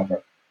soft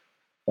cover.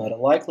 But a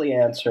likely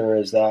answer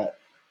is that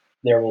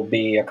there will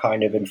be a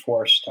kind of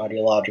enforced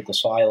ideological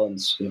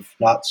silence, if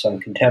not some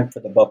contempt for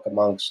the book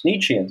amongst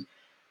Nietzscheans.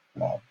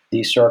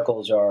 These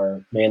circles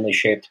are mainly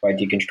shaped by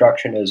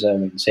deconstructionism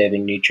and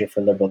saving Nietzsche for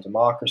liberal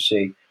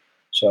democracy.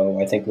 So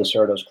I think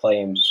Loserdo's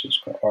claims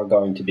are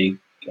going to be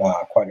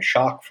quite a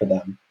shock for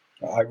them.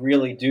 I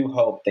really do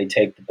hope they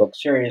take the book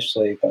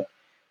seriously, but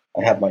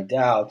I have my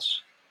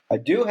doubts. I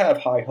do have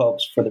high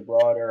hopes for the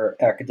broader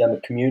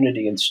academic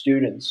community and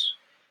students,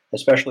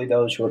 especially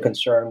those who are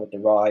concerned with the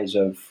rise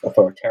of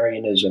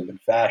authoritarianism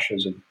and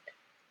fascism.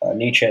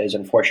 Nietzsche is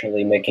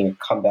unfortunately making a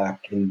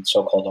comeback in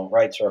so-called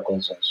alt-right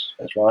circles,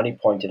 as Ronnie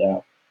pointed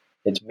out.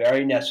 It's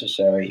very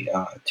necessary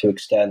to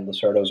extend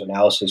Loserdo's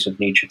analysis of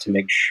Nietzsche to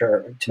make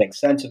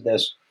sense of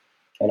this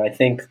And I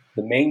think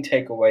the main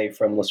takeaway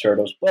from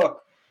Lacerdo's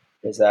book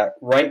is that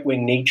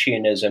right-wing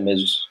Nietzscheanism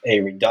is a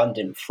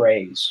redundant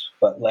phrase,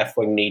 but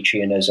left-wing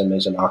Nietzscheanism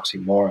is an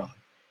oxymoron.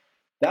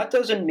 That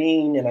doesn't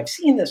mean, and I've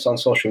seen this on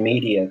social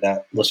media,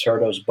 that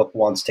Lacerdo's book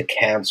wants to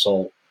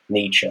cancel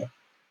Nietzsche.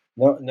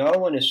 No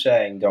one is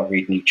saying don't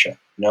read Nietzsche.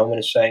 No one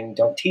is saying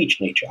don't teach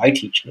Nietzsche. I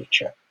teach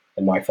Nietzsche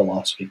in my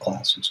philosophy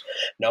classes.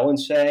 No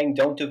one's saying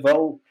don't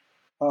devote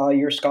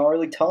your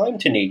scholarly time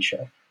to Nietzsche.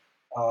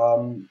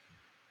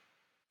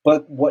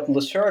 But what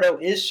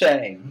Lacerdo is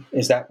saying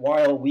is that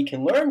while we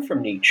can learn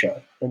from Nietzsche,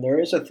 and there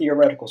is a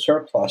theoretical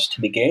surplus to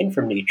be gained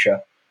from Nietzsche,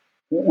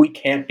 we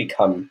can't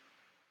become,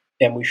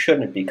 and we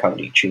shouldn't become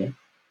Nietzschean.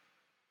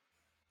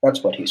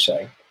 That's what he's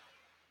saying.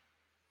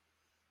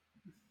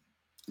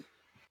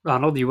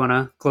 Ronald, you want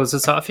to close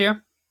us off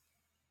here?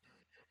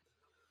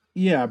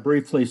 Yeah,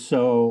 briefly.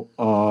 So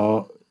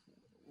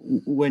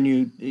when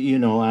you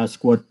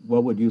ask what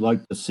would you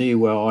like to see,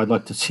 well, I'd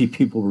like to see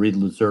people read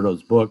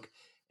Lacerdo's book.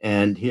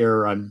 And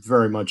here I'm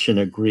very much in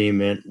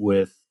agreement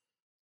with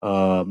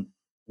Harrison.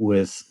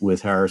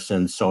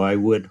 So I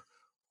would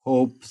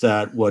hope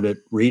that what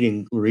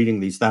reading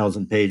these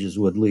 1,000 pages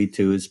would lead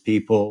to is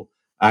people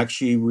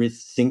actually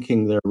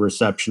rethinking their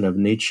reception of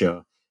Nietzsche.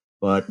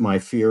 But my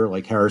fear,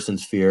 like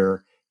Harrison's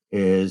fear,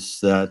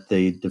 is that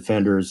the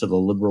defenders of the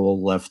liberal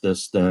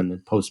leftist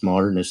and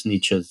postmodernist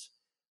Nietzsche's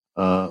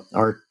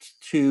are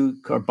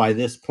by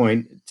this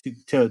point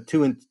too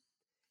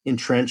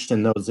entrenched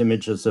in those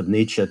images of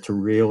Nietzsche to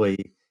really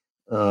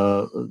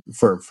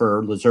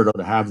for Lacerdo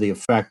to have the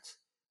effect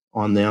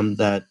on them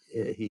that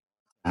he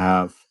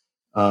have.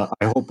 I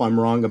hope I'm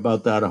wrong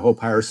about that. I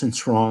hope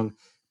Harrison's wrong,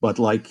 but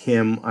like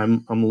him,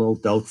 I'm a little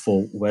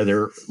doubtful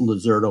whether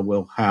Lacerdo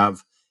will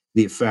have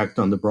the effect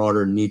on the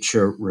broader Nietzsche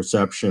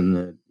reception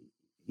that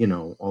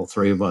all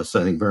three of us,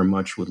 I think, very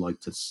much would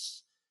like to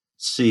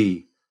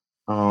see.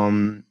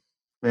 And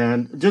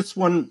just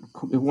one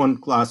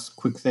last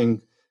quick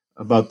thing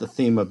about the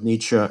theme of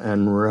Nietzsche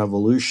and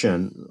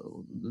revolution.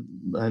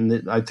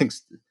 And I think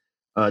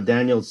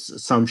Daniel's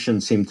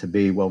assumption seemed to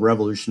be, well,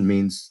 revolution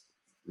means,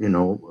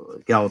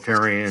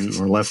 egalitarian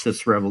or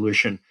leftist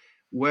revolution.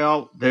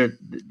 Well,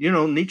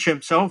 Nietzsche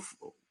himself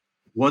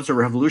was a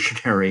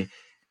revolutionary,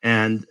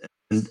 and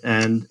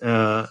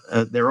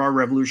there are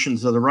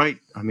revolutions of the right.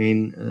 I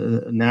mean,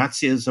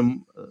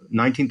 Nazism,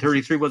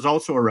 1933 was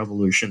also a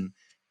revolution.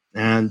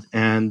 And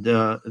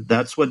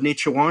that's what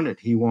Nietzsche wanted.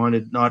 He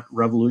wanted not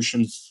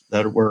revolutions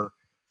that were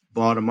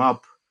bottom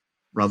up,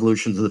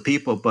 revolutions of the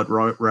people, but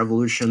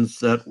revolutions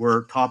that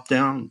were top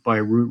down by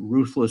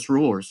ruthless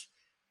rulers.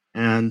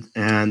 And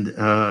in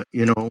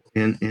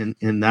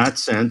that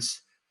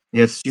sense,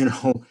 it's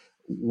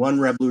one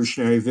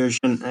revolutionary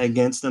vision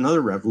against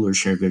another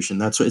revolutionary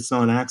vision. It's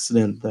not an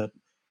accident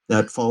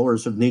that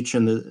followers of Nietzsche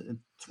in the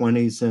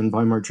 1920s in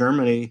Weimar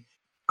Germany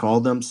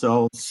called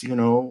themselves,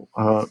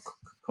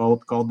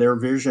 called their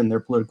vision, their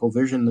political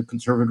vision, the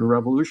conservative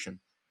revolution.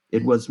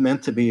 It was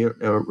meant to be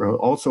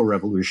also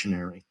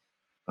revolutionary.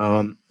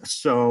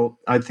 So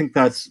I think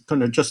that's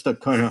kind of just a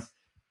kind of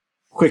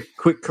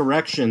quick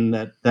correction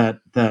that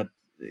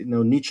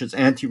Nietzsche's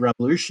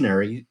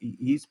anti-revolutionary.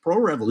 He's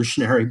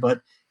pro-revolutionary,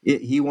 but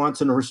he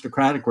wants an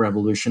aristocratic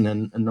revolution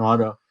and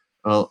not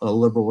a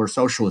liberal or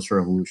socialist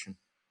revolution.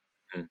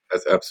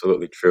 That's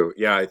absolutely true.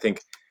 Yeah, I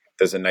think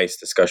there's a nice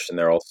discussion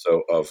there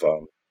also of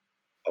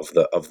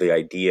the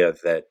idea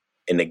that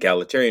an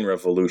egalitarian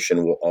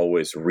revolution will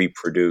always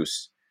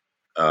reproduce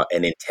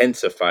and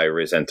intensify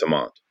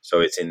resentment. So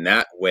it's in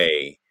that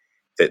way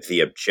that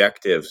the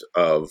objectives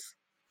of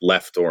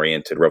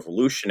left-oriented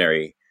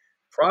revolutionary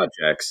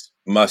projects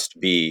must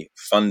be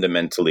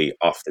fundamentally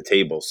off the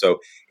table. So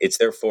it's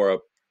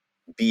therefore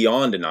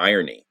beyond an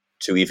irony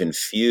to even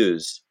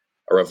fuse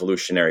a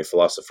revolutionary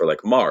philosopher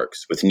like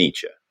Marx with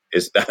Nietzsche.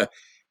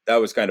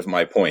 That was kind of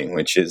my point,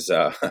 which is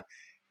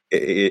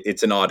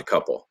it's an odd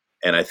couple.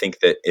 And I think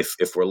that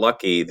if we're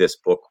lucky, this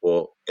book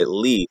will at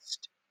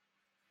least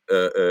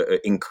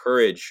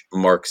encourage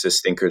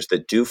Marxist thinkers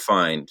that do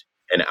find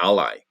an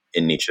ally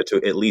in Nietzsche to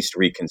at least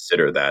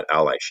reconsider that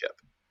allyship.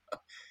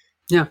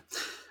 Yeah.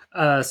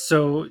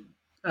 So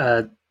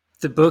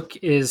the book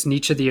is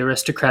Nietzsche, the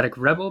Aristocratic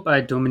Rebel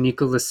by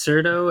Domenico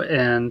Lacerdo.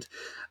 And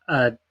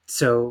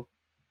so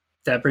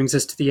that brings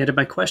us to the end of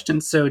my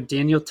questions. So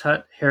Daniel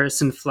Tutt,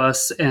 Harrison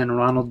Fluss, and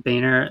Ronald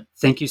Boehner,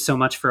 thank you so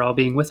much for all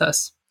being with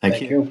us.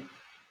 Thank you.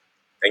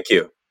 Thank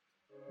you.